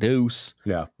had to take a deuce.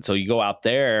 Yeah. So you go out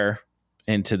there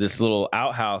into this little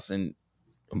outhouse, and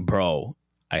bro,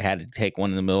 I had to take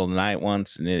one in the middle of the night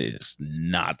once, and it is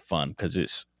not fun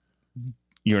because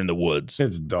you're in the woods.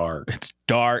 It's dark. It's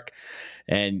dark.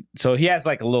 And so he has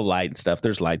like a little light and stuff.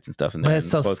 There's lights and stuff in there. But it's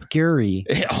so scary.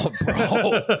 Oh,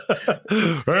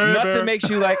 bro. Nothing makes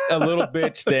you like a little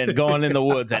bitch than going in the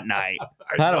woods at night.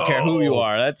 I don't care who you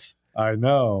are. That's I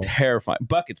know. terrifying.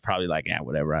 Bucket's probably like, yeah,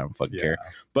 whatever. I don't fucking care.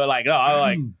 But like,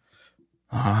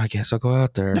 I guess I'll go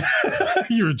out there.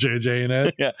 You were JJing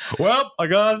it. Yeah. Well, I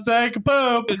gotta take a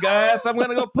poop. Guys, I'm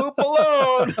gonna go poop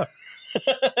alone.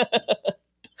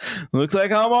 Looks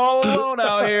like I'm all alone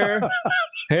out here.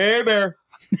 Hey, bear.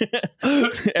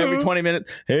 Every 20 minutes.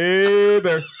 Hey,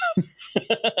 bear.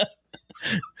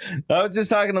 I was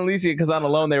just talking to Alicia because on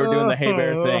Alone they were doing the hey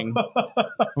bear thing.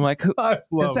 I'm like,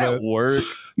 does that work?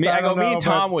 Me and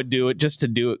Tom would do it just to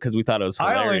do it because we thought it was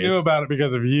hilarious. I only knew about it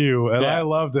because of you, and I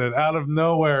loved it. Out of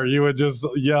nowhere, you would just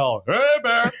yell, "Hey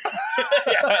bear!"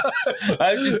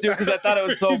 I would just do it because I thought it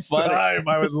was so funny.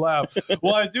 I would laugh.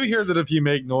 Well, I do hear that if you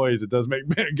make noise, it does make.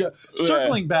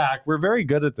 Circling back, we're very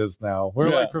good at this now. We're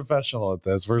like professional at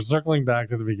this. We're circling back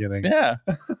to the beginning. Yeah,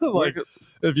 like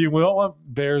if you don't want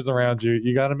bears around you,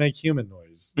 you got to make human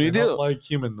noise. You do like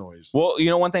human noise. Well,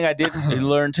 one thing I did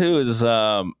learn too is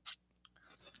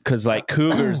because like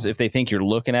cougars, if they think you're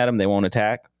looking at them, they won't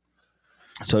attack.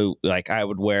 So like I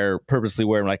would purposely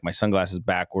wear like my sunglasses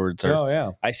backwards.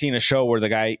 Or, I seen a show where the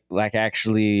guy like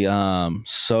actually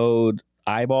sewed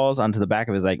eyeballs onto the back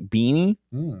of his like beanie.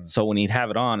 So when he'd have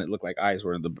it on, it looked like eyes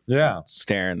were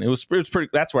staring. It was pretty.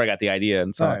 That's where I got the idea.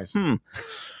 And so nice. When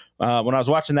I was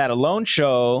watching that Alone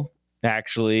show,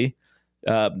 actually,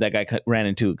 that guy ran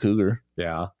into a cougar.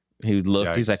 Yeah. He looked.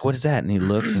 Yikes. He's like, "What is that?" And he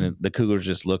looks, and the cougar's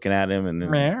just looking at him. And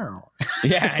then,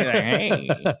 he's like, "Hey,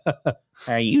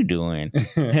 how are you doing?"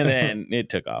 And then it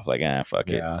took off. Like, fuck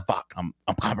it, fuck, I'm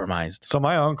compromised. So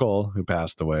my uncle, who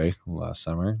passed away last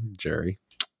summer, Jerry,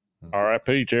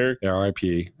 R.I.P. Jerry,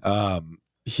 R.I.P.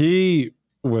 He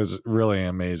was really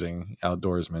amazing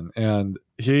outdoorsman, and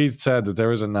he said that there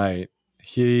was a night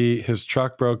his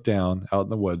truck broke down out in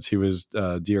the woods. He was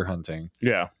deer hunting.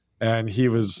 Yeah. And he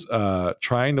was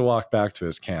trying to walk back to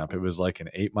his camp. It was like an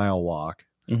 8-mile walk.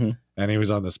 Mm-hmm. And he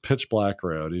was on this pitch black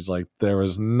road. He's like, there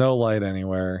was no light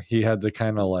anywhere. He had to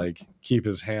kind of like keep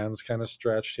his hands kind of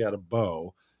stretched. He had a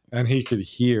bow and he could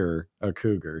hear a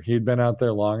cougar. He'd been out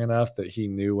there long enough that he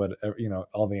knew what,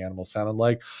 all the animals sounded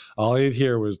like. All he'd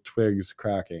hear was twigs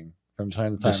cracking from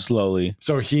time to time. Just slowly.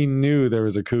 So he knew there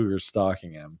was a cougar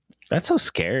stalking him. That's so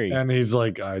scary. And he's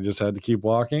like, I just had to keep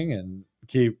walking and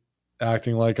keep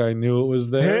acting like I knew it was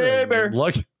there. Hey, bear.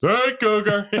 Like, hey,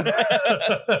 cougar.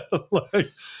 Like,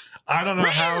 I don't know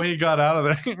how he got out of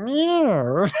there.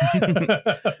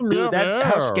 Dude,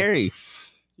 how scary.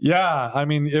 Yeah, I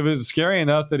mean, it was scary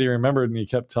enough that he remembered and he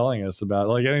kept telling us about it.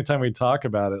 Like, anytime we talk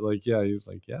about it, like, yeah, he's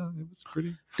like, yeah, it was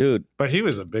pretty. Dude. But he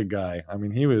was a big guy. I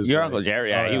mean, he was. Your like, Uncle Jerry,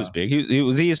 yeah, he was big.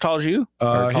 Was he as tall as you?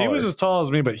 He was as tall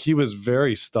as me, but he was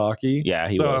very stocky. Yeah,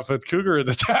 he was. was. So if a cougar had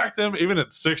attacked him, even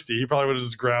at 60, he probably would have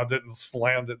just grabbed it and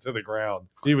slammed it to the ground.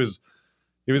 He was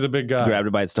a big guy. Grabbed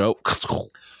it by its throat.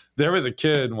 There was a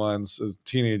kid once, a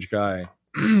teenage guy.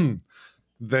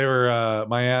 They were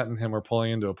my aunt and him were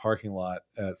pulling into a parking lot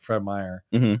at Fred Meyer,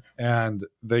 and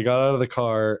they got out of the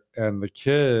car, and the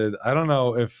kid, I don't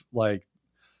know if like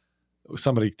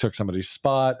somebody took somebody's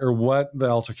spot or what the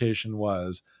altercation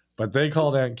was, but they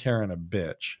called Aunt Karen a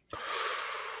bitch.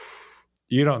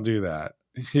 You don't do that.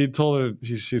 He told her,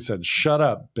 she said, shut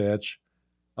up, bitch.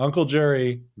 Uncle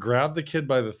Jerry grabbed the kid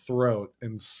by the throat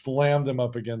and slammed him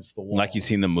up against the wall. Like you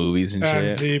seen the movies and shit.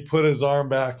 And he put his arm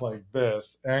back like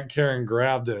this. Aunt Karen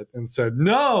grabbed it and said,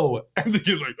 no. And the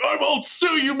kid's like, I won't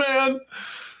sue you, man.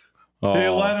 Oh. He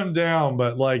let him down.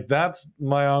 But like, that's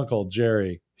my Uncle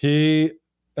Jerry. He,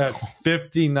 at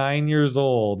 59 years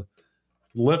old,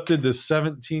 lifted this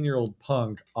 17-year-old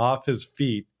punk off his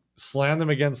feet, slammed him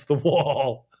against the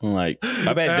wall. Like,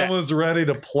 I bet and was ready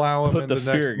to plow him. Put the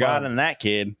fear of God in that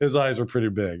kid. His eyes were pretty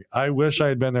big. I wish I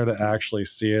had been there to actually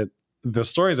see it. The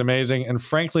story is amazing, and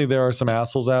frankly, there are some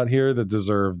assholes out here that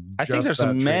deserve. I think there's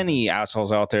many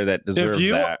assholes out there that deserve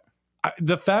that.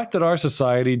 The fact that our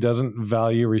society doesn't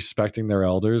value respecting their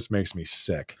elders makes me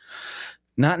sick.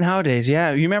 Not nowadays.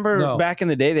 Yeah, you remember back in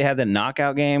the day they had the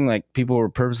knockout game. Like people were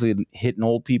purposely hitting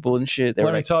old people and shit.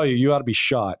 Let me tell you, you ought to be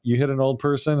shot. You hit an old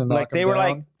person and knock them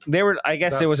down. I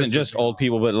guess it wasn't just old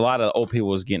people, but a lot of old people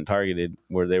was getting targeted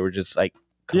where they were just like,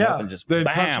 up and just they'd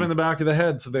punch them in the back of the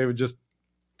head, so they would just,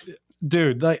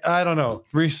 dude, like, I don't know,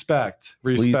 respect.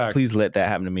 Please let that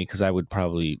happen to me because I would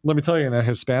probably. Let me tell you, in a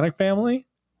Hispanic family,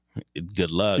 good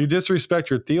luck. You disrespect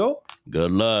your tío?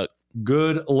 Good luck.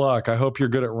 Good luck. I hope you're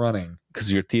good at running.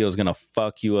 Because your tío's gonna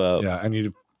fuck you up. Yeah, and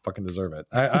you fucking deserve it.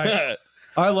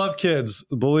 I love kids,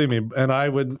 believe me, and I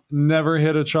would never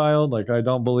hit a child. Like, I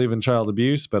don't believe in child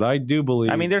abuse, but I do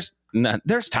believe. I mean,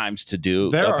 there's times to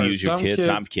abuse your kids.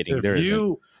 I'm kidding. There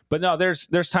isn't. But no,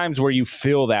 there's times where you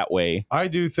feel that way. I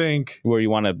do think where you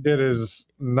want to. It is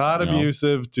not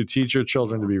abusive to teach your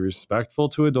children to be respectful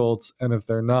to adults, and if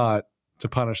they're not, to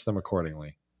punish them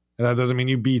accordingly. And that doesn't mean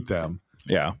you beat them.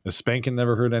 Yeah, the spanking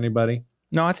never hurt anybody.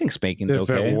 No, I think spanking's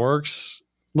okay. If it works.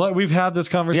 Look, we've had this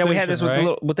conversation. Yeah, we had this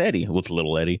right? with Eddie, with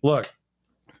little Eddie. Look,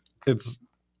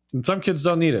 some kids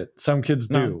don't need it. Some kids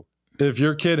do. If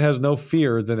your kid has no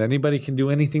fear that anybody can do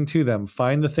anything to them,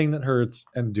 find the thing that hurts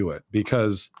and do it.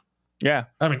 Because, I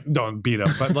mean, don't beat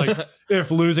them. But like,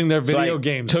 if losing their video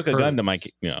games took a gun to my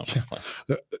kid,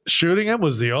 shooting him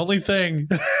was the only thing.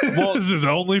 Well, this is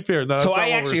only fear. No, so I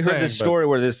actually heard this story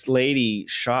where this lady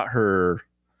shot her.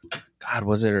 God,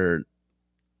 was it her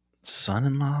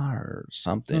son-in-law or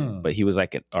something? But he was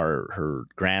like her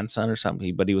grandson or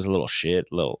something. But he was a little shit.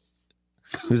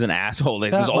 He was an asshole.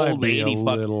 Like, this old lady,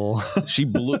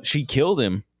 she killed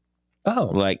him.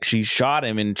 Oh, like she shot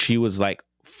him, and she was like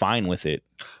fine with it.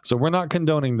 So we're not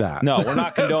condoning that. No, we're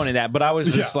not condoning that. But I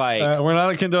was just like, we're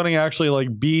not condoning actually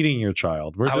like beating your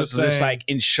child. We're just like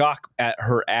in shock at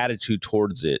her attitude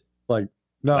towards it. Like,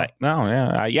 no,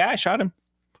 I shot him.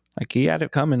 Like, he had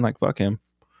it coming. Like, fuck him.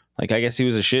 Like, I guess he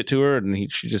was a shit to her,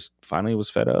 and she just finally was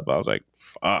fed up. I was like,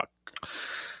 fuck.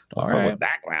 All right, with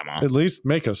that grandma. At least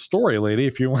make a story, lady,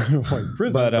 if you want to avoid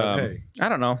prison. But hey, I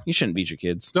don't know. You shouldn't beat your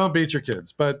kids. Don't beat your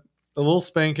kids, but a little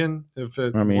spanking if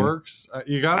it works.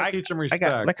 You got to teach them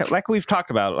respect. Like we've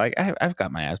talked about. Like, I've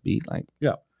got my ass beat. Like,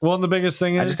 yeah. Well, and the biggest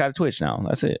thing is I just got a twitch now.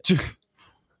 That's it.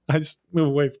 I just move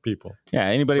away from people. Yeah.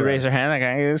 Anybody raise their hand, like,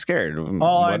 I get scared.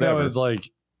 All I know is like,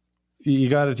 you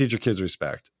got to teach your kids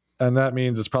respect. And that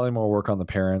means it's probably more work on the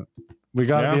parent. We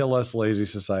got to be a less lazy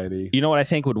society. You know what I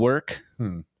think would work?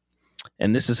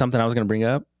 And this is something I was going to bring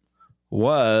up,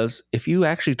 was if you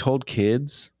actually told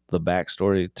kids the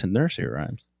backstory to nursery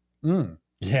rhymes.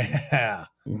 Yeah.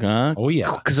 Oh,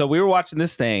 yeah. So we were watching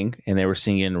this thing, and they were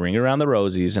singing Ring Around the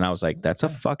Rosies, and I was like, that's a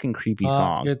fucking creepy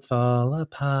song. It's all a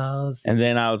pause. And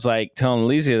then I was like telling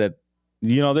Alicia that,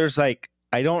 there's like,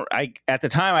 at the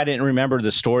time I didn't remember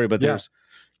the story, but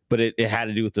it had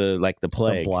to do with the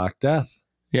plague. The Black Death.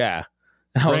 Yeah.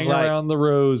 Ring Around the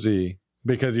Rosie.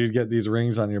 because you'd get these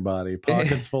rings on your body.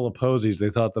 Pockets full of posies. They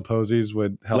thought the posies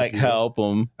would help. Like you. help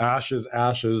them. Ashes.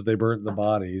 They burnt the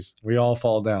bodies. We all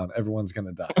fall down. Everyone's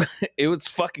gonna die. It was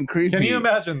fucking creepy. Can you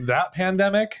imagine that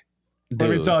pandemic? Dude.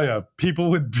 Let me tell you, people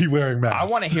would be wearing masks. I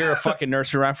want to hear a fucking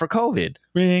nursery rhyme for COVID.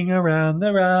 Ring around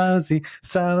the rosy.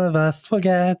 Some of us will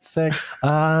get sick.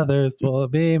 Others will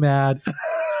be mad.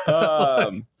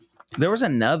 There was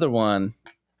another one.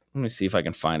 Let me see if I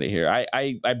can find it here.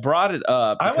 I brought it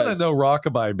up. I want to know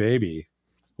Rockabye Baby.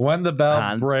 When the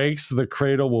bell breaks, the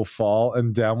cradle will fall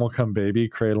and down will come baby,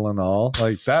 cradle and all.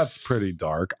 Like, that's pretty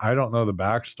dark. I don't know the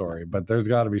backstory, but there's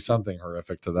got to be something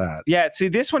horrific to that. Yeah, see,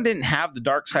 this one didn't have the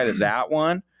dark side of that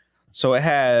one. So it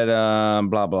had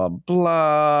blah, blah,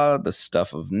 blah, the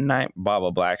stuff of night,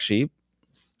 Baba Black Sheep.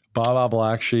 Baba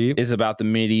Black Sheep is about the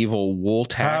medieval wool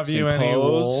tax Have you imposed. Any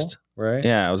wool? Right?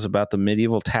 Yeah, it was about the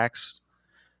medieval tax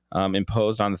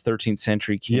imposed on the 13th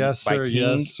century king by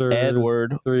King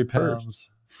Edward 3 pounds.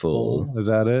 Full. Is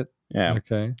that it? Yeah.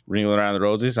 Okay. Ringing Around the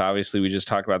Roses. Obviously, we just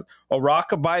talked about. A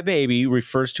Rockabye Baby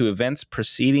refers to events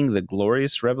preceding the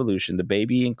Glorious Revolution. The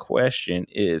baby in question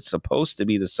is supposed to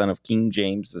be the son of King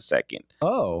James II.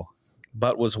 Oh.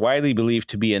 But was widely believed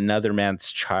to be another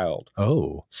man's child.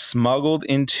 Oh. Smuggled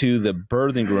into the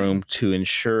birthing room to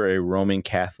ensure a Roman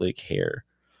Catholic heir.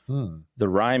 The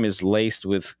rhyme is laced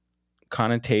with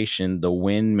connotation. The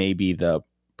wind may be the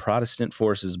Protestant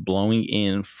forces blowing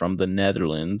in from the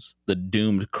Netherlands, the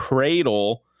doomed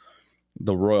cradle,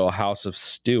 the royal house of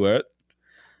Stuart.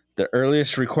 The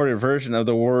earliest recorded version of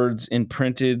the words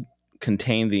imprinted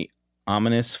contained the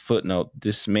ominous footnote.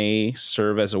 This may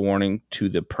serve as a warning to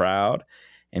the proud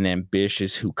and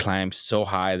ambitious who climb so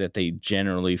high that they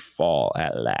generally fall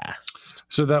at last.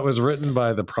 So that was written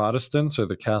by the Protestants or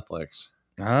the Catholics?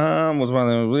 Was one of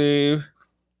them, I believe.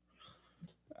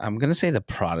 I'm going to say the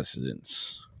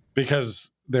Protestants. Because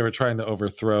they were trying to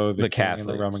overthrow the king and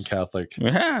the Catholics. Roman Catholic.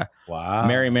 Yeah. Wow.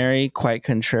 Mary, quite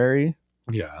contrary.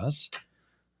 Yes.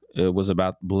 It was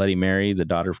about Bloody Mary, the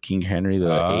daughter of King Henry the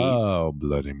Oh,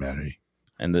 Bloody Mary.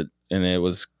 And it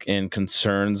was and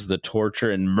concerns the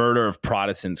torture and murder of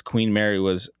Protestants. Queen Mary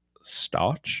was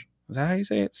staunch. Is that how you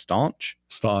say it? Staunch?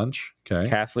 Staunch. Okay.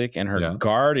 Catholic. And her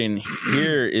garden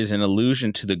here is an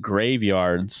allusion to the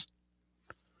graveyards.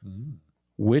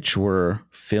 Which were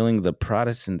filling the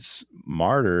Protestants'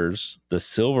 martyrs. The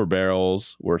silver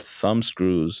barrels were thumb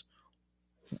screws,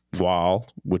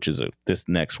 which is this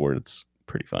next word. It's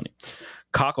pretty funny.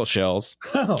 Cockle shells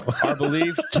are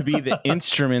believed to be the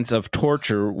instruments of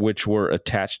torture, which were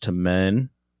attached to men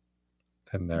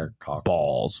and their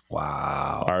balls.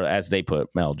 Wow. Or as they put,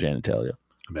 male genitalia.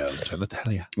 Male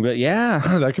genitalia. But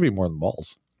yeah. That could be more than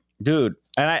balls. Dude.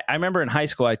 And I remember in high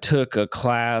school, I took a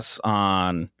class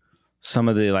on some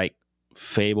of the like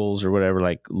fables or whatever,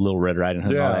 like Little Red Riding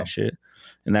Hood and all that shit.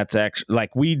 And that's actually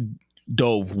like we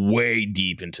dove way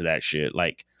deep into that shit.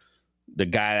 Like the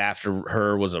guy after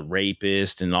her was a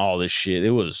rapist and all this shit.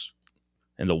 It was,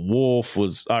 and the wolf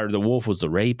was the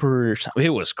raper or something. It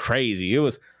was crazy. It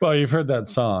was, well, you've heard that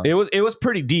song. It was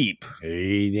pretty deep.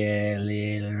 Hey there,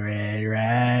 Little Red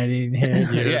Riding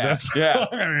Hood. Yeah.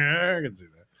 I can see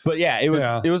that. But yeah, it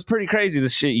was pretty crazy, the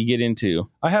shit you get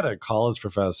into. I had a college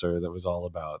professor that was all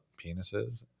about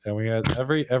penises, and we had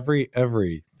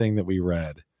everything that we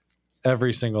read,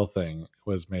 every single thing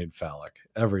was made phallic.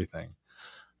 Everything.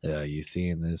 You see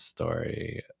in this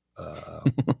story,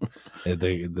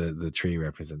 the tree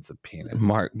represents a penis.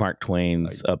 Mark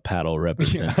Twain's paddle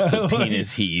represents the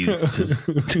penis he used.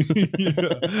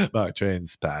 Mark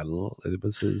Twain's paddle, it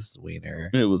was his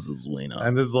wiener. It was his wiener.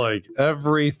 And it's like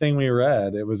everything we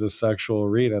read, it was a sexual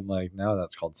read. And like now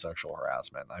that's called sexual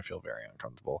harassment. I feel very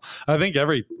uncomfortable. I think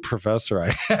every professor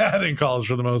I had in college,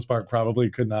 for the most part, probably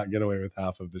could not get away with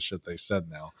half of the shit they said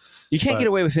now. You can't get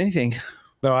away with anything.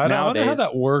 No, I don't know how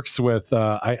that works with,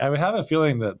 I have a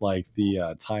feeling that like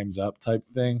the Time's Up type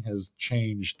thing has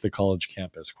changed the college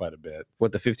campus quite a bit.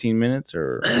 What, the 15 minutes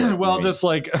or? Well, just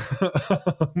like.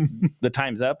 The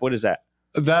Time's Up? What is that?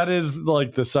 That is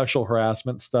like the sexual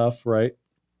harassment stuff, right?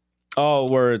 Oh,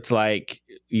 where it's like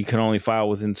you can only file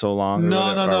within so long?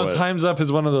 No. Time's Up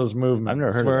is one of those movements. I've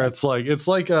never heard where of that. It's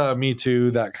like Me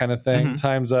Too, that kind of thing.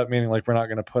 Time's Up, meaning like we're not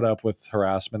going to put up with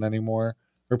harassment anymore.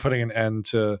 We're putting an end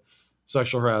to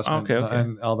sexual harassment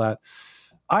and all that.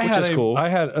 I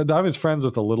was friends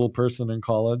with a little person in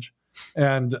college,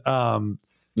 and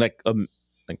like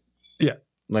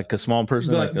a small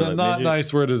person. The not midget?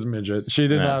 Nice word is midget. She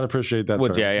did not appreciate that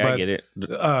term. Yeah, I get it.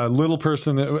 Little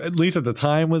person, at least at the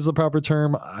time, was the proper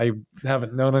term. I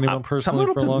haven't known anyone personally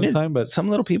for a long time, but some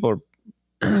little people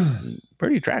are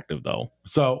pretty attractive, though.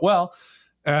 So, well,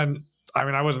 and I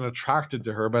mean, I wasn't attracted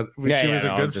to her, but she was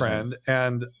a good friend.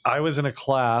 And I was in a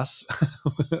class,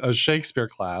 a Shakespeare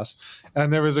class,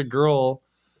 and there was a girl.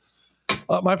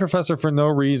 My professor, for no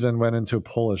reason, went into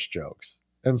Polish jokes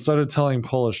and started telling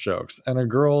Polish jokes. And a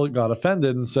girl got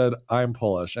offended and said, "I'm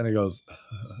Polish." And he goes,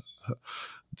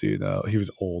 "Do you know?" He was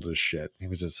old as shit.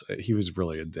 He was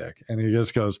really a dick. And he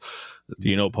just goes, "Do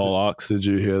you know Polacks? Did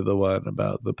you hear the one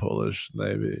about the Polish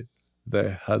Navy?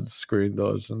 They had screen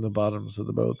doors in the bottoms of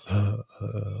the boats."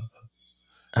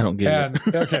 I don't get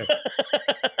it. Okay.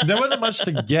 There wasn't much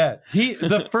to get.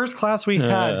 The first class we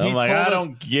had,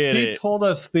 he told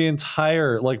us the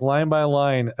entire, like, line by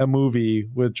line, a movie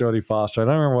with Jodie Foster. I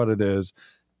don't remember what it is.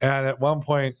 And at one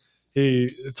point, he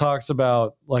talks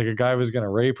about, like, a guy was going to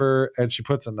rape her, and she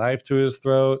puts a knife to his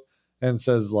throat and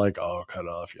says, like, "Oh, cut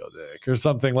off your dick," or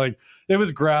something. Like, it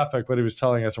was graphic what he was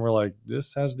telling us, and we're like,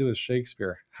 this has to do with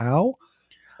Shakespeare. How?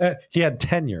 He had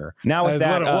tenure. Now with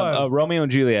that, Romeo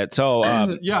and Juliet. So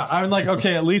yeah, I'm like,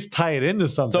 okay, at least tie it into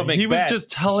something. So he was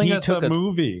just telling us a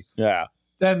movie. Yeah.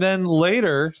 And then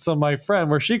later, so my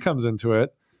friend, where she comes into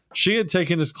it, she had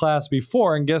taken his class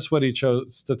before, and guess what he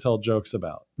chose to tell jokes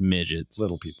about? Midgets.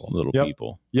 Little people. Little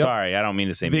people. Yep. Sorry, I don't mean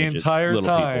to say the midgets. Entire little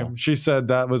time, people. She said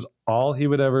that was all he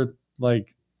would ever,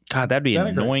 like. God, that'd be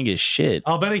annoying as shit.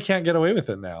 I'll bet he can't get away with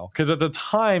it now. Because at the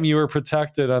time, you were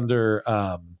protected under...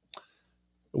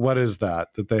 what is that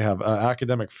they have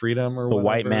academic freedom or the whatever.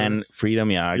 White man freedom?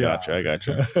 Yeah, I got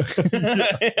you.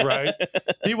 Yeah, right.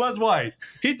 He was white.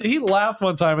 He laughed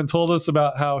one time and told us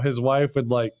about how his wife would,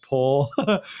 like, pull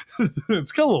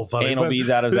it's a little funny, anal beads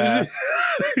out of his ass.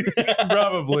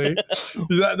 Probably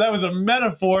that was a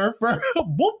metaphor for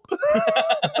whoop.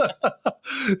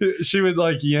 She would,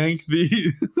 like, yank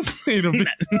the you only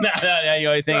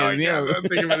think I'm not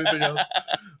thinking of anything else.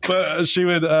 But she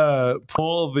would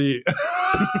pull the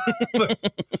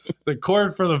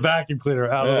cord for the vacuum cleaner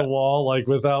out of the wall, like,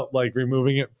 without, like,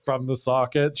 removing it from the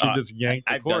socket. She just yanked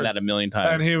the cord. I've done that a million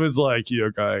times. And he was like,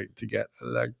 "You're going to get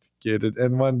electrocuted."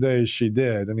 And one day she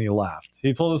did, and he laughed.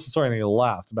 He told us the story, and he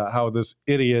laughed about how this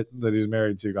idiot that he's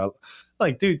married to got,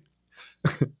 like, dude,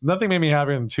 nothing made me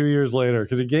happier than 2 years later,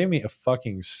 because he gave me a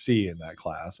fucking C in that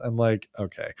class. I'm like,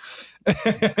 okay.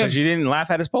 Because you didn't laugh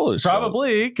at his Polish.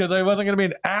 Probably, because I wasn't going to be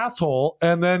an asshole.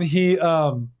 And then he...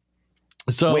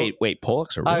 So wait,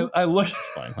 Polacks are real? I look.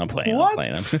 I'm playing. What?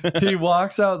 I'm playing. He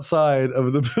walks outside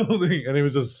of the building, and he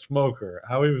was a smoker.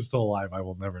 How he was still alive, I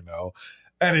will never know.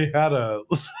 And he had a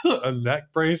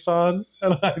neck brace on,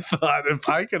 and I thought, if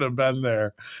I could have been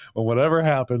there when whatever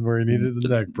happened where he needed the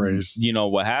neck brace. You know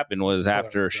what happened was,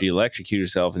 after she electrocuted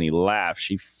herself and he laughed,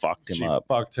 she fucked him up.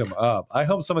 Fucked him up. I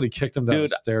hope somebody kicked him down the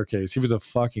staircase. He was a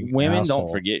fucking women asshole.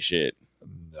 Don't forget shit.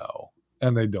 No,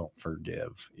 and they don't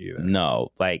forgive either.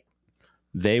 No, like.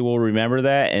 They will remember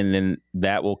that, and then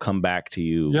that will come back to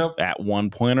you at one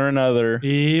point or another.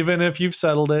 Even if you've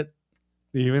settled it,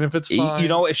 even if it's fine. You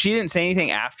know, if she didn't say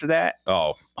anything after that,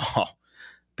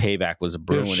 payback was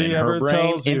brewing in her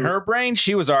brain. In her brain,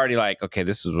 she was already like, okay,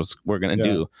 this is what we're going to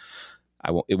do.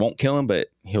 It won't kill him, but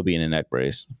he'll be in a neck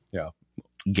brace. Yeah.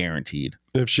 Guaranteed.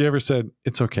 If she ever said,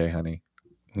 "It's okay, honey,"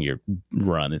 you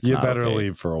run. You better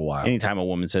leave for a while. Anytime a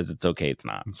woman says it's okay, it's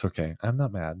not. It's okay. I'm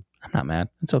not mad.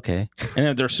 It's okay. And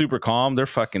if they're super calm, they're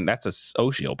fucking, that's a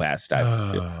sociopath type.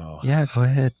 Oh. Yeah, go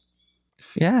ahead.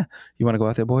 Yeah. You want to go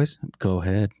out there, boys? Go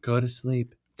ahead. Go to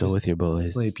sleep. Go with your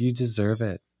boys. Sleep. You deserve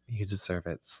it. You deserve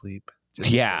it. Sleep.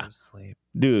 Just sleep.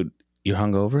 Dude, you're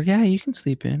hungover? Yeah, you can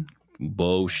sleep in.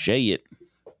 Bullshit.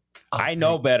 I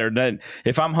know better than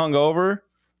if I'm hungover,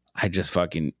 I just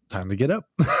fucking time to get up.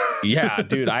 Yeah,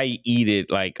 dude, I eat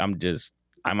it like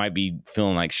I might be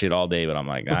feeling like shit all day, but I'm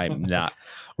like, I'm not.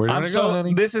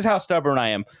 Honey? This is how stubborn I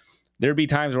am. There'd be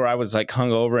times where I was like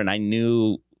hungover, and I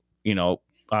knew, you know,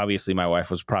 obviously my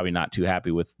wife was probably not too happy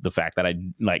with the fact that I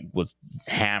like was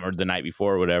hammered the night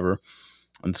before or whatever.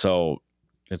 And so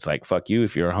it's like, fuck you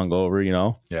if you're hungover, you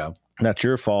know? Yeah. That's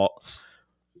your fault.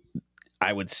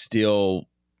 I would still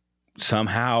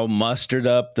somehow mustered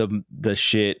up the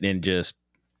shit and just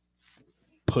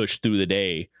push through the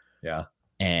day. Yeah.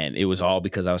 And it was all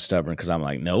because I was stubborn, because I'm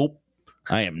like, nope,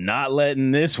 I am not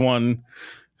letting this one.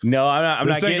 No, I'm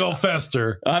not getting go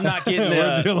fester. I'm not getting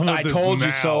I told you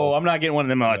so. I'm not getting one of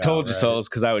them. I told you so's,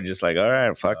 because I would just like, all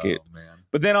right, fuck it. Man.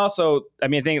 But then also, I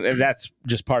mean, I think that's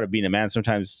just part of being a man.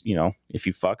 Sometimes, you know, if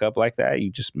you fuck up like that,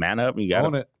 you just man up and you gotta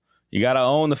own it. You gotta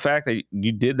own the fact that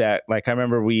you did that. Like, I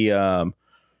remember we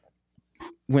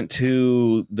went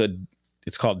to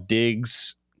it's called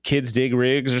Kids Dig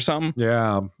Rigs or something.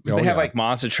 Yeah. They have like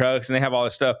monster trucks and they have all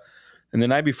this stuff. And the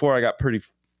night before, I got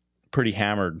pretty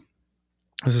hammered.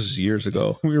 This was years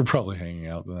ago. We were probably hanging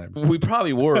out the night before. We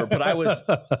probably were, but I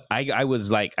was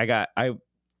like,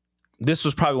 this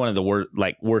was probably one of the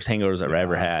worst hangovers I've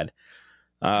ever had.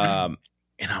 And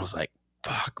I was like,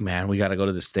 fuck, man, we got to go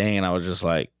to this thing. And I was just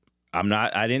like,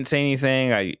 I didn't say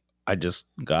anything. I just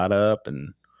got up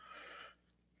and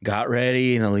got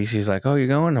ready. And Alicia's like, oh, you're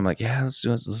going? I'm like, yeah,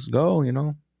 let's go, you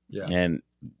know? Yeah. And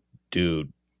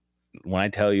dude, when I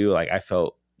tell you, like, I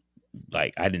felt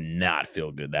like I did not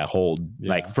feel good that whole,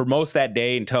 like for most of that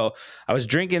day until I was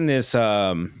drinking this,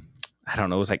 I don't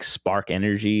know, it was like Spark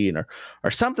Energy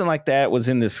or something like that was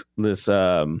in this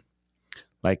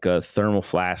like a thermal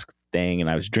flask thing, and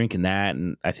I was drinking that,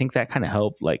 and I think that kind of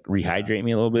helped like rehydrate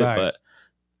me a little bit. Nice.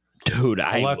 But dude,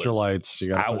 electrolytes. You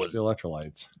gotta push the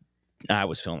electrolytes. I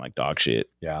was feeling like dog shit.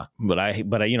 Yeah. But I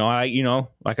you know,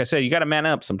 like I said, you gotta man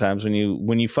up sometimes when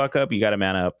you fuck up, you gotta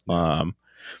man up.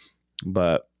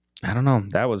 But I don't know.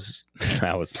 That was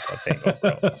a thing.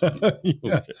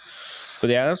 Yeah. But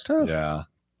yeah, that was tough. Yeah.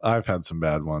 I've had some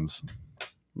bad ones.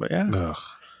 But yeah.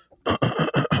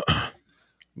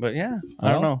 But yeah,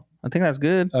 I don't know. I think that's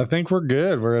good. I think we're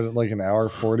good. We're at like an hour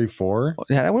 44.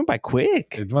 Yeah, that went by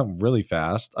quick. It went really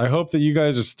fast. I hope that you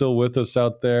guys are still with us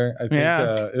out there. I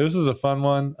think this is a fun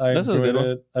one. I enjoyed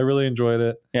it. I really enjoyed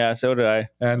it. Yeah, so did I.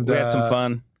 And we had some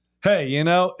fun. Hey, you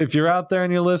know, if you're out there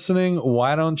and you're listening,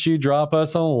 why don't you drop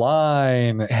us a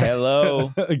line? Hello.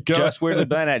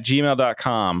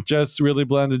 JustWeirdlyBlend@gmail.com.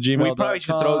 JustWeirdlyBlend@gmail.com. We probably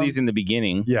should throw these in the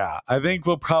beginning. Yeah. I think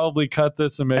we'll probably cut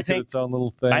this and make it its own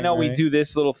little thing. I know we do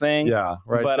this little thing. Yeah,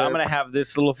 right. But I'm going to have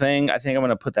this little thing. I think I'm going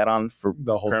to put that on for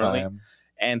the whole time.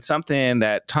 And something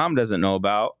that Tom doesn't know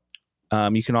about,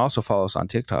 you can also follow us on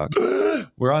TikTok.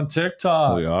 We're on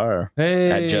TikTok. We are. Hey.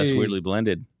 At Just Weirdly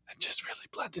Blended. Just really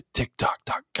blended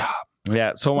TikTok.com.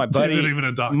 Yeah, so my buddy, is it even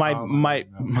a my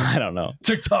I don't know.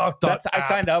 TikTok. I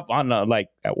signed up on like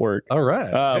at work. All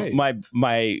right. Hey.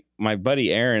 My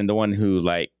buddy Aaron, the one who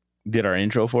like did our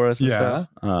intro for us and stuff.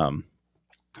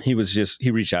 He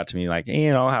reached out to me like, hey,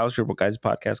 you know, how's your guys'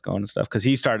 podcast going and stuff? Because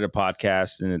he started a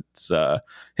podcast and it's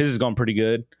his is going pretty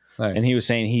good. Nice. And he was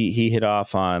saying he hit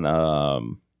off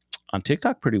on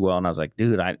TikTok pretty well, and I was like,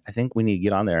 dude, I think we need to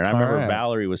get on there. And I remember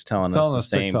Valerie was telling us the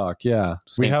same TikTok. Yeah,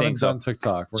 we haven't done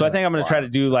TikTok. So I think I'm going to try to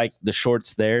do like the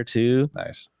shorts there too.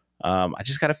 Nice. I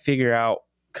just got to figure out,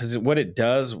 because what it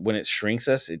does when it shrinks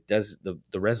us, it does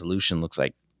the resolution looks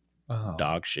like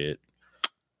dog shit.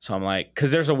 So I'm like,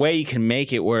 because there's a way you can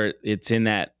make it where it's in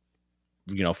that,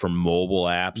 you know, for mobile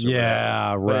apps.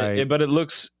 Yeah, right. But it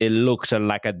looks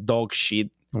like a dog shit.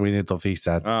 We need to fix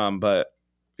that. But.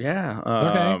 Yeah.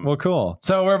 Okay. Well, cool.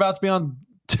 So we're about to be on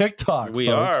TikTok. We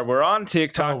are. We're on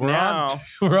TikTok now.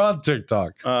 We're on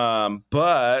TikTok.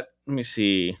 But let me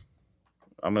see.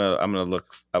 I'm gonna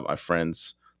look up my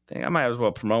friends thing. I might as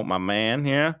well promote my man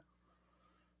here.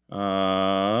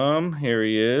 Here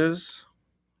he is.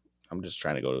 I'm just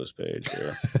trying to go to his page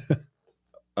here.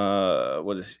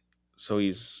 What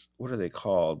are they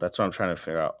called? That's what I'm trying to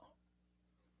figure out.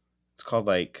 It's called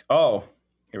like,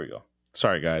 here we go.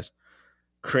 Sorry guys.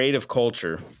 Creative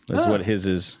Culture is what his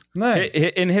is. Nice.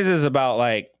 And his is about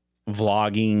like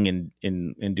vlogging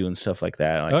and doing stuff like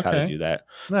that, like how to do that.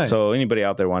 Nice. So anybody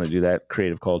out there want to do that,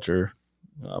 Creative Culture,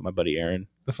 my buddy Aaron.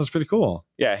 This is pretty cool.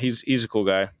 Yeah, he's a cool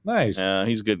guy. Nice.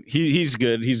 He's good. He's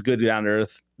good. He's good down to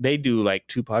earth. They do like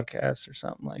 2 podcasts or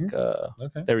something like.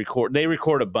 Okay. They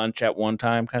record a bunch at one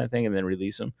time, kind of thing, and then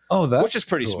release them. Oh, that's which is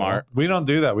pretty smart. We don't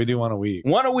do that. We do one a week.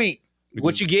 One a week.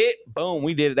 What you get? Boom.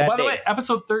 We did it that day. By the way,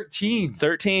 episode 13.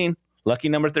 13. Lucky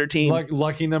number 13.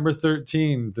 Lucky number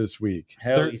 13 this week.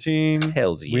 13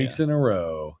 weeks in a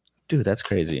row. Dude, that's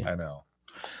crazy. I know.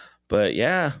 But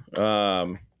yeah.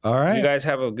 All right. You guys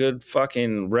have a good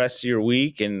fucking rest of your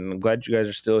week, and I'm glad you guys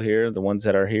are still here, the ones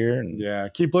that are here. And yeah,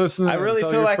 keep listening. I really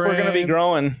feel like we're going to be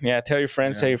growing. Yeah, tell your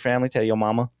friends, tell your family, tell your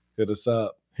mama. Hit us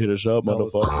up. Hit us up,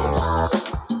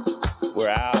 motherfucker. We're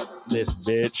out. This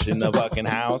bitch in the fucking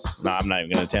house. No, I'm not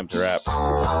even gonna attempt to rap.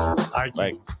 I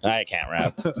can't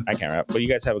rap. But you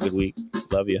guys have a good week.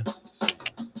 Love you.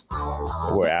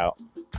 We're out.